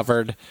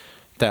discovered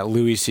that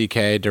Louis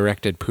C.K.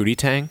 directed Pootie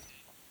Tang.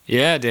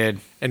 Yeah,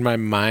 dude. And my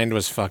mind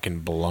was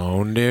fucking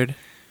blown, dude.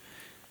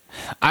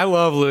 I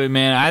love Louis,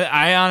 man.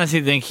 I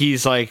honestly think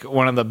he's like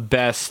one of the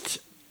best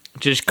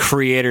just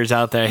creators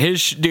out there.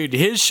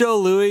 His show,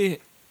 Louis,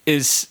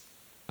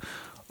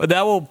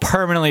 that will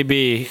permanently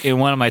be in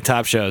one of my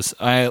top shows.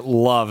 I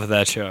love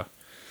that show.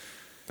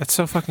 That's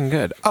so fucking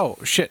good. Oh,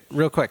 shit.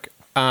 Real quick.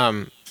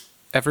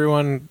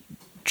 Everyone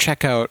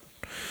check out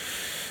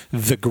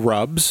The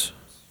Grubs.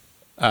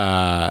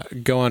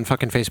 Go on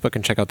fucking Facebook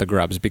and check out The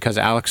Grubs because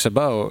Alex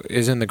Sabot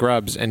is in The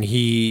Grubs and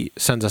he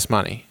sends us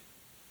money.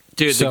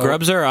 Dude, So- The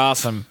Grubs are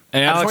awesome.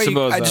 And Alex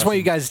Sabot I just want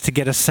you guys to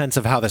get a sense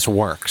of how this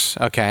works,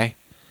 okay?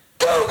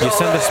 You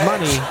send us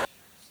money.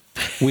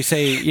 We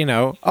say,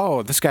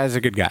 oh, this guy's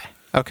a good guy,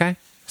 okay?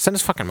 Send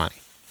us fucking money.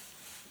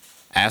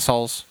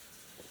 Assholes.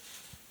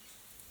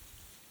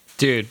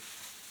 Dude,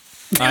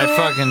 I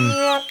fucking...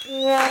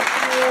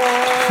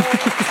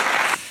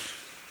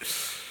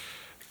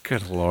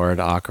 Good Lord,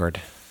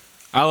 awkward.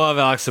 I love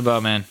Alex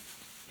Sabot, man.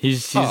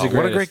 He's the greatest.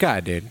 What a great guy,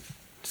 dude.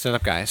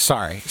 Stand-up guy.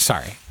 Sorry.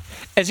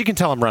 As you can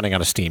tell, I'm running out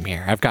of steam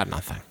here. I've got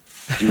nothing.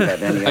 Do you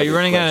have any Are you other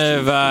running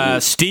out questions?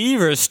 of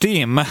Steve or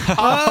Steam?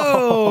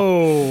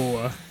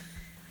 Oh.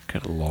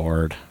 Good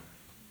Lord.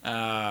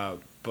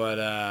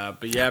 But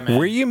yeah, man.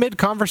 Were you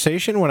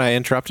mid-conversation when I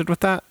interrupted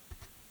with that?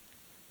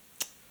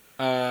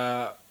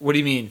 What do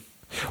you mean?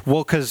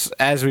 Well, because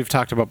as we've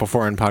talked about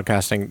before in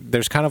podcasting,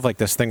 there's kind of like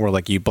this thing where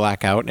like you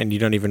black out and you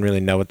don't even really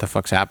know what the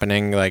fuck's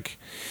happening. Like,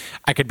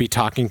 I could be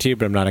talking to you,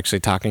 but I'm not actually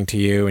talking to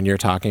you, and you're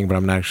talking, but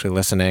I'm not actually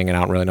listening, and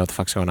I don't really know what the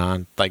fuck's going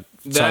on. Like,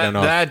 so I don't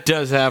know. That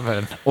does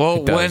happen.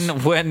 Well,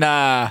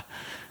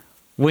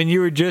 when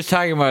you were just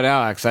talking about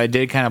Alex, I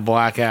did kind of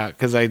black out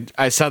because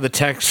I saw the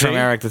text from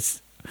Eric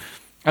that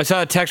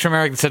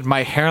said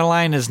my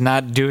hairline is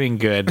not doing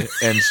good,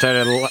 and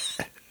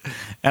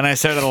I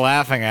started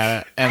laughing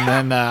at it, and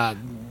then I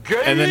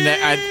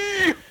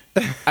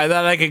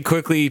thought I could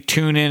quickly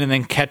tune in and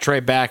then catch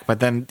right back,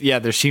 but then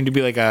there seemed to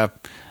be like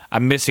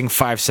I'm missing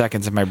 5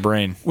 seconds in my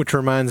brain. Which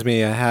reminds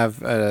me, I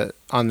have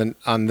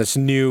on this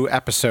new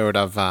episode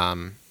of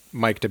Things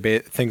Mike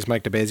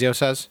DeBazio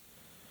Says.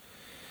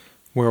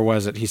 Where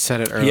was it? He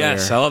said it earlier.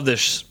 Yes, I love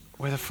this.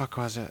 Where the fuck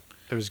was it?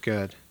 It was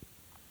good.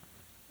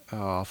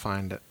 Oh, I'll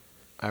find it.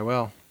 I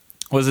will.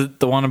 Was it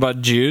the one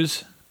about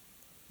Jews?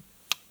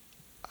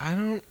 I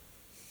don't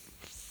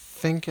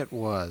think it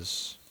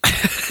was.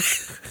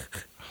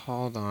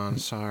 Hold on,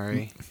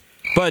 sorry.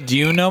 But do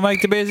you know Mike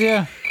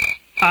DeBazio?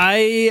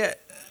 I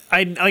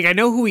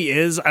know who he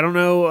is. I don't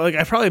know. Like,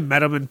 I probably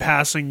met him in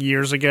passing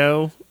years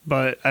ago,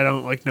 but I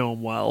don't know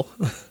him well.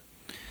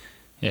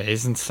 Yeah,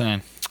 he's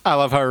insane. I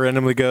love how it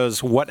randomly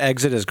goes, what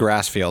exit is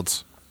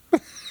Grassfields?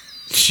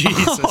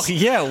 Jesus. Oh,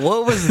 yeah,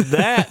 what was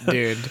that,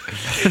 dude?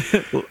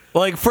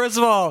 Like, first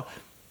of all,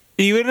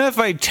 even if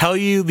I tell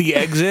you the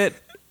exit,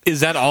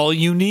 is that all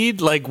you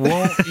need? Like,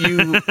 won't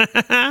you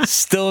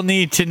still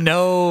need to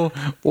know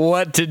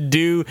what to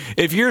do?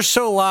 If you're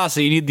so lost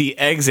that you need the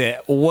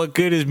exit, what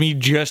good is me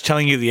just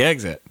telling you the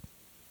exit?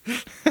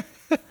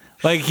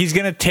 Like, he's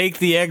going to take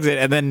the exit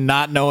and then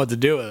not know what to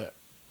do with it.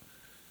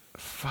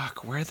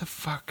 Fuck, where the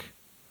fuck?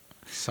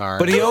 Sorry.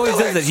 But he always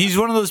does that. He's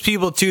one of those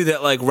people, too,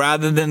 that, like,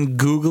 rather than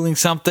Googling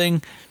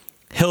something,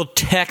 he'll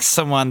text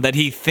someone that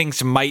he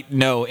thinks might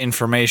know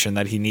information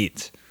that he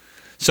needs.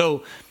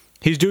 So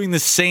he's doing the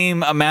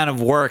same amount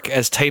of work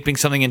as typing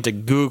something into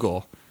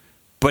Google,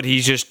 but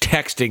he's just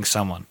texting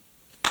someone.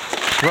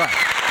 Right.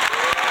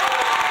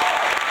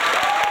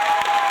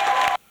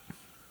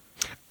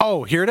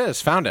 Oh, here it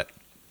is. Found it.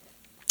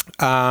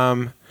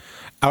 Out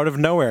of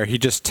nowhere, he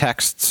just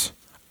texts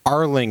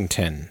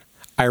Arlington.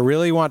 I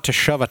really want to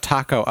shove a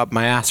taco up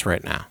my ass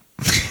right now.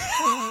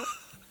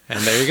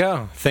 And there you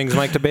go. Things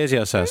Mike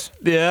DeBazio says.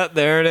 Yeah,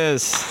 there it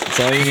is. That's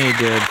all you need,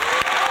 dude.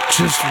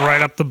 Just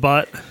right up the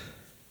butt.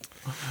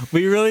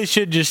 We really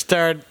should just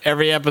start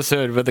every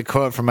episode with a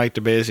quote from Mike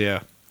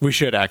DeBazio. We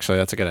should, actually.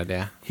 That's a good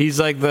idea. He's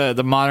like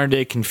the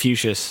modern-day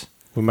Confucius.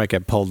 We might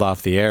get pulled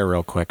off the air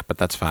real quick, but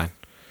that's fine.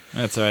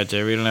 That's all right,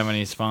 dude. We don't have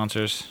any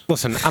sponsors.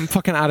 Listen, I'm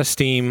fucking out of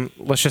steam.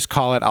 Let's just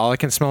call it. All I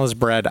can smell is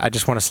bread. I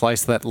just want to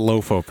slice that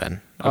loaf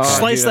open. Okay?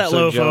 Slice dude, that I'm so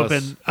loaf jealous.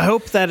 open. I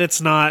hope that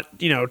it's not,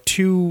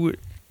 too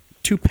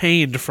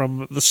pained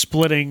from the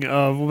splitting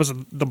of, what was it,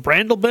 the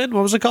Brandlebin?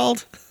 What was it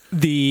called?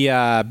 The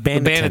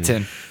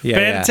Bannatyne.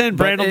 Yeah, Bannatyne,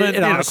 But Brandlebin,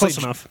 it honestly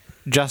close enough.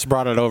 Just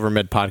brought it over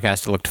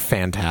mid-podcast. It looked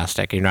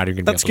fantastic. You're not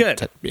even going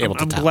to be able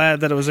to I'm tell.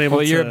 glad that it was able to.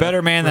 Well, you're a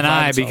better man than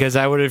revive I itself. because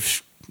I would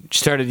have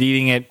started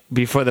eating it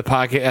before the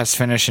podcast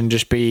finished and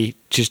just be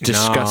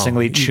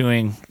disgustingly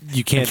chewing.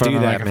 You can't in front do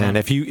of the that, man.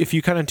 microphone. If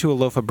you cut into a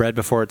loaf of bread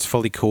before it's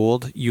fully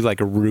cooled, you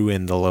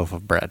ruin the loaf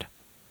of bread.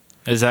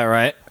 Is that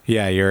right?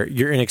 Yeah, your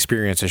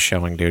inexperience is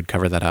showing, dude.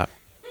 Cover that up.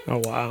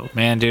 Oh, wow.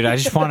 Man, dude, I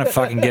just want to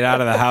fucking get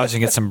out of the house and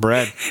get some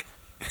bread.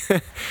 You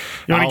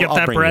want to get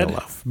that bring bread? you a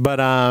loaf. But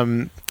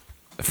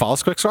follow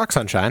Squix Rock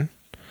Sunshine.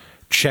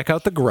 Check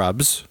out the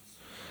grubs.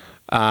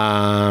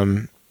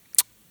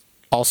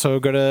 Also,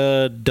 go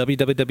to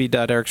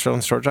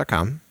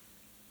www.ericsterlingstore.com.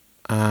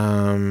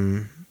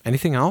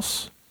 Anything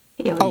else?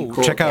 Hey, all you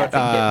cool check out... cats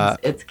and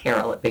kittens. It's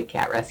Carol at Big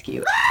Cat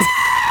Rescue.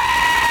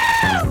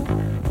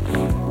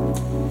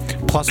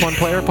 Plus One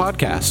Player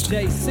Podcast.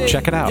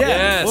 Check it out. Yeah,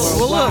 Yes.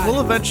 we'll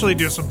eventually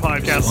do some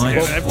podcasts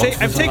again.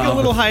 I've taken a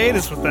little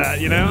hiatus with that,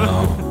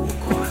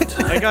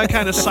 I got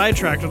kind of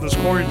sidetracked with this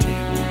quarantine.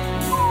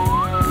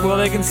 Well,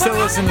 they can still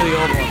listen to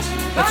the old ones.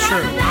 That's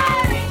true.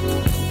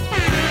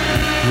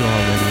 You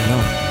already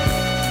know.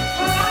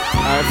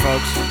 All right,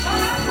 folks.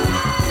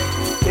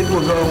 It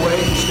will go away.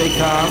 Stay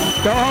calm.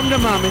 Go home to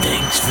mommy.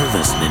 Thanks for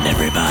listening,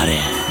 everybody.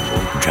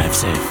 Drive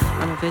safe.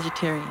 I'm a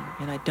vegetarian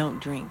and I don't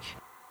drink.